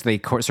it's just they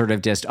sort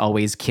of just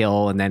always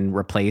kill and then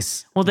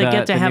replace. Well, they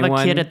get to have a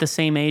one. kid at the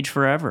same age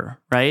forever,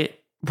 right?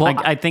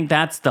 Well, I think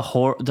that's the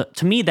horror.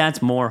 To me,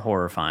 that's more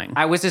horrifying.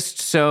 I was just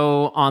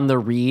so on the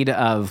read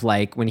of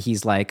like when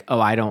he's like, "Oh,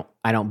 I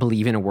don't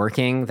believe in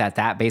working."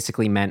 That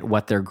basically meant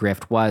what their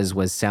grift was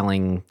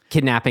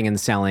kidnapping and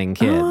selling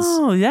kids.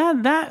 Oh, yeah,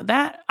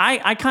 that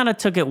I kind of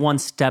took it one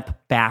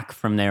step back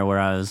from there, where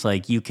I was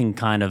like, you can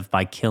kind of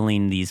by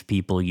killing these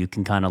people, you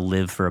can kind of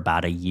live for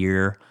about a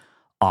year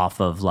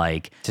off of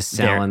like just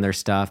selling their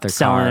stuff,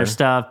 their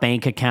stuff,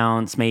 bank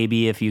accounts,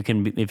 maybe if you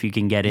can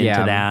get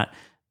into that.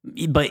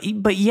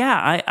 But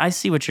yeah, I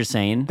see what you're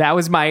saying. That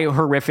was my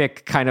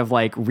horrific kind of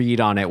like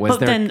read on it was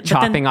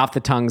chopping off the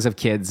tongues of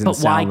kids and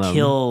selling them. But why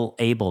kill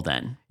Abel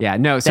then? Yeah,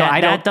 no. So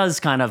that does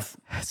kind of.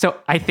 So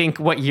I think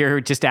what you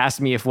just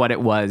asked me if what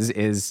it was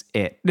is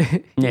it.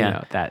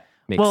 That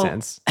makes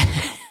sense.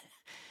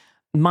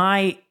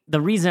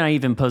 The reason I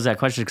even posed that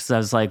question is because I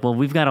was like, well,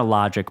 we've got a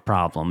logic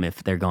problem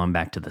if they're going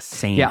back to the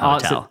same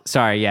hotel.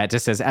 It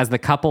just says as the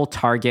couple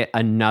target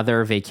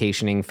another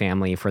vacationing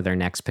family for their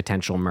next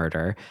potential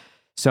murder.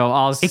 So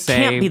I'll say... It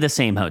can't be the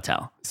same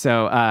hotel.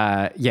 So,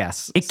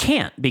 yes. It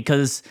can't,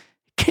 because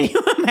can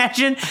you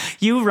imagine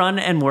you run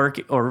and work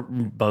or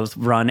both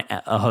run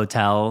a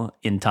hotel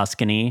in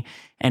Tuscany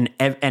and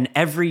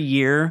every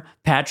year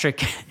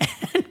Patrick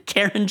and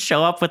Karen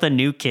show up with a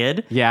new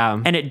kid?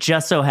 Yeah. And it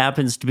just so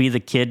happens to be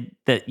the kid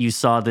that you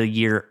saw the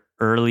year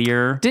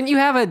earlier. Didn't you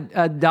have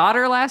a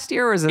daughter last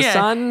year or is a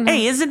son?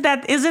 Hey, isn't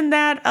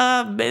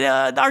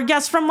that our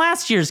guest from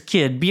last year's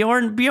kid,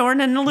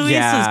 Bjorn and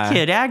Louisa's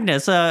kid,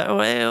 Agnes? What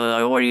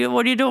are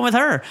you doing with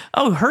her?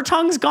 Oh, her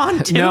tongue's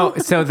gone too. No,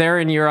 so they're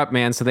in Europe,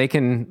 man. So they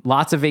can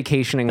lots of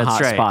vacationing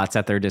spots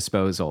at their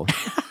disposal.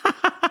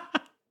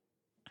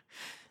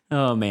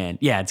 Oh man,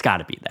 yeah, it's got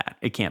to be that.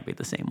 It can't be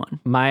the same one.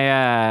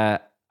 I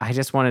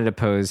just wanted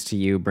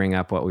to bring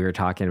up what we were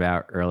talking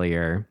about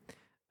earlier.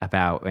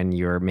 About when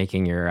you're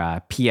making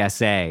your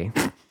PSA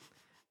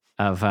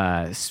of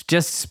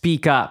just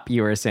speak up,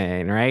 you were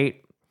saying,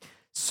 right?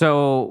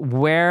 So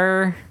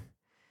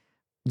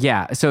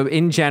so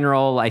in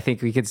general, I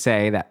think we could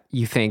say that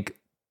you think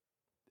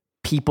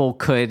people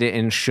could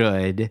and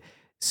should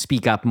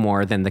speak up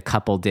more than the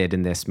couple did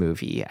in this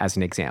movie, as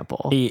an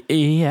example.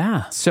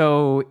 Yeah.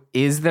 So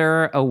is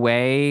there a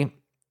way,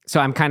 so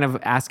I'm kind of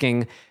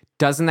asking,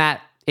 doesn't that,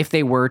 if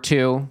they were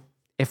to,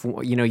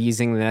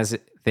 using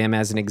them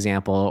as an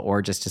example,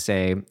 or just to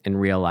say in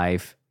real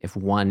life, if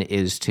one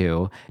is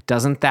to,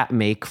 doesn't that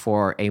make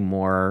for a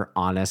more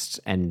honest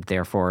and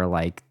therefore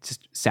like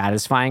just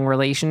satisfying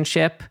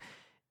relationship?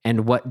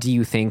 And what do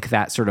you think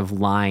that sort of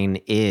line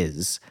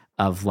is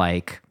of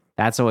like,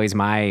 that's always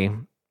my, I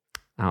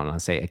don't know,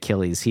 say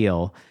Achilles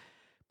heel.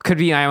 Could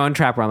be my own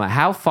trap where I'm like,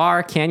 how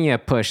far can you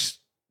push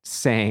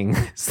saying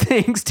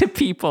things to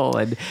people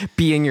and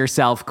being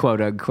yourself, quote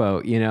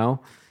unquote,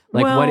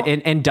 Like what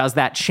and does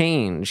that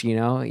change,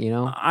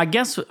 I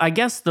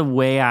guess the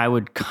way I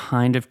would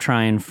kind of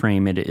try and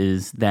frame it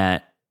is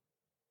that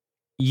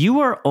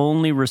you are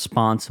only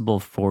responsible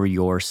for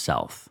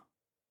yourself.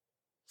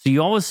 So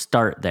you always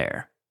start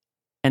there.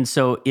 And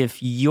so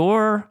if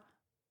your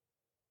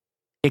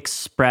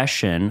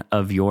expression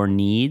of your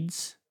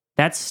needs,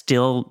 that's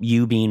still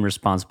you being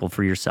responsible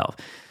for yourself.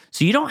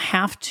 So you don't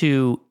have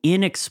to,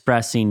 in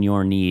expressing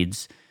your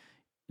needs,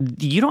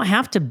 you don't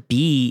have to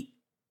be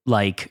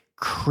like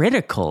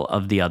critical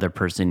of the other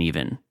person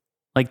even.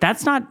 Like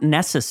that's not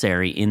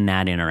necessary in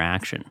that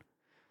interaction.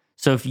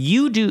 So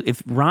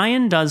if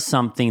Ryan does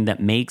something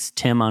that makes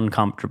Tim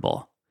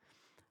uncomfortable,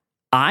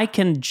 I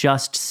can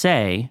just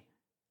say,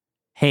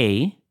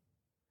 hey,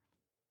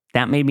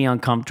 that made me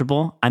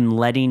uncomfortable. I'm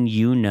letting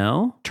you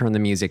know. Turn the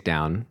music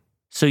down.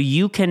 So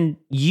you can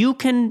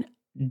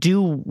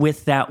do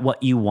with that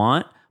what you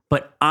want,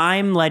 but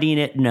I'm letting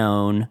it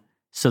known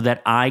so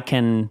that I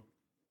can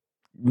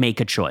make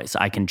a choice.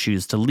 I can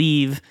choose to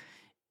leave.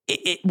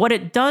 What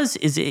it does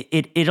is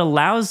it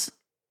allows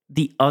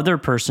the other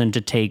person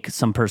to take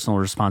some personal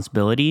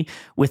responsibility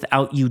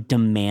without you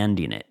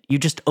demanding it. You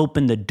just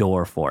open the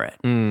door for it.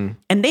 And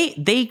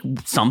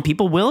some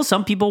people will,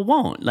 some people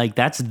won't. Like,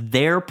 that's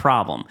their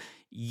problem.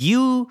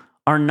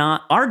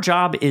 Our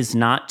job is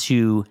not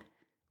to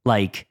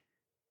like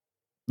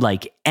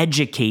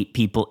educate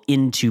people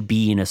into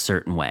being a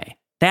certain way.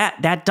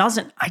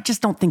 I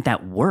just don't think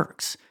that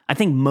works. I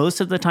think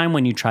most of the time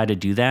when you try to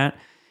do that,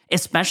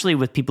 especially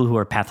with people who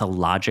are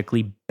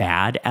pathologically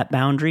bad at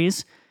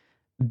boundaries,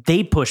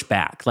 they push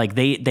back. Like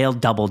they'll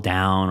double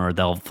down, or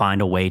they'll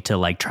find a way to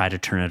like try to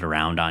turn it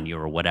around on you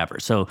or whatever.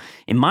 So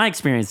in my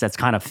experience, that's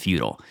kind of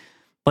futile.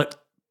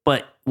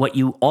 But what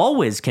you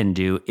always can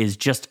do is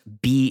just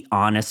be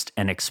honest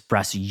and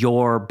express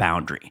your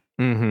boundary.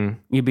 Mm-hmm.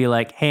 You'd be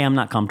like, hey, I'm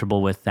not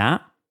comfortable with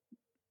that.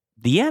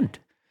 The end.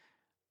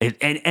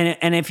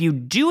 And if you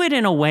do it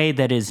in a way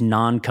that is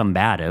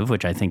non-combative,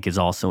 which I think is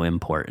also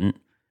important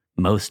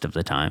most of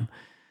the time,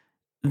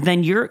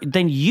 then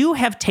you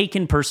have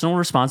taken personal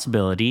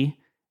responsibility,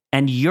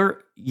 and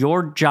your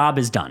job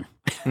is done.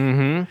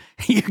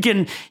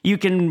 Mm-hmm. You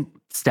can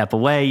step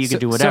away. You can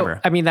do whatever.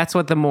 So, I mean, that's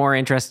what the more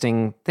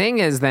interesting thing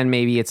is. Then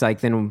maybe it's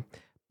like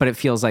but it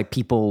feels like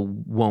people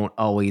won't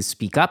always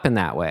speak up in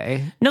that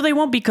way. No, they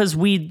won't, because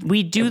we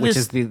do this.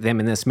 Which is them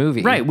in this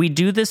movie. Right. We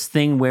do this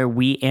thing where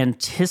we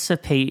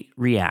anticipate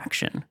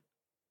reaction.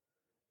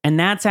 And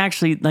that's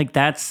actually like,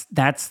 that's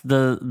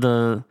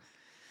the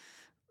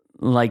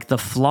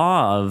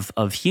flaw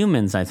of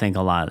humans, I think,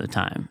 a lot of the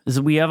time, is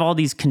that we have all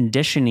these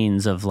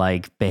conditionings of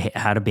like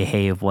how to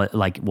behave,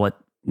 what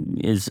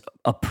is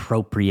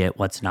appropriate,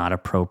 what's not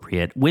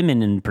appropriate.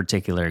 Women in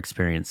particular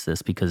experience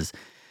this because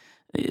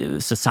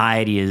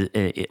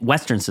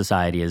Western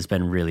society has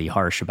been really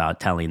harsh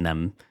about telling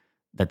them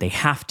that they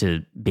have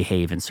to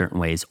behave in certain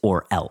ways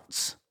or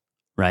else,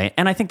 right?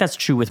 And I think that's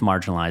true with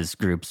marginalized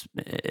groups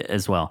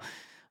as well.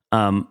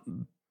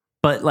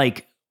 But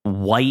like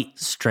white,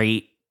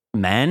 straight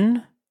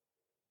men,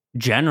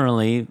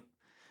 generally,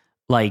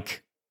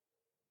 like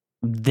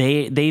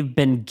they've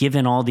been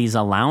given all these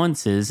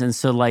allowances. And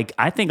so like,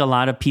 I think a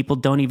lot of people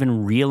don't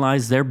even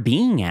realize they're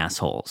being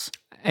assholes.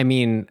 I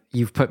mean,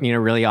 you've put me in a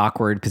really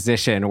awkward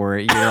position where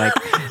you're like,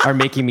 are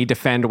making me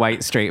defend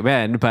white straight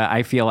men, but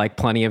I feel like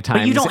plenty of times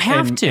but you don't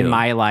have to. In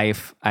my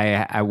life,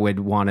 I would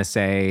want to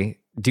say,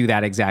 do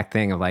that exact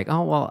thing of like,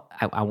 oh, well,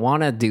 I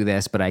want to do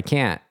this, but I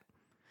can't.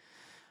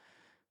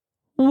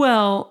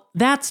 Well,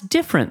 that's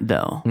different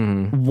though.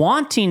 Mm-hmm.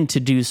 Wanting to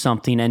do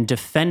something and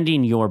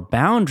defending your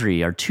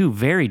boundary are two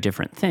very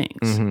different things.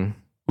 Mm-hmm.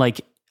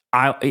 Like,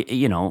 I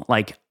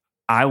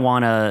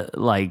want to,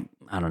 like,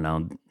 I don't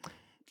know,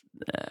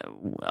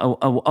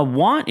 a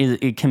want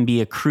it can be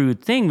a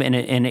crude thing, and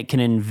it can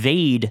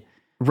invade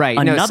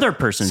another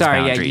person's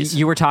boundaries. Yeah,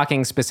 you were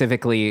talking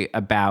specifically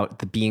about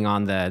the being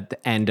on the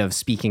end of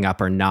speaking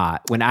up or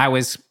not, when I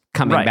was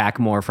coming back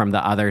more from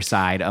the other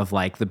side of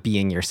like the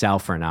being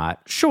yourself or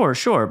not.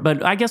 Sure.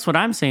 But I guess what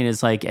I'm saying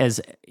is like, as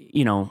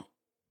you know,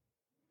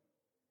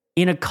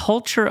 in a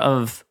culture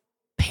of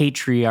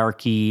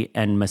patriarchy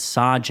and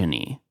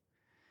misogyny,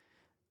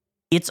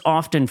 it's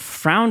often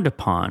frowned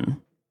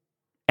upon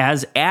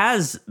as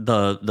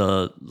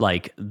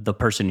the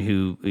person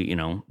who, you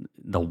know,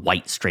 the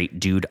white straight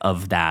dude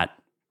of that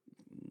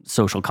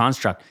social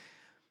construct.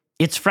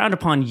 It's frowned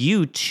upon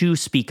you to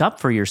speak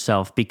up for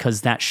yourself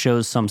because that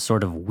shows some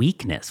sort of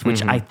weakness,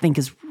 which I think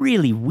is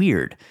really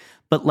weird.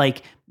 But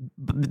like,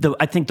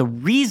 I think the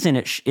reason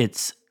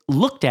it's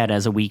looked at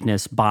as a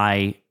weakness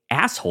by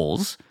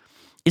assholes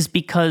is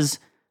because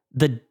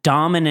the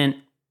dominant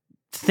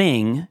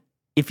thing,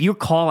 if you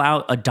call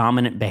out a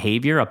dominant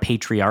behavior, a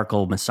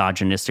patriarchal,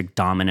 misogynistic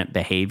dominant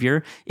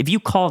behavior, if you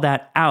call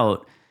that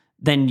out,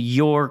 then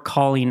you're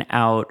calling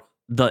out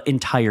the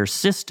entire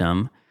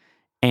system,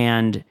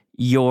 and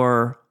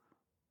you're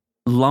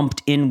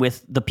lumped in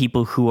with the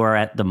people who are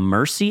at the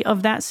mercy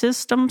of that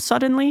system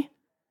suddenly.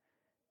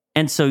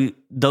 And so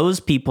those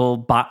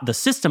people, the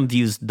system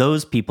views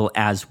those people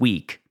as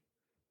weak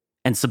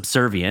and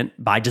subservient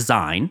by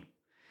design.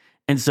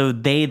 And so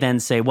they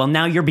then say, well,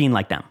 now you're being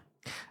like them.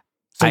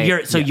 So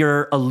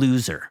you're a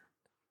loser,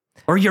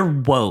 or you're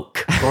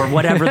woke, or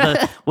whatever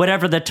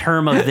the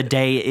term of the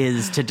day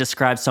is to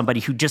describe somebody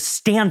who just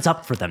stands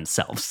up for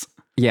themselves.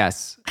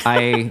 Yes,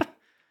 I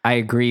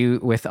agree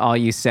with all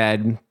you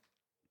said.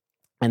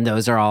 And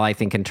those are all, I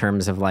think, in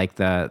terms of like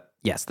the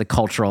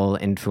cultural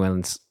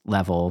influence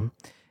level.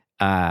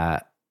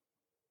 What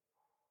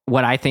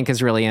I think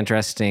is really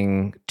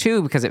interesting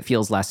too, because it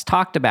feels less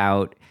talked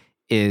about,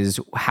 is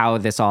how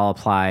this all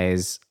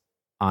applies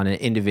on an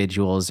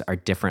individual's or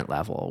different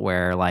level,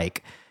 where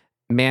like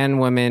man,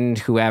 woman,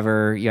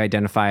 whoever you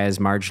identify as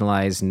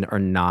marginalized or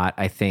not,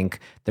 I think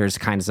there's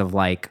kinds of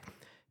like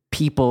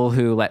people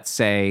who, let's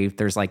say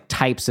there's like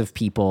types of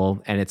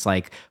people, and it's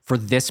like for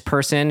this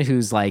person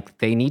who's like,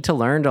 they need to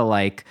learn to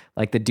like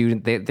the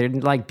dude, they're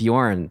like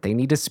Bjorn, they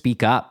need to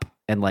speak up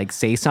and like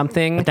say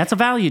something. But that's a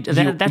value.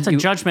 That's a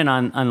judgment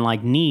on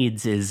like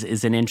needs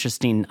is an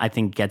interesting, I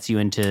think, gets you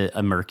into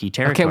a murky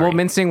territory. Okay, well,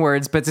 mincing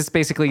words, but it's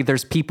basically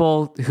there's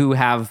people who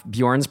have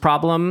Bjorn's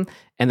problem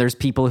and there's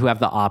people who have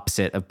the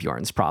opposite of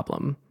Bjorn's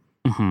problem.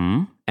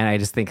 Mm-hmm. And I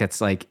just think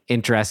it's like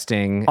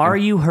interesting. Are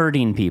you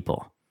hurting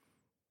people?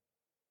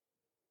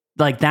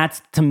 Like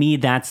that's, to me,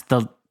 that's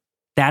the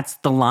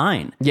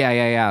line.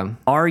 Yeah.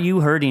 Are you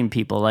hurting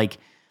people? Like,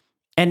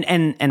 and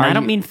I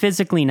don't mean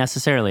physically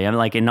necessarily. I'm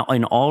like in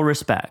all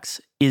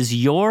respects. Is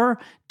your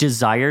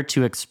desire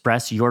to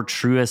express your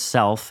truest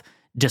self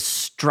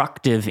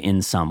destructive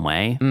in some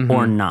way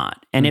or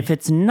not? And if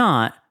it's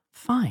not,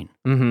 fine.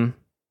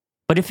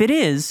 But if it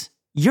is,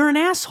 you're an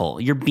asshole.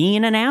 You're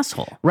being an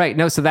asshole. Right.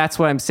 No, so that's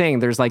what I'm saying.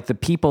 There's like the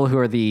people who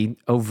are the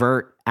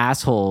overt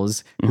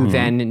assholes who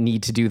then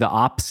need to do the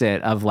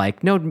opposite of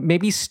like, no,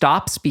 maybe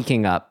stop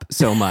speaking up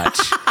so much.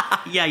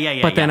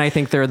 Yeah. But then I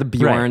think there are the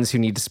Bjorns who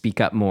need to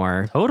speak up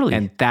more. Totally.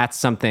 And that's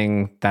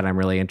something that I'm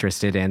really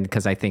interested in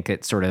because I think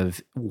it sort of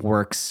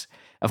works.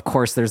 Of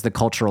course, there's the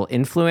cultural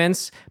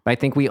influence, but I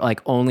think we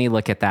like only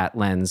look at that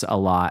lens a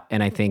lot.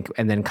 And I think,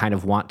 and then kind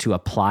of want to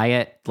apply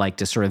it like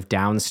to sort of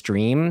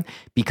downstream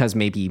because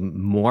maybe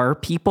more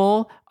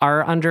people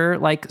are under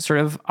like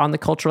sort of on the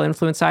cultural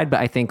influence side.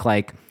 But I think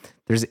like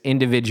there's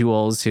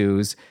individuals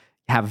who's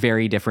have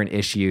very different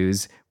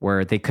issues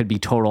where they could be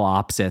total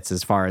opposites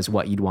as far as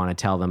what you'd want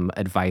to tell them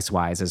advice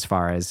wise, as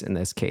far as in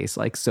this case,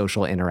 like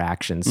social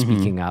interactions,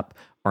 speaking up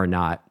or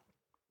not.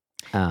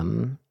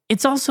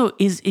 It's also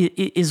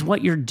is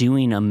what you're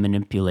doing a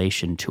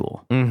manipulation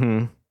tool.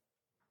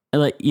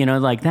 Like, you know,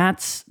 like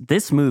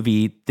this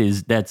movie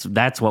is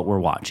that's what we're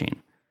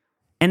watching.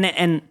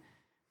 And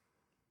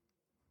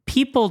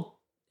people,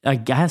 I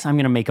guess I'm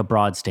going to make a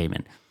broad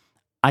statement.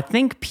 I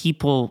think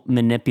people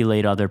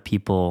manipulate other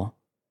people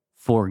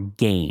for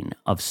gain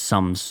of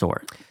some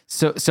sort.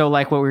 So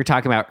like what we were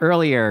talking about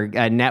earlier,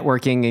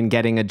 networking and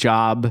getting a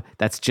job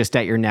that's just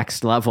at your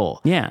next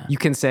level. Yeah. You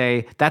can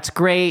say, that's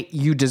great.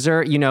 You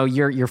deserve, you know,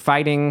 you're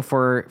fighting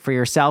for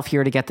yourself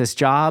here to get this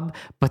job.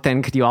 But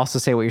then could you also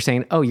say what you're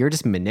saying? Oh, you're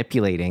just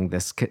manipulating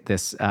this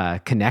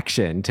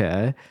connection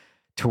to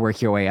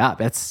work your way up.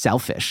 That's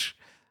selfish.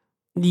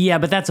 Yeah,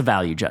 but that's a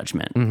value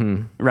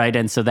judgment. Right.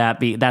 And so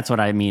that's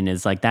what I mean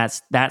is like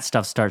that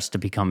stuff starts to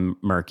become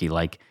murky.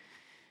 Like,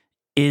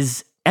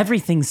 is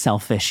everything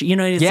selfish? You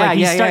know, it's like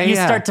you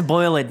start to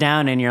boil it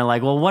down and you're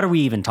like, well, what are we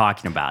even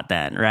talking about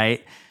then,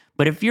 right?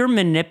 But if you're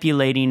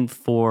manipulating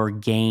for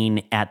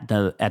gain at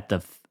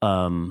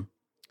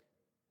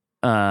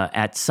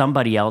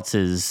somebody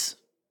else's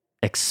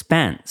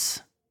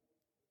expense,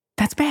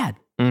 that's bad.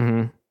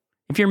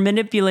 If you're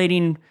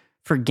manipulating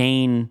for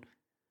gain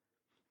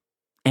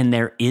and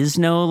there is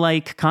no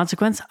like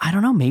consequence, I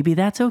don't know, maybe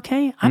that's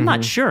okay. I'm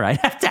not sure. I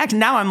have to ask.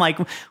 Now I'm like,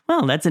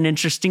 well, that's an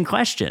interesting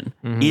question.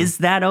 Is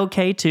that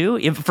okay too?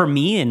 If for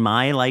me in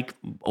my like,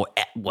 or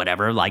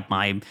whatever, like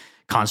my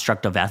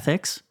construct of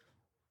ethics,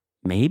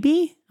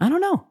 maybe, I don't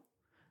know.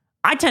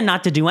 I tend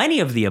not to do any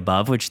of the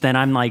above, which then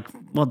I'm like,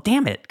 well,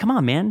 damn it. Come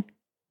on, man.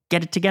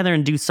 Get it together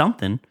and do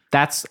something.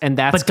 But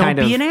don't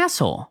be an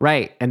asshole.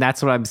 Right. And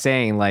that's what I'm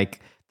saying. Like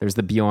there's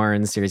the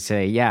Bjorns who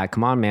say, yeah,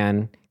 come on,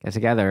 man, get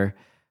together.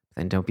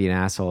 Then don't be an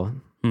asshole.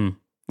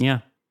 Yeah.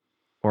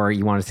 Or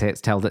you want to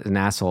tell an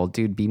asshole,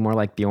 dude, be more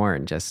like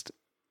Bjorn. Just.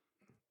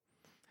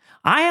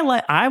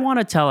 I want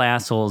to tell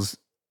assholes,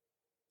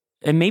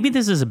 and maybe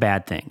this is a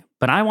bad thing,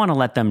 but I want to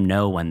let them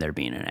know when they're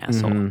being an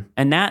asshole.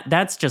 And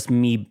that's just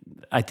me,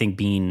 I think,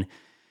 being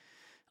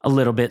a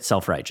little bit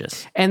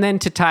self-righteous. And then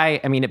to tie,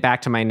 it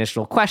back to my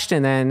initial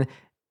question, then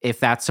if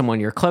that's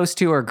someone you're close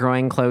to or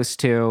growing close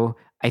to,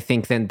 I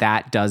think then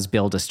that does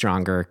build a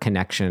stronger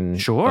connection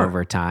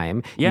over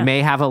time. Yeah. You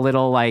may have a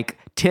little like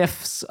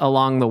tiffs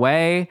along the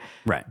way,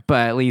 right?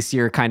 But at least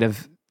you're kind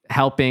of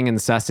helping and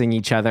sussing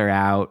each other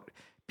out,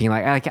 being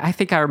like I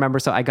think I remember,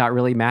 so I got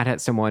really mad at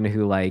someone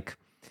who like,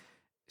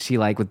 she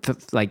like would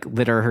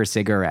litter her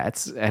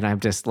cigarettes, and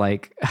I'm just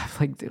like,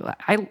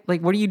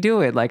 what are you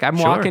doing? Like I'm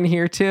walking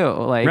here too.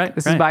 Like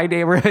this is my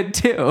neighborhood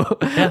too.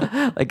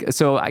 Yeah. Like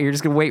so you're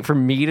just gonna wait for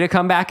me to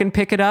come back and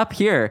pick it up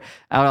here?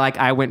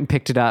 I went and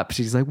picked it up.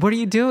 She's like, what are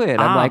you doing?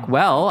 I'm like,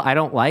 well, I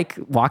don't like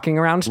walking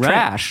around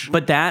trash.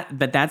 But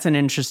that's an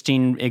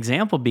interesting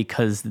example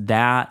because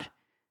that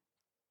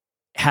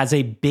has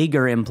a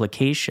bigger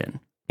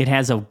implication. It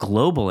has a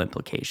global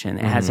implication.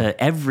 It has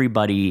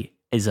everybody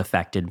is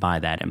affected by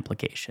that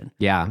implication.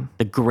 Yeah.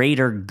 The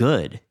greater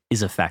good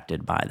is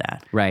affected by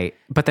that. Right.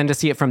 But then to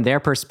see it from their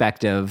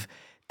perspective,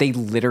 they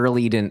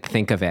literally didn't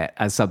think of it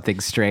as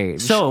something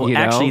strange. So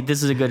actually,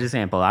 this is a good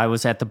example. I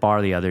was at the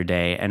bar the other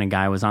day and a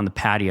guy was on the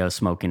patio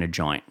smoking a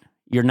joint.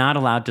 You're not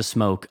allowed to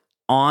smoke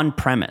on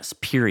premise,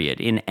 period,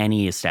 in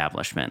any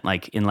establishment,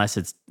 like unless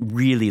it's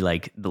really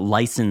like the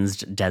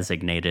licensed,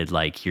 designated,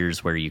 like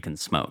here's where you can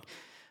smoke.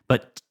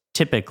 But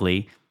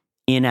typically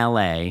in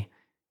LA,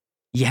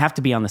 you have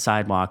to be on the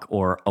sidewalk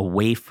or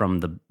away from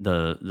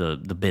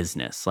the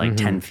business, like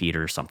 10 feet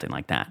or something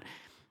like that.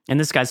 And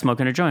this guy's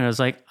smoking a joint. I was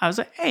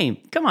like,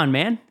 hey, come on,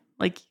 man.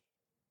 Like,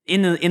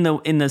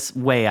 in this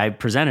way I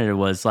presented it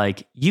was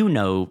like, you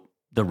know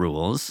the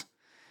rules.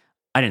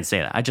 I didn't say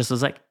that. I just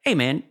was like, hey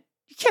man,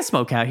 you can't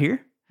smoke out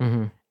here.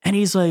 Mm-hmm. And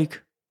he's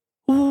like,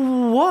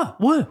 what?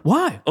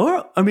 Why?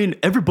 Or I mean,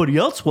 everybody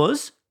else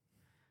was.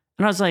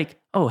 And I was like,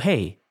 oh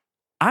hey,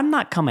 I'm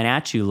not coming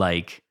at you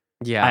like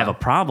I have a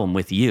problem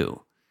with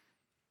you.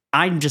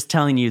 I'm just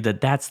telling you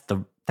that that's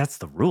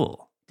the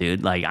rule,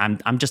 dude. Like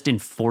I'm just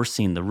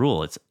enforcing the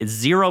rule. It's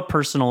zero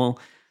personal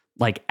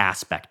like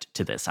aspect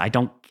to this. I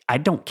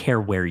don't care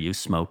where you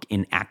smoke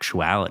in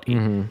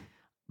actuality,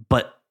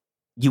 but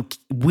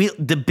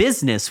the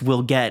business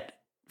will get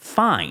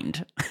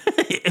fined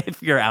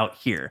if you're out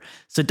here.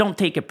 So don't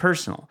take it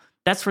personal.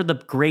 That's for the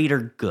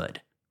greater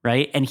good,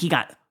 right? And he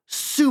got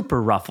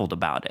super ruffled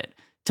about it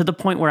to the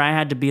point where I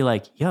had to be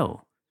like,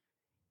 yo,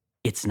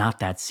 it's not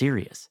that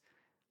serious.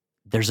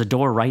 There's a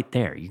door right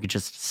there. You could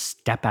just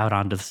step out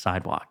onto the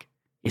sidewalk.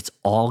 It's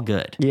all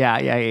good. Yeah.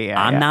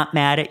 I'm not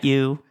mad at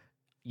you.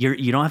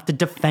 You don't have to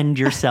defend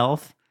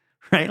yourself,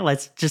 right?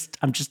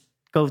 I'm just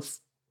go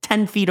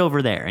 10 feet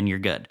over there and you're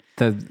good.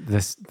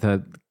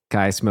 The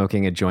guy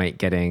smoking a joint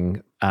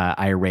getting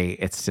irate.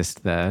 It's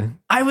just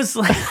I was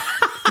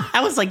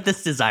like,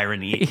 this is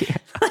irony. Yeah.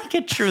 Like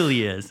it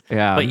truly is.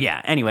 Yeah. But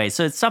yeah, anyway,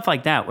 so it's stuff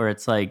like that where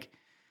it's like,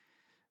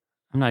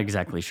 I'm not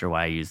exactly sure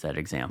why I use that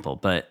example,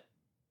 but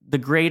the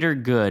greater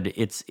good,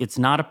 it's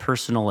not a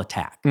personal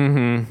attack.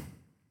 Mm-hmm.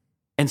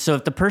 And so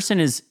if the person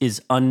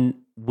is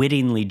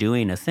unwittingly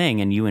doing a thing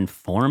and you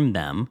inform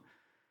them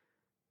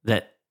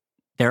that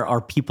there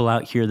are people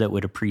out here that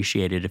would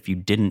appreciate it if you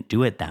didn't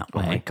do it that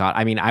way. Oh my God.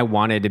 I mean, I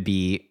wanted to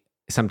be,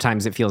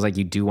 sometimes it feels like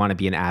you do want to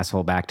be an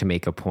asshole back to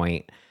make a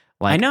point.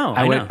 Like I know.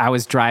 I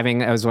was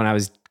driving, it was when I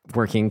was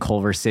working in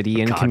Culver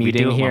City and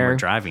commuting we do it here. When we're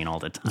driving all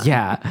the time.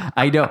 Yeah,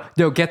 I know.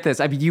 No, get this.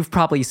 I mean, you've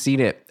probably seen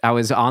it. I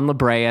was on La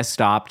Brea,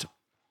 stopped.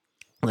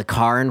 The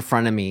car in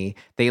front of me,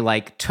 they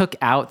like took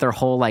out their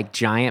whole like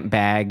giant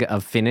bag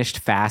of finished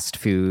fast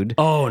food.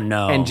 Oh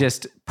no. And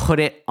just put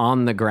it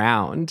on the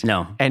ground.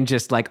 No. And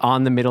just like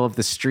on the middle of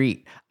the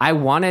street. I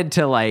wanted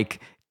to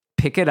like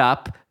pick it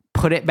up,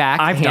 put it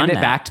back, hand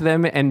it back to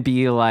them and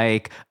be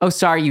like, oh,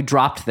 sorry, you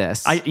dropped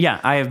this. I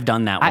have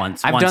done that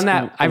once. I've done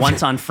that.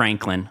 Once on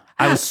Franklin.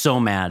 I was so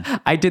mad.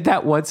 I did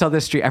that once on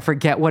the street. I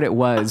forget what it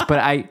was, but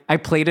I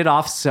played it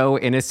off so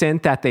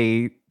innocent that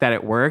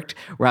it worked.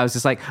 Where I was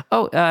just like,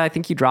 "Oh, I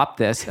think you dropped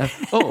this."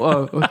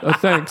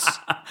 Thanks.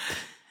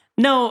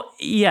 No,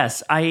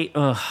 yes,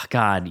 oh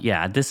God,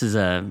 yeah. This is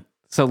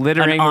so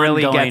littering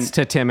really gets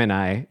to Tim and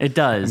I. It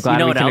does. You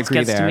know what else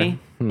gets to me?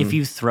 Hmm. If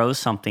you throw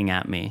something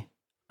at me,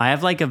 I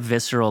have like a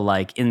visceral,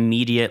 like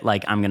immediate,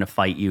 like I'm gonna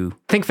fight you.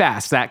 Think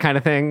fast, that kind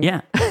of thing. Yeah.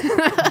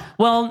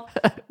 Well,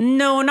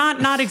 no,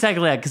 not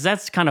exactly that, because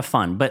that's kind of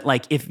fun. But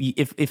like,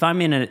 if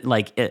I'm in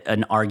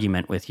an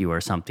argument with you or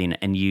something,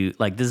 and you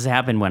like, this has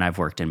happened when I've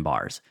worked in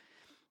bars,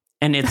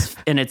 and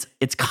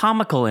it's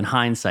comical in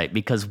hindsight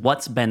because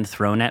what's been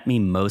thrown at me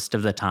most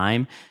of the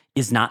time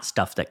is not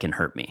stuff that can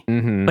hurt me,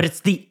 but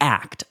it's the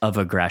act of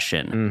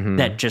aggression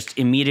that just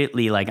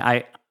immediately like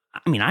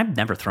I mean, I've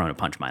never thrown a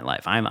punch in my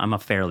life. I'm a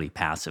fairly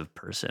passive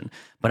person,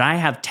 but I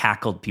have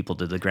tackled people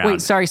to the ground.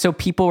 Wait, sorry. So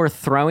people were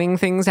throwing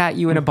things at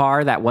you in a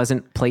bar that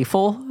wasn't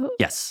playful?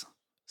 Yes.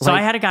 So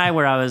I had a guy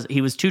where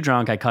he was too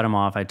drunk. I cut him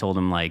off. I told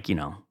him like,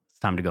 it's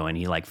time to go. And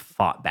he like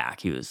fought back.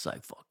 He was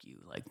like, fuck you.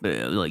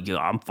 Like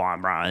I'm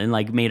fine, bro. And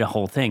like made a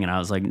whole thing. And I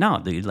was like, no,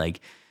 dude,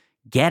 like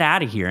get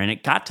out of here. And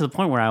it got to the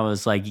point where I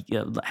was like,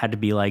 had to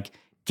be like,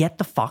 get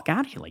the fuck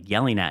out of here, like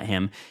yelling at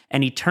him.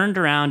 And he turned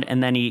around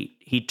and then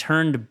he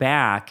turned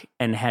back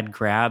and had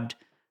grabbed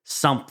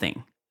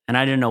something. And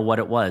I didn't know what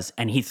it was.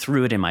 And he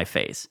threw it in my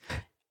face.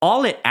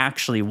 All it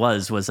actually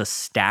was a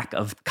stack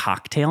of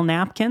cocktail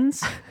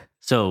napkins.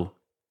 So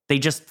they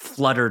just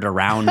fluttered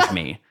around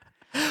me.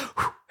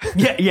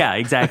 Yeah,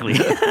 exactly.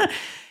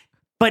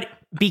 But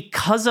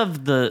because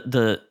of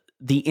the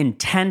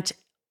intent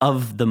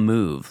of the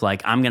move,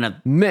 like I'm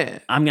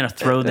gonna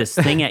throw this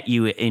thing at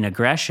you in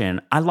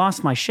aggression, I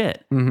lost my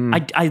shit.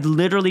 I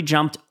literally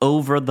jumped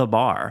over the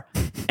bar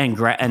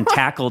and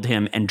tackled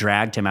him and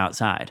dragged him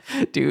outside,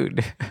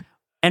 dude.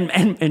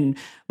 And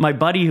my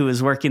buddy who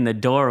was working the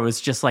door was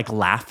just like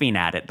laughing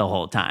at it the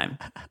whole time.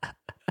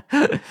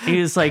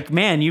 He was like,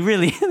 "Man, you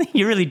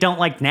really don't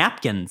like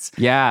napkins."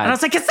 Yeah, and I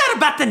was like, "It's not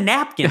about the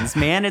napkins,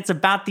 man. It's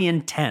about the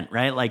intent,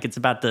 right? Like it's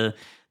about the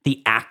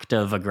act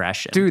of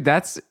aggression." Dude,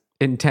 that's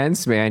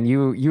intense, man.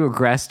 You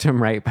aggressed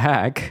him right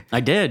back. I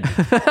did.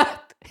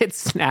 It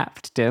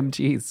snapped, Tim.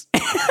 Jeez.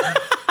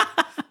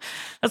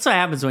 That's what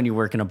happens when you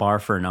work in a bar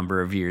for a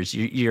number of years.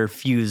 Your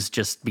fuse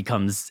just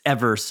becomes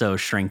ever so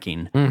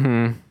shrinking.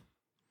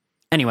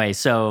 Anyway,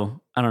 so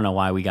I don't know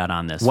why we got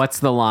on this. What's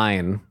the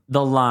line?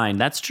 The line.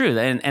 That's true.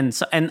 And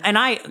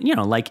I,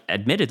 like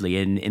admittedly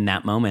in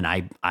that moment,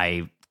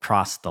 I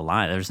crossed the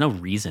line. There's no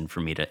reason for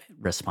me to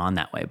respond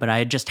that way, but I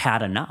had just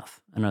had enough.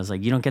 And I was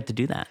like, you don't get to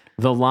do that.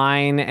 The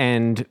line,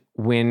 and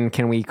when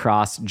can we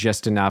cross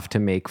just enough to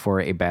make for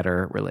a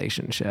better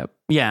relationship?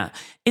 Yeah.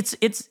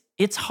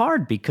 It's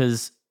hard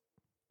because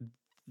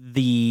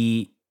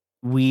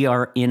we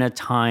are in a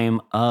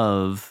time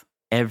of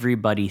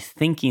everybody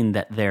thinking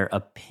that their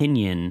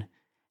opinion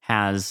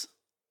has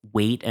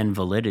weight and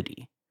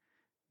validity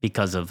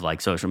because of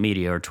like social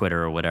media or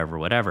Twitter or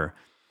whatever.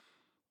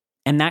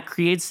 And that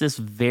creates this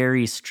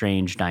very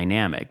strange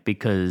dynamic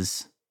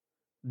because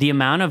the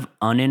amount of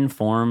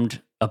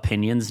uninformed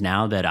opinions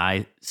now that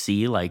I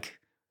see, like,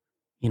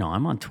 you know,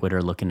 I'm on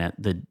Twitter looking at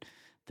the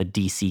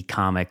DC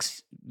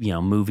Comics, you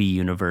know, movie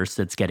universe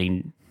that's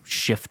getting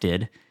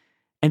shifted.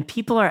 And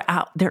people are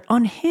out, they're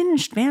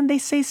unhinged, man. They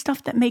say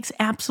stuff that makes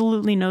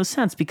absolutely no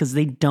sense because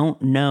they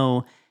don't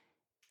know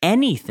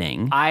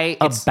anything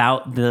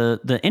about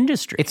the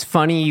industry. It's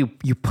funny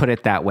you put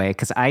it that way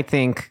because I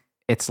think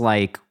it's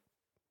like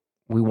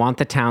we want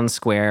the town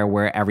square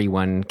where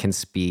everyone can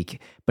speak,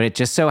 but it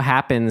just so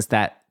happens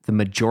that the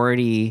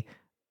majority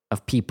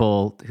of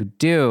people who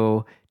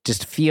do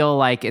just feel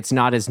like it's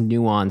not as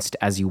nuanced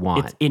as you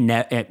want.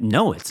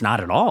 No, it's not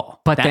at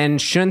all. But then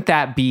should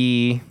that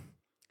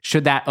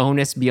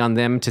onus be on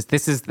them to,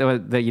 this is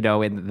the you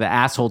know, in the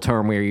asshole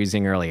term we were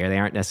using earlier, they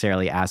aren't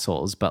necessarily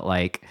assholes, but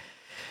like,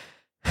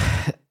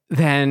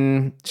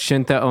 then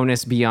shouldn't the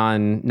onus be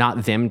on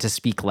not them to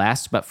speak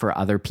less, but for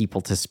other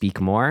people to speak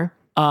more?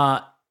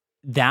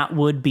 That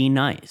would be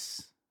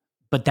nice,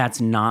 but that's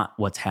not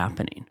what's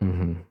happening.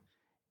 Mm-hmm.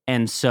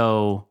 And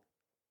so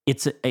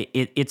it's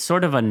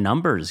sort of a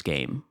numbers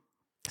game.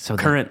 So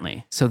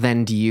currently.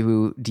 Then do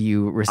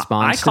you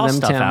respond I to call them,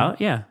 stuff Tim? out,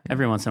 yeah,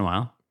 every once in a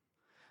while.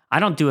 I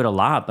don't do it a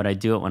lot, but I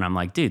do it when I'm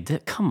like,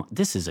 dude, come on,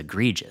 this is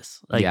egregious.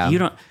 Like you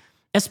don't,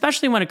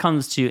 especially when it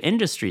comes to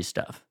industry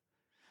stuff.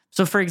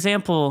 So for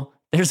example,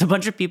 there's a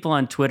bunch of people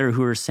on Twitter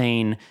who are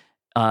saying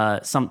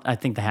I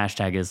think the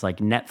hashtag is like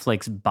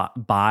Netflix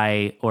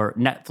buy or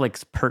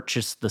Netflix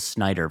purchase the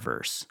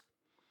Snyderverse.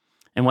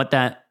 And what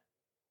that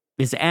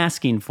is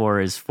asking for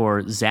is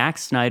for Zack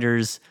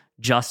Snyder's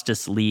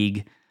Justice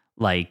League,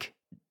 like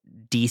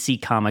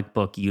DC comic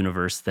book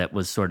universe that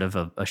was sort of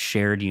a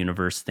shared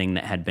universe thing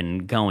that had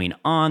been going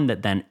on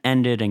that then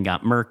ended and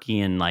got murky.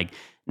 And like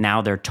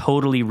now they're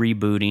totally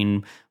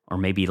rebooting or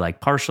maybe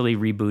like partially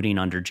rebooting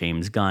under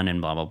James Gunn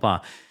and blah, blah, blah.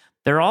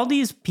 There are all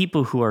these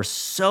people who are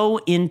so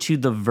into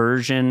the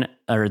version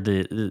or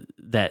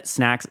that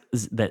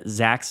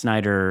Zack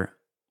Snyder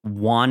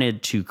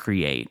wanted to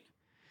create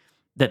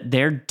that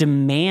they're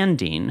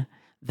demanding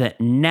that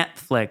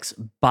Netflix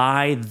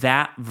buy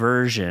that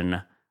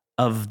version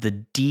of the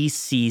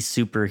DC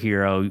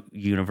superhero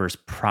universe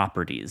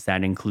properties.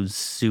 That includes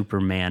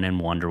Superman and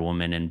Wonder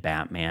Woman and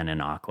Batman and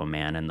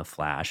Aquaman and The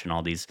Flash and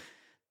all these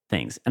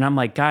things. And I'm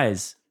like,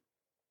 guys,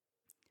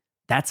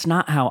 that's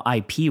not how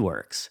IP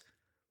works.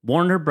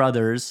 Warner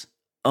Brothers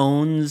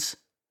owns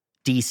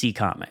DC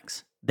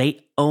Comics.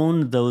 They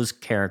own those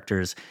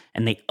characters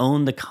and they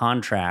own the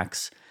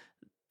contracts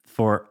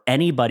for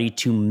anybody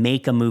to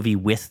make a movie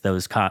with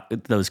those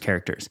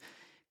characters.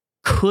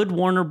 Could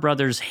Warner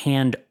Brothers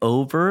hand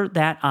over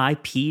that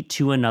IP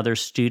to another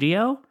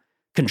studio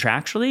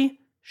contractually?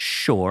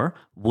 Sure.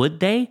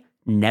 Would they?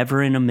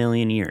 Never in a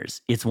million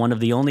years. It's one of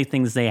the only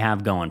things they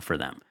have going for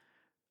them.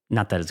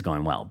 Not that it's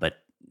going well, but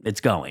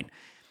it's going.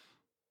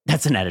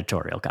 That's an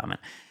editorial comment.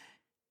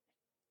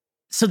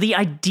 So the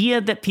idea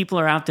that people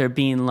are out there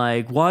being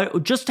like, "Why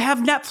just have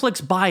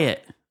Netflix buy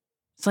it?"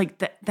 It's like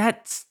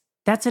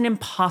that's an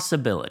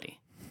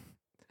impossibility.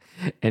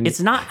 And it's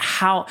not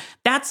how.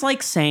 That's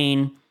like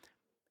saying,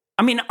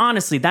 I mean,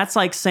 honestly, that's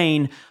like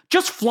saying,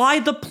 just fly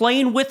the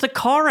plane with a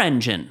car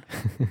engine.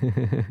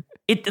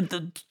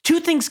 The two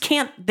things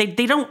can't.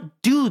 They don't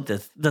do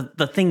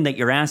the thing that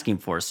you're asking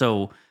for.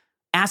 So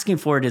asking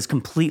for it is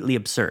completely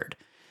absurd.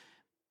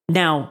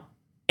 Now,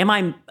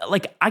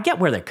 I get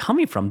where they're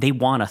coming from. They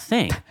want a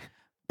thing,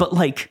 but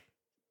like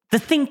the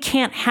thing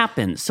can't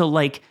happen. So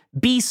like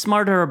be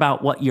smarter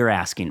about what you're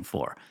asking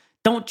for.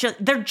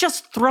 They're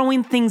just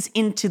throwing things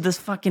into this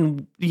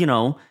fucking, you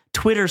know,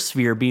 Twitter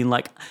sphere being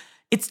like,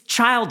 it's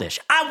childish.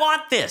 I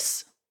want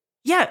this.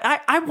 Yeah,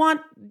 I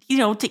want, you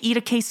know, to eat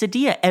a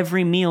quesadilla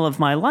every meal of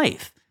my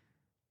life,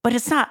 but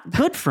it's not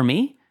good for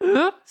me.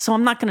 So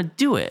I'm not going to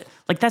do it.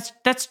 Like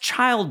that's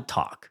child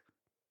talk.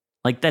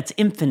 Like that's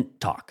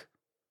infant talk.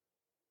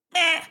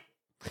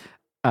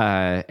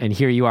 And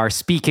here you are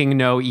speaking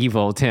no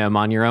evil, Tim,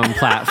 on your own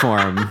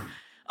platform.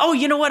 Oh,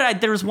 you know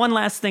what? There was one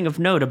last thing of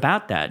note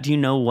about that. Do you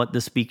know what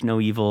the Speak No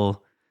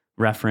Evil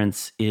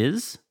reference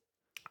is?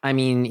 I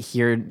mean,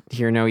 hear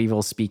no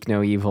evil, speak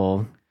no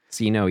evil,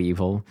 see no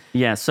evil.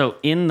 Yeah. So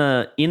in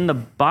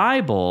the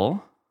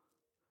Bible,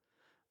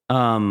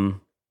 it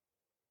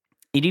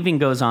even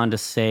goes on to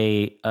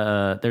say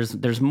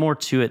there's more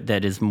to it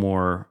that is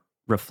more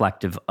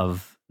reflective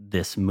of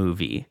this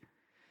movie.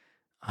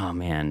 Oh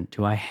man,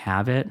 do I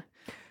have it?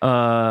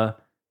 Well,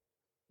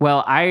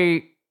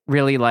 I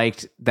really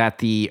liked that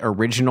the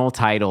original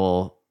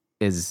title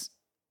is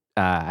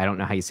I don't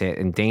know how you say it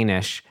in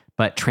Danish,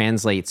 but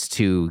translates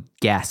to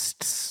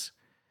guests,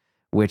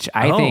 which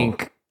I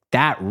think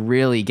that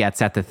really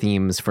gets at the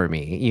themes for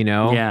me, you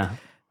know? Yeah.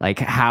 Like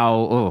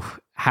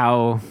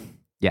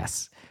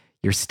yes.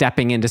 you're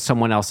stepping into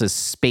someone else's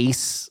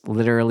space,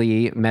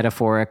 literally,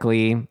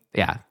 metaphorically.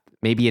 Yeah,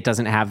 maybe it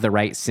doesn't have the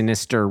right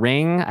sinister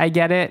ring. I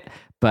get it,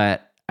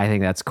 but I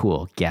think that's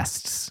cool.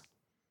 Guests.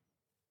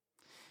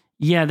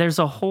 Yeah, there's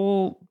a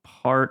whole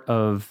part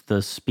of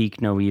the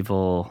speak no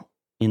evil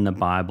in the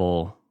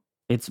Bible.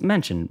 It's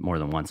mentioned more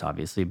than once,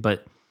 obviously,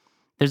 but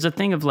there's a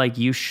thing of like,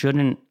 you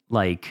shouldn't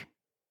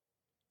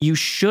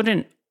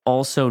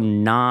also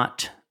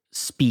not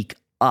speak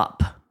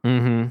up,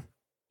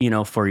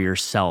 for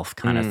yourself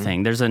kind of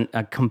thing. There's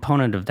a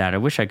component of that. I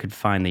wish I could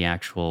find the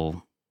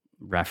actual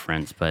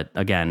reference, but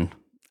again,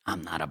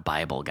 I'm not a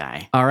Bible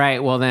guy. All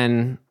right, well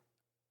then,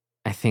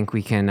 I think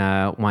we can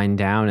wind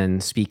down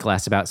and speak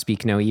less about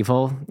speak no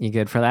evil. You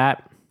good for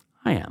that?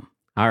 I am.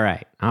 All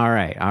right.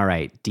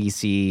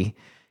 DC,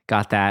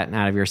 got that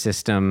out of your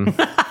system.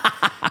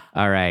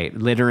 All right.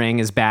 Littering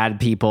is bad,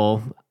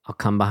 people. I'll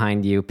come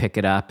behind you, pick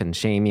it up, and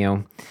shame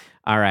you.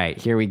 All right.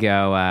 Here we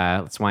go.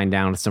 Let's wind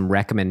down with some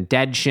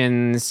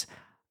recommendations.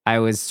 I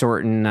was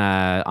sorting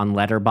on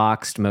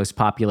Letterboxd most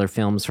popular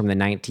films from the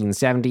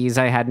 1970s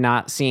I had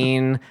not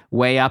seen.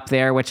 Way up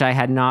there, which I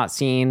had not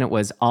seen,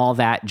 was All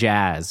That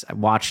Jazz. I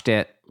watched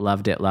it,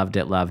 loved it.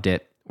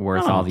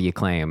 Worth all the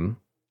acclaim.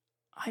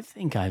 I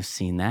think I've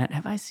seen that.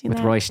 Have I seen that?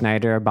 With Roy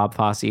Schneider, Bob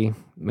Fosse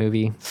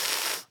movie.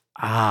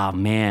 Ah,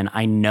 man,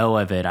 I know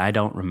of it. I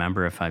don't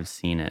remember if I've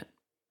seen it.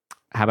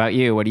 How about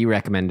you? What do you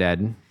recommend,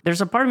 Ed?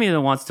 There's a part of me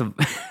that wants to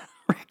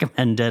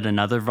recommend Dead,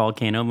 another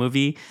volcano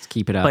movie. Let's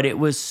keep it up. But it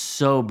was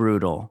so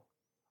brutal.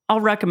 I'll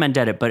recommend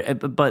Dead,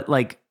 but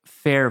like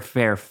fair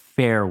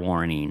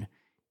warning.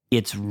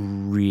 It's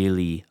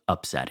really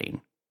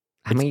upsetting.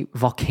 How many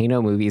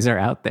volcano movies are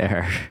out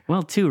there?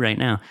 Well, 2 right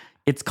now.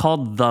 It's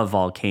called The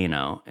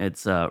Volcano.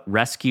 It's a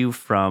rescue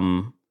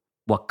from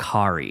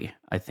Wakari,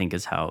 I think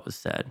is how it was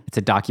said. It's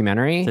a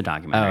documentary? It's a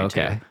documentary,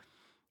 okay. too.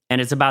 And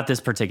it's about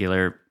this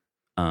particular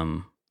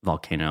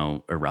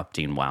volcano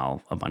erupting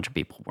while a bunch of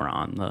people were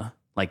on a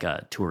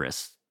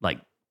tourist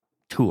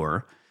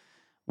tour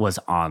was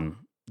on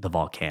the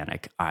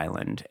volcanic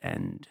island,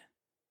 and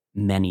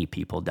many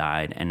people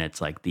died, and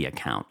it's like the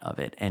account of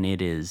it. And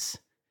it is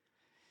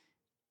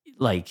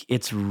like,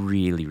 it's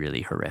really,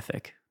 really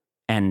horrific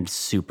and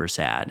super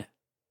sad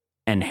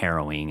and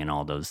harrowing and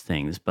all those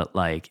things. But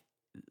like,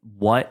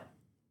 what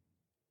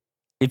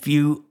if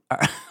you are,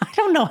 I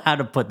don't know how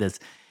to put this.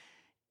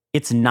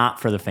 It's not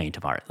for the faint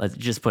of heart. Let's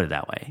just put it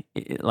that way.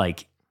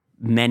 Like,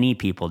 many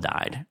people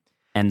died,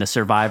 and the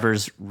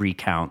survivors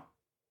recount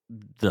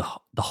the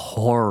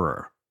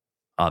horror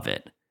of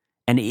it.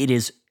 And it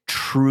is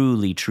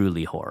truly,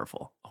 truly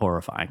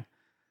horrifying.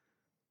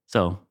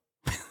 So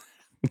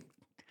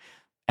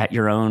at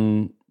your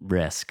own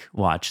risk,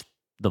 watch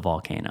The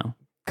Volcano.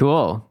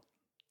 Cool.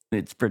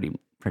 It's pretty.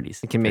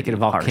 You can make it a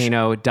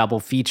volcano double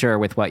feature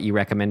with what you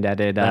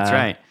recommended. That's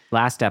right.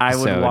 Last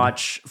episode. I would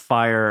watch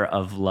Fire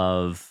of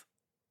Love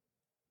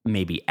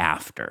maybe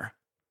after.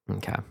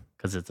 Okay.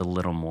 Because it's a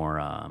little more...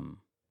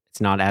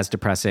 it's not as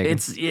depressing.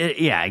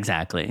 Yeah,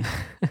 exactly.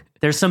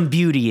 There's some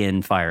beauty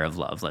in Fire of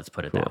Love. Let's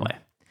put it that way.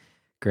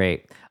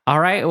 Great. All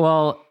right.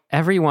 Well,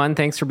 everyone,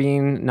 thanks for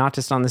being not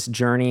just on this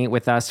journey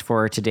with us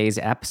for today's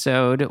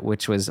episode,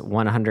 which was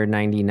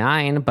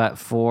 199, but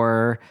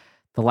for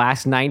the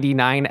last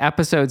 99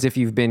 episodes, if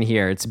you've been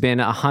here. It's been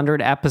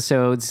 100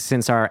 episodes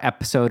since our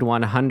episode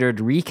 100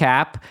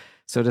 recap.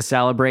 So to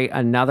celebrate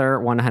another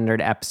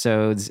 100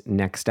 episodes,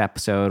 next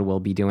episode, we'll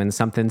be doing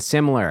something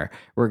similar.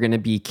 We're going to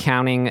be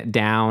counting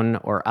down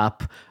or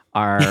up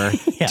our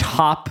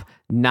top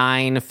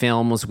 9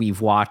 films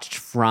we've watched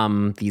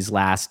from these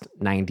last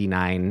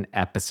 99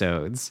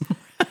 episodes.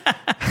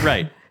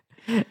 Right.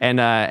 And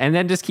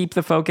then just keep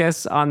the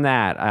focus on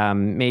that.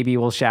 Maybe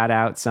we'll shout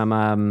out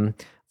some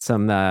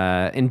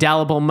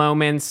indelible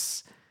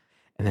moments,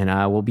 and then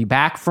we'll be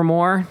back for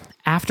more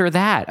after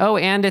that. Oh,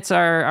 and it's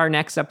our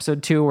next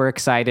episode too. We're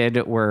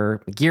excited. We're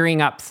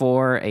gearing up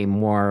for a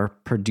more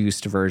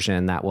produced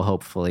version that will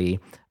hopefully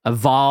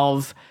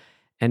evolve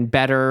and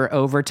better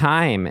over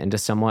time into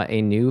somewhat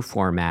a new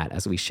format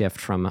as we shift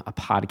from a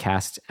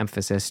podcast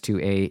emphasis to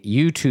a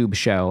YouTube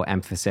show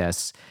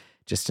emphasis,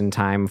 just in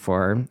time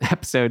for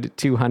episode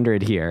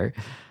 200 here.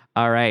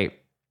 All right.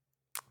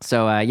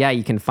 So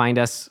you can find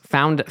us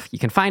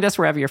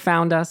wherever you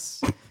found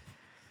us.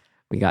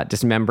 We got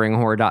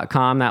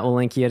dismemberinghorror.com that will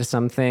link you to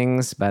some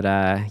things. But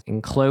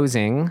in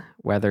closing,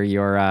 whether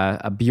you're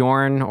a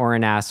Bjorn or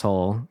an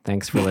asshole,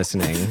 thanks for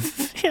listening.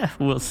 Yeah,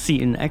 we'll see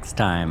you next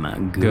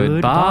time.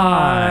 Goodbye.